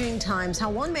challenging times,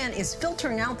 how one man is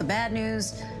filtering out the bad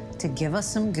news to give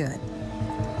us some good.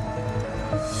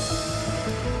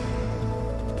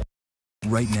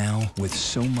 Right now, with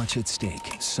so much at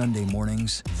stake, Sunday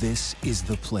mornings, this is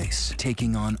the place.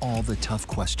 Taking on all the tough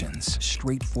questions.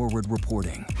 Straightforward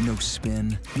reporting. No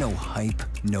spin, no hype,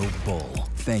 no bull.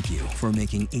 Thank you for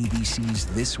making ABC's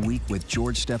This Week with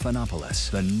George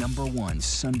Stephanopoulos the #1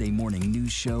 Sunday morning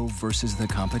news show versus the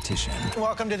competition.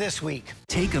 Welcome to This Week.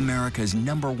 Take America's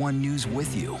 #1 news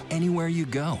with you anywhere you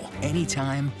go,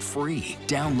 anytime, free.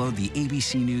 Download the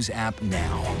ABC News app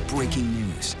now. Breaking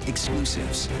news,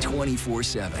 exclusives, 24/7.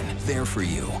 There for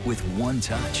you with one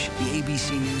touch. The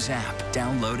ABC News app.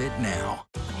 Download it now.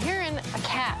 I'm hearing a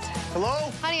cat.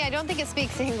 Hello? Honey, I don't think it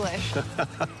speaks English.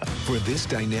 For this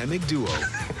dynamic duo.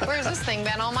 Where's this thing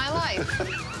been all my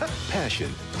life? Passion.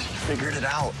 Figured it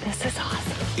out. This is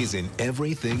awesome. Is in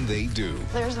everything they do.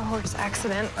 There's a horse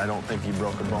accident. I don't think you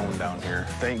broke a bone down here.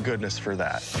 Thank goodness for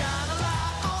that.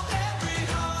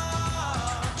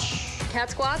 Cat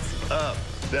squats? Up,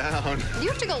 down. You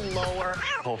have to go lower.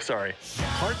 Oh, sorry.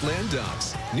 Heartland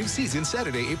Docs. New season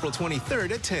Saturday, April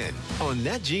 23rd at 10 on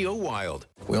Nat Geo Wild.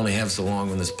 We only have so long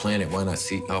on this planet. Why not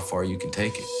see how far you can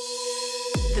take it?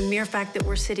 The mere fact that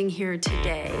we're sitting here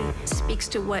today speaks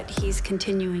to what he's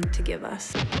continuing to give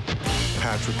us.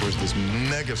 Patrick was this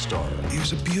megastar. He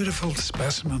was a beautiful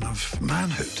specimen of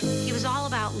manhood. He was all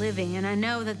about living, and I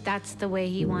know that that's the way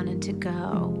he wanted to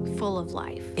go, full of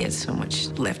life. He had so much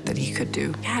left that he could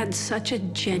do. He had such a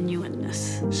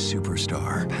genuineness.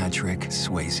 Superstar Patrick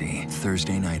Swayze.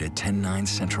 Thursday night at 10/9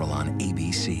 Central on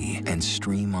ABC and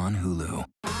stream on Hulu.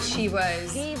 She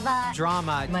was diva,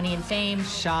 drama, money and fame,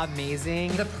 Shaw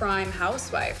amazing, the prime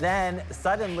housewife. Then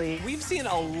suddenly, we've seen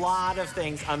a lot of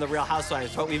things on The Real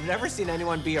Housewives, but we've never seen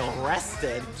anyone be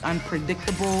arrested.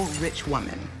 Unpredictable rich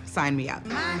woman. Sign me up.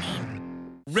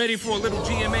 Ready for a little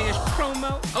GMA-ish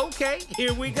promo? Okay,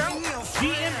 here we go.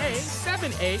 GMA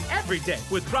 7A every day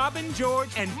with Robin, George,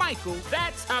 and Michael.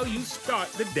 That's how you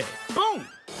start the day. Boom!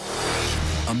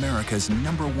 America's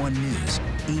 #1 news,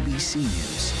 ABC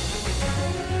News.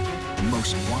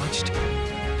 Most watched,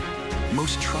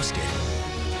 most trusted,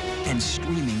 and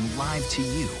streaming live to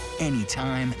you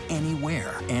anytime,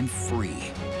 anywhere, and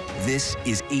free. This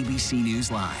is ABC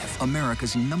News Live,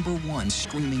 America's #1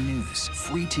 streaming news,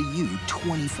 free to you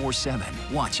 24/7.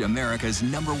 Watch America's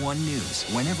 #1 news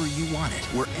whenever you want it,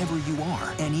 wherever you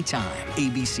are, anytime.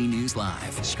 ABC News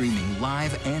Live, streaming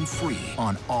live and free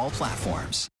on all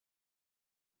platforms.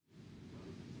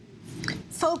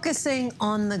 Focusing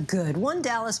on the good, one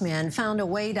Dallas man found a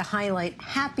way to highlight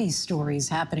happy stories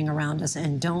happening around us,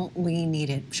 and don't we need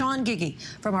it? Sean Giggy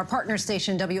from our partner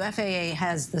station WFAA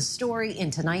has the story in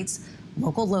tonight's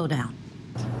Local Lowdown.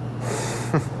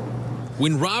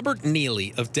 When Robert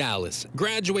Neely of Dallas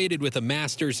graduated with a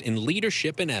master's in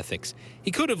leadership and ethics,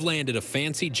 he could have landed a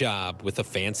fancy job with a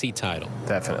fancy title.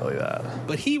 Definitely that.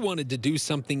 But he wanted to do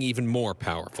something even more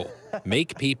powerful,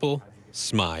 make people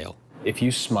smile. If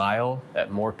you smile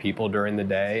at more people during the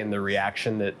day and the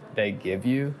reaction that they give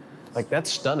you, like, that's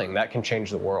stunning. That can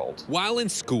change the world. While in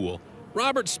school,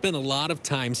 Robert spent a lot of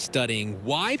time studying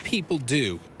why people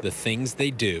do the things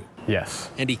they do. Yes.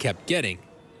 And he kept getting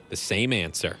the same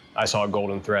answer. I saw a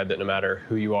golden thread that no matter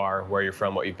who you are, where you're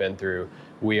from, what you've been through,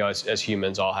 we as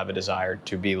humans all have a desire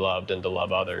to be loved and to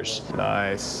love others.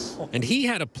 Nice. And he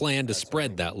had a plan to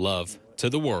spread that love to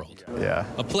the world. Yeah.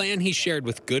 A plan he shared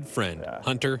with good friend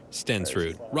Hunter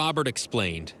Stensrud. Robert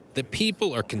explained that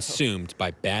people are consumed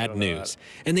by bad news,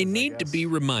 and they need to be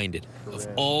reminded of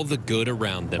all the good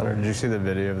around them. Hunter, did you see the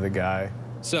video of the guy?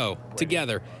 So,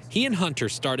 together, he and Hunter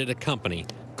started a company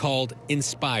called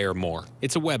Inspire More.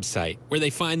 It's a website where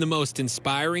they find the most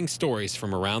inspiring stories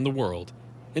from around the world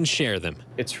and share them.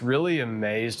 It's really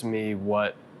amazed me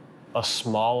what a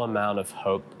small amount of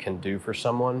hope can do for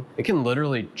someone. It can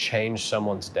literally change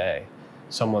someone's day,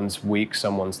 someone's week,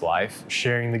 someone's life.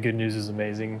 Sharing the good news is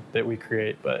amazing that we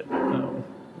create, but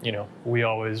you know, we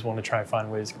always want to try and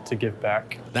find ways to give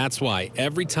back. That's why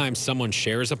every time someone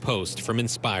shares a post from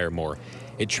Inspire More,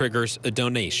 it triggers a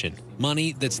donation,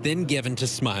 money that's then given to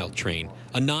Smile Train,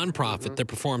 a nonprofit that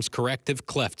performs corrective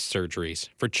cleft surgeries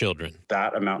for children.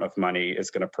 That amount of money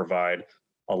is going to provide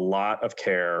a lot of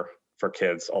care for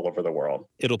kids all over the world.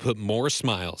 It'll put more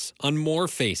smiles on more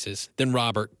faces than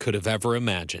Robert could have ever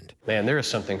imagined. Man, there is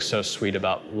something so sweet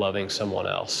about loving someone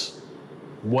else.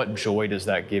 What joy does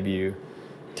that give you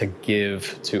to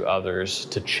give to others,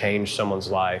 to change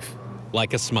someone's life?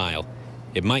 Like a smile,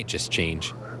 it might just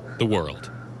change the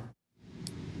world.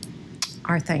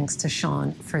 Our thanks to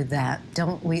Sean for that.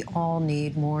 Don't we all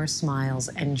need more smiles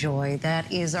and joy? That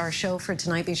is our show for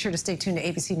tonight. Be sure to stay tuned to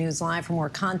ABC News Live for more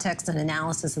context and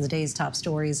analysis of the day's top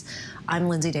stories. I'm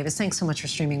Lindsay Davis. Thanks so much for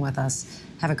streaming with us.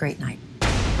 Have a great night.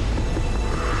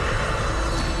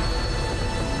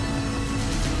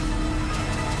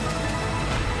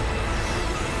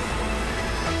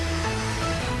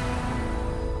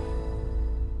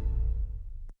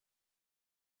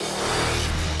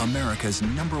 America's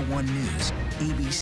 #1 news, ABC.